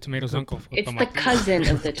just the tomato's uncle. It's the cousin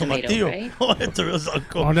of the tomato, Tomatillo. right? Oh, it's a real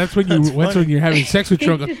uncle. Oh, that's when That's when funny. you're having sex with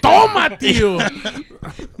your uncle. Tomatillo.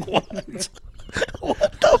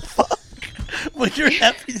 What the fuck? When you're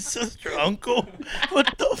having sister uncle?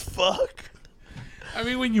 What the fuck? I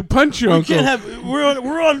mean, when you punch your We uncle. can't have. We're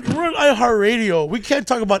on iHeartRadio. We can't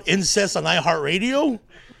talk about incest on iHeartRadio.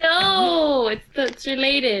 No, it's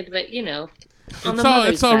related, but on the It's all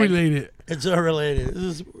mother's side. related. It's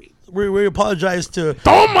unrelated. We apologize to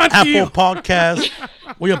Tomatillo. Apple Podcasts.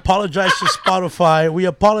 We apologize to Spotify. We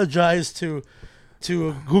apologize to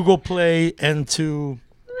Google Play and to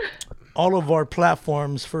all of our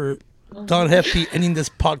platforms for Don Hefty ending this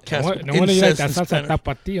podcast. with No wonder you like incest that in salsa Spanish.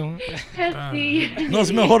 tapatio. Hefty. No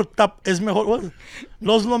es mejor es mejor. What?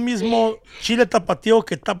 No es lo mismo chile tapatío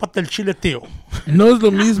que tápate el chile tío. No es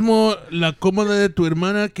lo mismo la cómoda de tu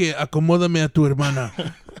hermana que acomódame a tu hermana.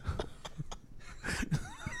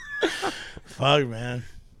 Fuck, man.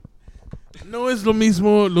 No es lo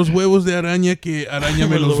mismo los huevos de araña que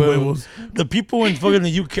arañame los huevos. The people in fucking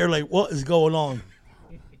the UK are like, what is going on?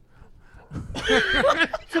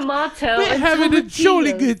 Tomato. We're and having a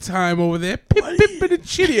jolly tomatillos. good time over there. Pip, pip, and a You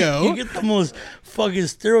chilio. get the most fucking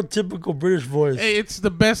stereotypical British voice. Hey, it's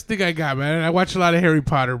the best thing I got, man. I watch a lot of Harry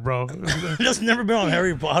Potter, bro. That's never been on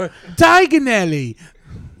Harry Potter. Diagonally.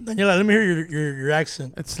 Daniela, let me hear your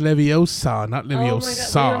accent. It's Leviosa, not Oh my god, what do you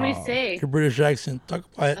want me to Leviosa. say? Your British accent. Talk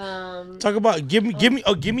about it. Um, Talk about give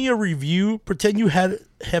me a review. Pretend you had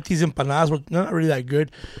Hefty's empanadas, which they're not really that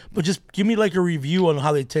good, but just give me like a review on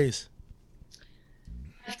how they taste.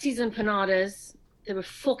 Hefty's empanadas. They were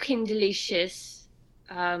fucking delicious.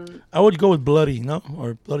 I would go with bloody, no,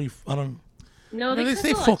 or bloody. I don't No, they they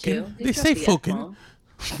say cuss a lot, fucking. too. They say cuss the fucking. F-bomb.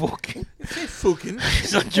 fucking. Fucking.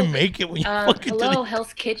 It's not Jamaican when you fucking Hello, do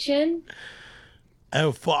Hell's Kitchen.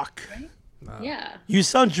 Oh fuck! Yeah. You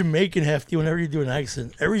sound Jamaican, Hefty, whenever you do an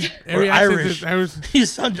accent. Every Every or accent Irish. is Irish. You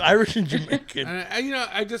sound Irish and Jamaican.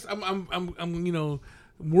 I'm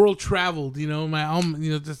world traveled.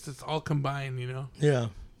 Just it's all combined. Yeah.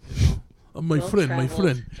 My Well-traveled,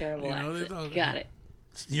 friend. Terrible that's all- accent. Got it.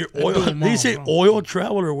 Your I do oil. them Did you all, say bro. oil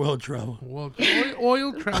travel or well travel? Well,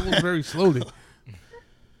 oil travels very slowly.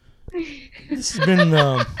 This has been.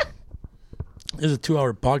 This is a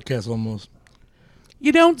 2-hour podcast almost.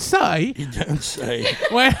 You don't say. You don't say.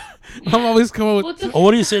 Well, I'm always coming with. What the Oh,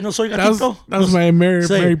 what do you say? No soy gatito. That was my Mary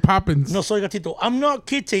Say, Poppins. No soy gatito. I'm not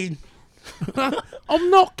kidding. I'm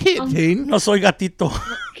not kidding. No soy gatito.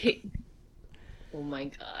 Okay. Oh my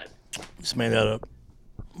god. Just made that up.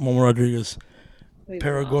 Momo Rodriguez. We've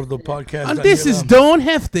Paragordo lost it. podcast. And this is Don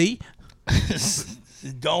Hefty.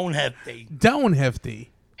 Don't have to. Don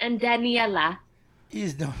Hefty. And Daniela.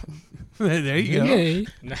 He's done. There you go. Yay.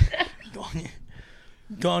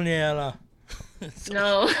 Daniela.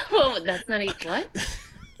 No, that's not it. What?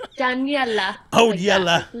 Daniela. Oh, Like that.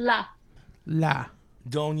 yella. La. La.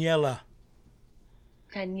 Daniela.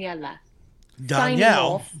 Daniela. Signing Danielle.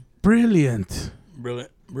 off. Brilliant.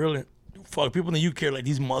 Brilliant. Brilliant. Fuck, people in the UK are like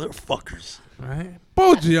these motherfuckers. Right?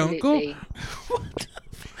 Boji, uncle. Absolutely.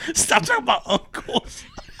 Stop talking about uncles.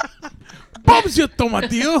 Bob's your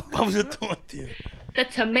tomatillo. Vamos a tomatillo. The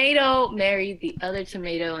tomato married the other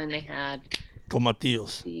tomato, and they had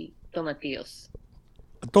Tomatillos. the tomatillos.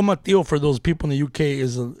 A tomatillo for those people in the UK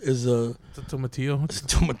is a It's a tomatillo. it's a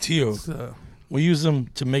tomatillo. It's, We use them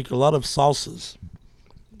to make a lot of salsas.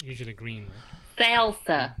 Usually green.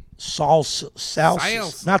 Salsa.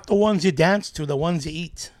 salsas. Not the ones you dance to, the ones you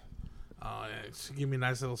eat. Oh, yeah. So give me a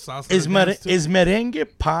nice little salsa. Is to dance to. merengue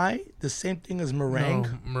pie the same thing as meringue?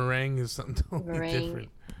 No, meringue is something totally Meringue. different.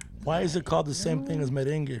 Why is it called the same thing as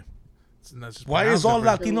merengue? It's just Why is pronounced all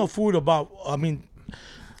different. Latino food about? I mean,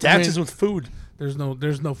 dances with food. There's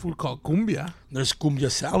no food called cumbia. There's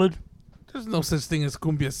cumbia salad. There's no such thing as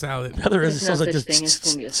cumbia salad. The other is it There's sounds no like such this.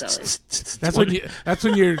 thing as cumbia salad. That's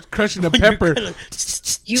when you're crushing a pepper.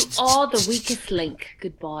 You are the weakest link.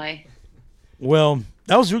 Goodbye. Well,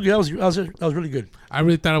 that was really good. I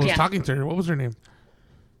really thought I was Yeah. talking to her. What was her name?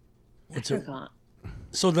 What's it? Forgot.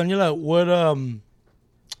 So Daniela,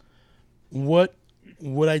 what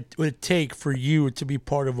would it take for you to be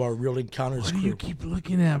part of our Real Encounters What do you crew? keep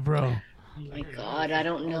looking at, bro? Oh my God, I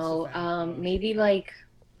don't know. Maybe like,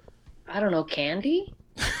 I don't know, candy?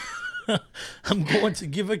 I'm going to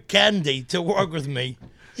give a candy to work with me.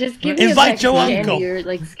 Just give me Invite a pack your of uncle. candy or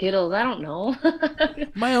like Skittles. I don't know.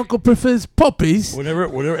 My uncle prefers puppies. Whenever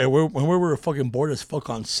when we were fucking bored as fuck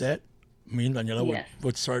on set, me and Daniela Yes.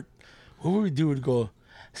 would start. What would we do? We'd go.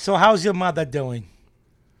 So how's your mother doing?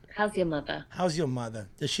 How's your mother? How's your mother?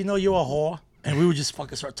 Does she know you're a whore? And we would just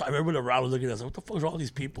fucking start talking. Everybody around was looking at us. Like, what the fuck are all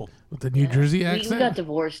these people? With the New Jersey We accent? got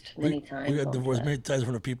divorced many times. We got all divorced that. many times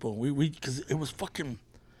from the people. We because it was fucking,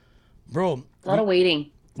 bro. A lot of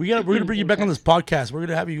waiting. We're gonna bring you back on this podcast. We're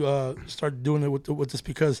gonna have you start doing it with this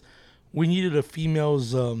because we needed a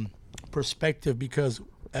female's perspective because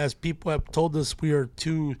as people have told us we are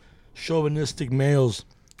two chauvinistic males.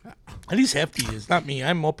 At least Hefty is, not me.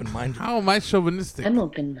 I'm open minded. How am I chauvinistic? I'm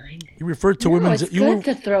open-minded. You referred to No, women's. it's You good were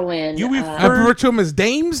to throw in. you I refer- refer to them as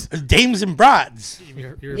dames? dames and broads.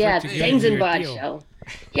 yeah, James and Bud show.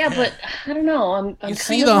 Yeah, but I don't know. I'm You kind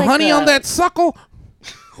see of the like honey a- on that suckle?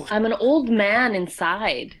 I'm an old man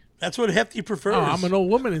inside. That's what Hefty prefers. Oh, I'm an old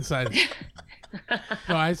woman inside.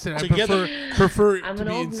 No, I said I Together. prefer I'm to an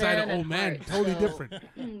be old inside man an old at man. heart, Totally so- different.